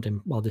all around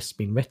him while this has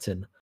been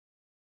written,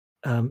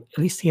 at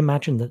least he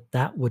imagined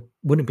that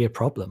wouldn't be a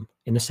problem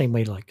in the same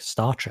way like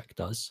Star Trek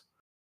does.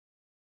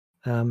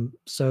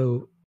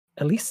 So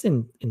at least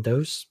in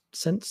those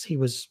sense, he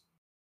was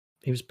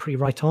pretty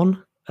right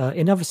on.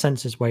 In other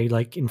senses, where he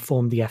like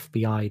informed the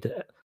FBI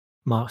that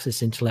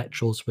Marxist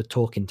intellectuals were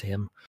talking to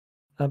him,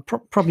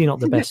 probably not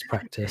the best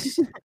practice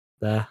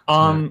there.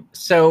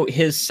 So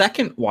his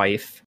second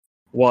wife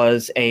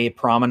was a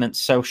prominent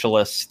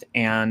socialist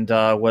and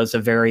was a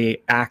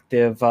very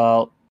active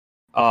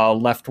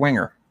left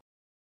winger.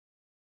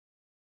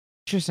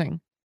 Interesting.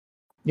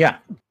 Yeah,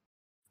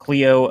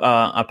 Cleo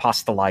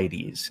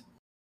Apostolides.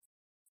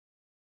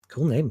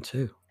 Cool name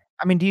too.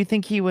 I mean, do you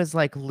think he was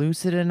like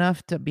lucid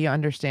enough to be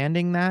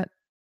understanding that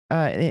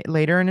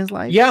later in his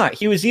life? Yeah,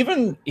 he was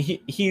even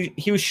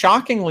he was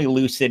shockingly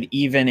lucid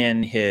even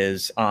in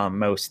his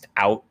most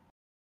out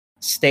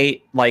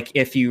state. Like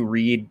if you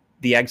read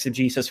the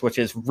Exegesis, which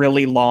is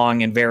really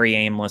long and very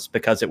aimless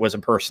because it was a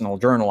personal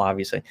journal,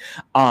 obviously,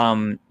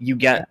 you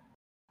get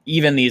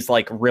even these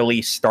like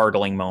really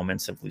startling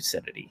moments of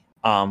lucidity,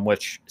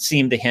 which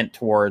seem to hint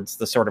towards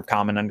the sort of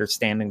common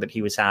understanding that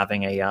he was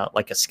having a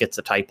like a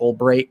schizotypal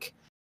break,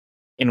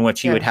 in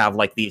which he would have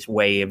like these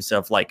waves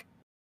of like,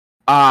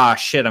 ah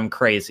shit, I'm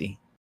crazy,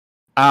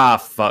 ah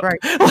fuck, right.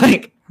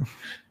 like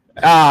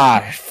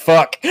ah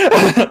fuck.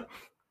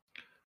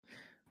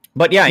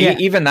 But yeah,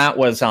 even that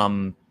was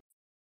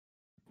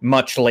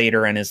much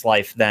later in his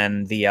life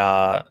than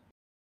the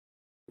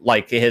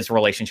like his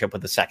relationship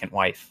with the second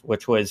wife,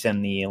 which was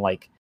in the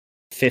like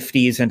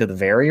 50s into the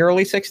very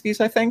early 60s,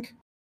 I think.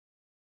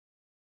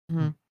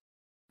 Mm-hmm.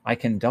 I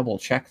can double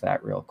check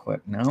that real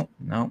quick. No,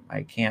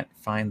 I can't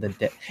find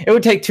the it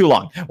would take too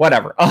long.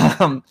 Whatever.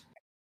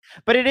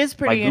 But it is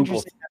pretty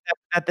interesting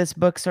that this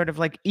book sort of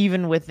like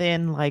even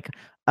within like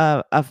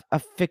a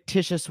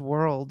fictitious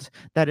world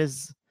that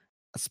is,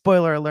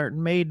 spoiler alert,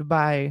 made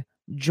by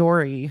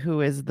Jory, who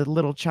is the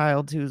little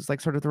child who's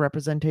like sort of the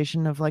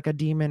representation of like a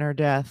demon or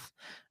death,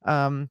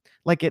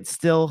 like it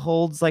still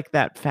holds like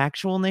that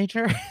factual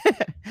nature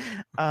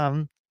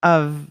of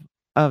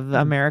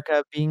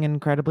America being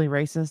incredibly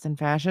racist and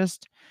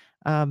fascist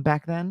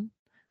back then.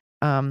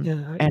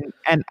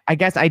 And I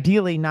guess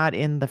ideally not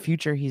in the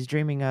future he's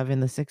dreaming of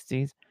in the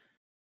 60s.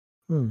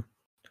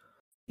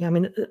 Yeah, I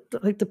mean,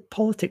 like the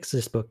politics of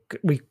this book,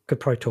 we could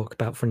probably talk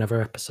about for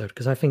another episode,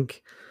 because I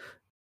think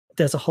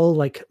there's a whole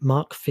like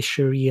Mark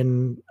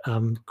Fisherian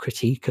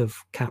critique of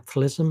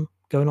capitalism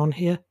going on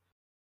here,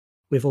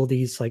 with all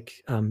these like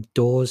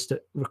doors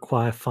that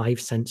require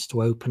 5 cents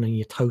to open, and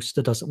your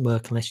toaster doesn't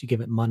work unless you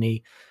give it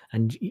money,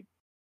 and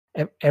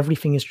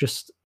everything is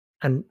just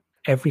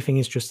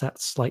that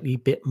slightly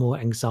bit more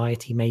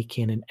anxiety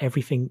making, and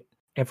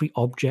every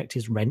object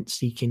is rent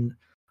seeking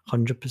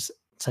 100%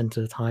 of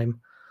the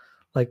time.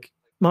 Like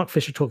Mark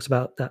Fisher talks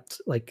about that,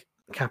 like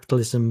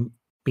capitalism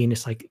being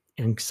this like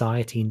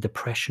anxiety and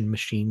depression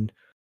machine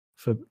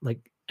for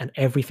like, and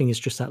everything is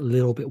just that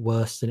little bit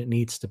worse than it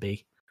needs to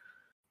be,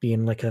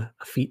 being like a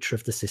feature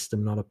of the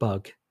system, not a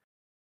bug.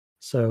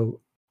 So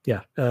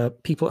yeah,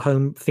 people at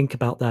home, think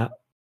about that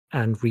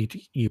and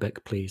read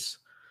Ubik, please.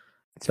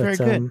 It's very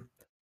good.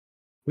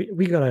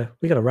 We gotta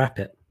wrap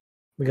it.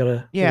 We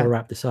gotta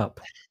wrap this up.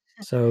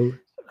 So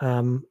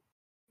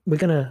we're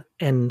going to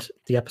end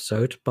the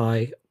episode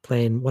by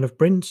playing one of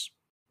Bryn's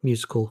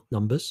musical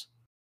numbers.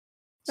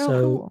 Oh,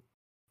 So, cool.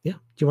 yeah, do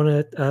you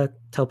want to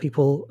tell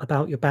people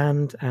about your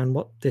band and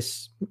what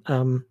this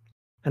and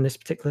this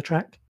particular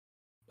track,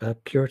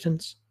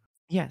 Puritans?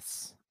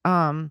 Yes.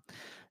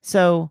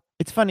 So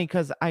it's funny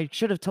because I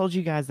should have told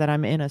you guys that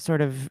I'm in a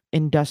sort of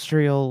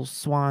industrial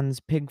swans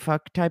pig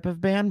fuck type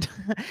of band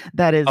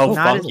that is Oh,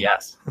 not fuck as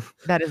yes.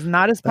 that is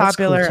not as That's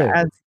cool popular too.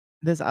 as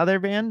this other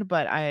band,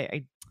 but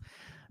I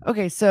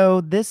okay,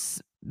 so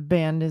this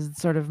band is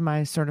sort of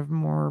my sort of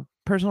more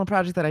personal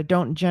project that I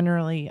don't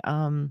generally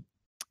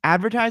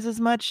advertise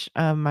as much.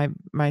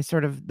 My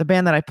sort of the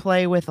band that I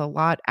play with a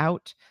lot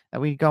out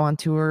that we go on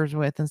tours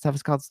with and stuff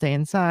is called Stay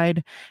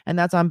Inside, and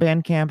that's on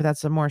Bandcamp.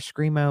 That's some more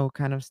screamo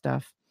kind of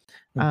stuff.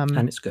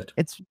 And it's good.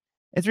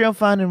 It's real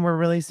fun, and we're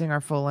releasing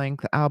our full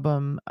length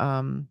album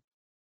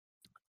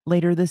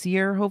later this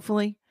year,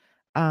 hopefully,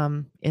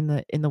 in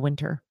the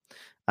winter.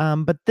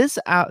 But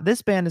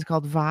this band is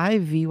called Vi,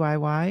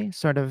 VYY.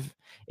 Sort of,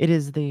 it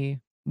is the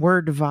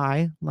word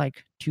Vi,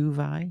 like to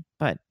Vi,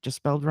 but just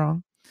spelled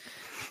wrong.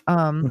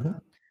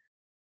 Mhm.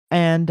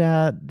 And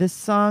this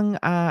song,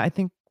 I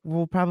think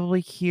we'll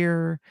probably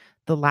hear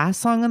the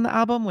last song on the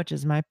album, which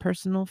is my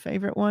personal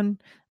favorite one,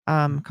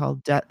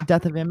 called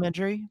Death of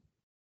Imagery.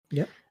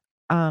 Yep.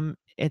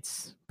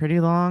 It's pretty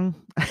long,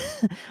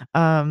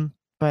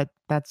 but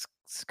that's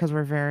because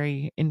we're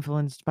very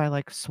influenced by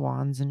like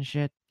swans and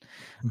shit.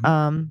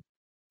 Mhm.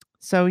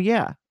 So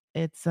yeah,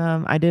 it's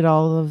I did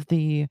all of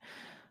the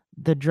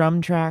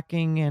drum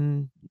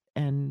tracking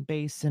and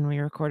bass, and we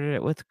recorded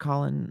it with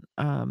Colin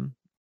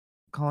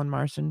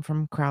Marson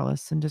from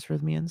Krallis and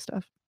Dysrhythmia and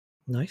stuff.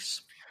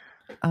 Nice.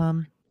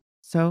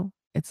 So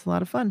it's a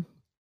lot of fun.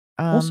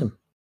 Awesome.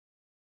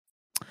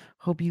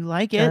 Hope you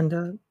like it.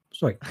 And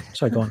sorry,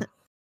 go on.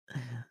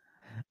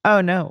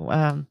 Oh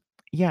no.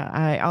 Yeah,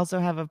 I also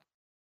have a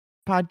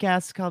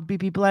podcast called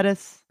BP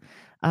Bledis.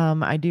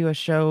 I do a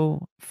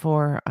show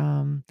for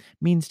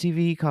Means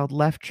TV called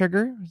Left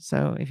Trigger.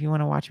 So if you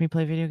want to watch me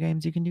play video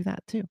games, you can do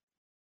that too.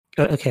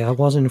 Okay, I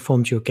wasn't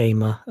informed you're a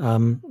gamer.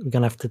 We're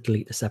gonna have to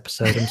delete this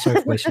episode. I'm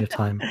sorry for wasting your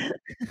time.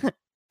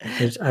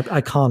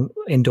 I can't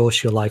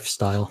endorse your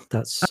lifestyle.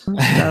 That's I'm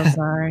so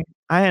sorry.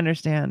 I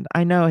understand.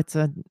 I know it's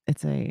a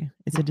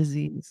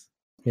disease.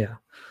 yeah,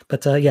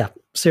 but yeah,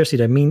 seriously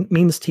though,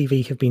 Means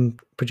TV have been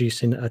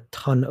producing a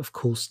ton of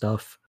cool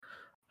stuff.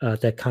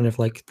 They're kind of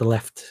like the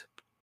Left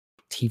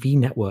TV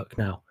network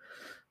now,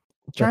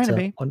 Trying to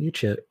be on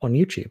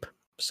YouTube.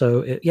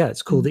 So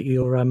it's cool that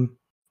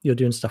you're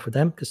doing stuff with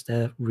them because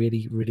they're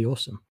really, really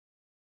awesome.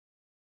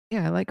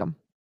 Yeah, I like them.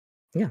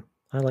 Yeah,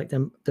 I like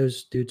them,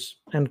 those dudes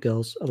and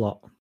girls a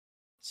lot.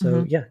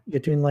 So yeah, you're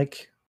doing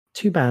like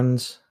 2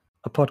 bands,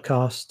 a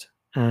podcast,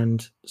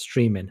 and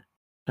streaming,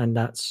 and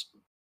that's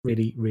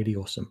really, really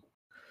awesome.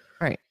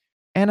 Right.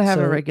 And I have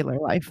a So- regular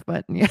life,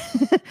 but yeah,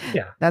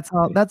 Yeah. that's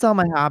all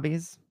my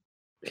hobbies.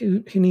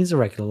 Who needs a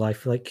regular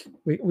life? Like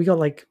we got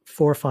like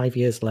 4 or 5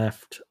 years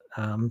left.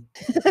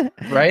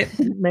 Right?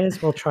 May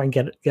as well try and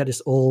get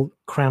us all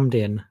crammed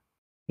in.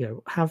 You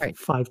know, have Right.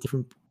 5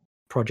 different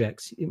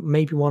projects.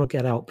 Maybe one will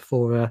get out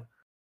before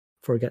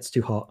it gets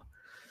too hot.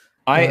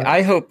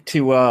 I hope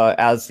to,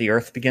 as the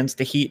Earth begins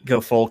to heat,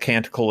 go full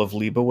Canticle of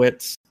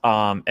Leibowitz,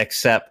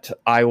 except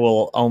I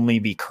will only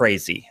be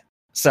crazy.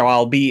 So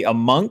I'll be a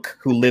monk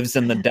who lives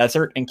in the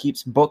desert and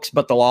keeps books,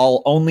 but they'll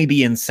all only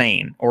be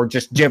insane or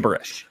just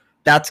gibberish.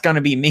 That's going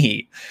to be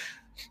me.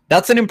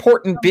 That's an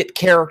important bit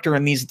character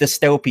in these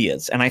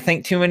dystopias, and I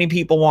think too many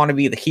people want to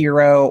be the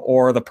hero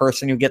or the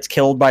person who gets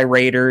killed by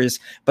raiders,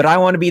 but I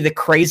want to be the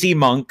crazy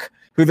monk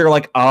who they're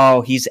like,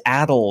 oh, he's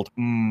addled.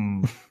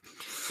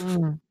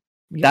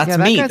 That's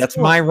me. That's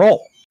cool. my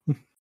role.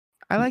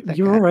 I like that.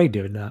 You're guy. already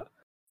doing that.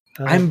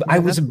 I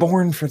was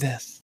born for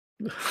this.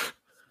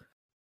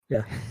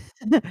 Yeah.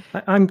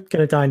 I'm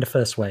going to die in the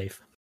first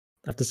wave.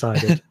 I've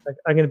decided.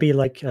 I'm going to be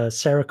like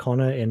Sarah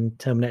Connor in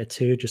Terminator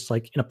 2, just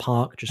like in a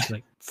park, just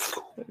like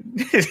turn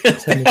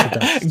into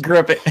dust.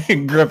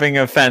 gripping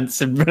a fence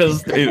and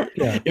just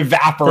Yeah.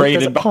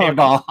 evaporated by a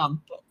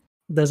bomb.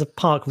 There's a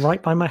park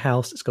right by my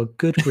house. It's got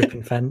good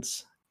gripping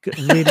fence. Good,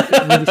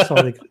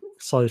 really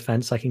solid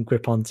fence I can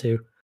grip onto.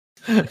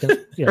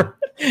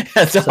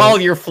 As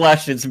all your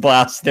flesh is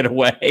blasted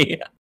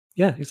away.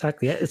 Yeah,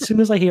 exactly. As soon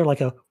as I hear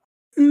like a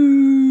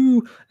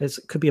ooh, it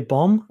could be a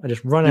bomb, I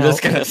just run You're out.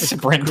 just gonna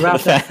sprint to the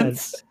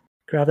fence.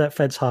 Grab that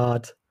fence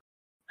hard,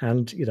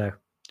 and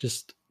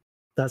just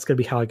that's gonna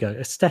be how I go.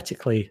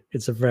 Aesthetically,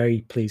 it's a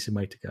very pleasing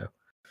way to go.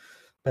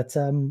 But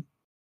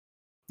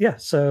yeah,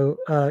 so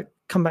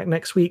come back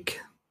next week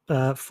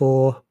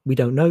for We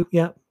Don't Know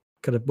Yet.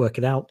 Gotta work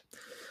it out.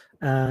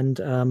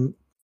 And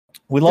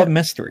we love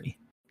mystery.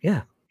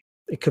 Yeah,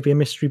 it could be a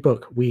mystery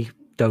book. We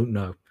don't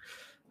know.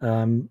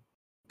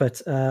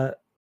 But go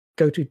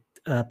to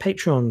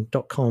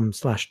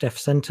patreon.com/Death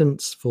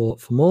Sentence for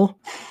more.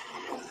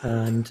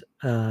 And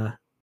but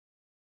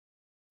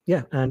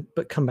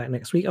come back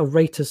next week. I'll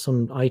rate us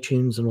on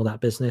iTunes and all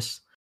that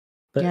business.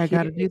 But yeah, I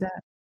got to do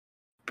that.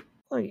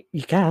 Well,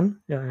 you can.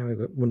 Yeah, we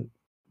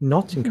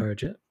not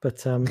encourage it.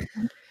 But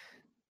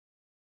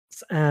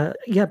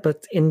yeah,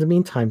 but in the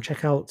meantime,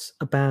 check out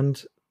a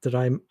band that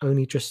I'm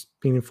only just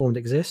being informed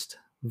exist,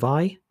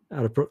 Vi,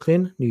 out of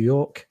Brooklyn, New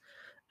York,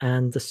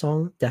 and the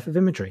song Death of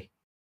Imagery.